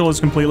sleeping schedule is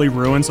completely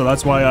ruined, so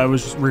that's why I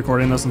was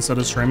recording this instead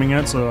of streaming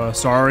it. So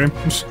sorry.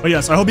 But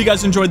yes, I hope you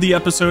guys enjoyed the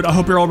episode. I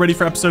hope you're all ready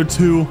for episode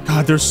 2.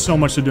 God, there's so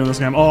much to do in this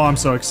game. Oh, I'm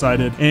so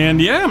excited. And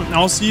yeah,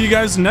 I'll see you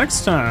guys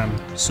next time.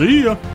 See ya.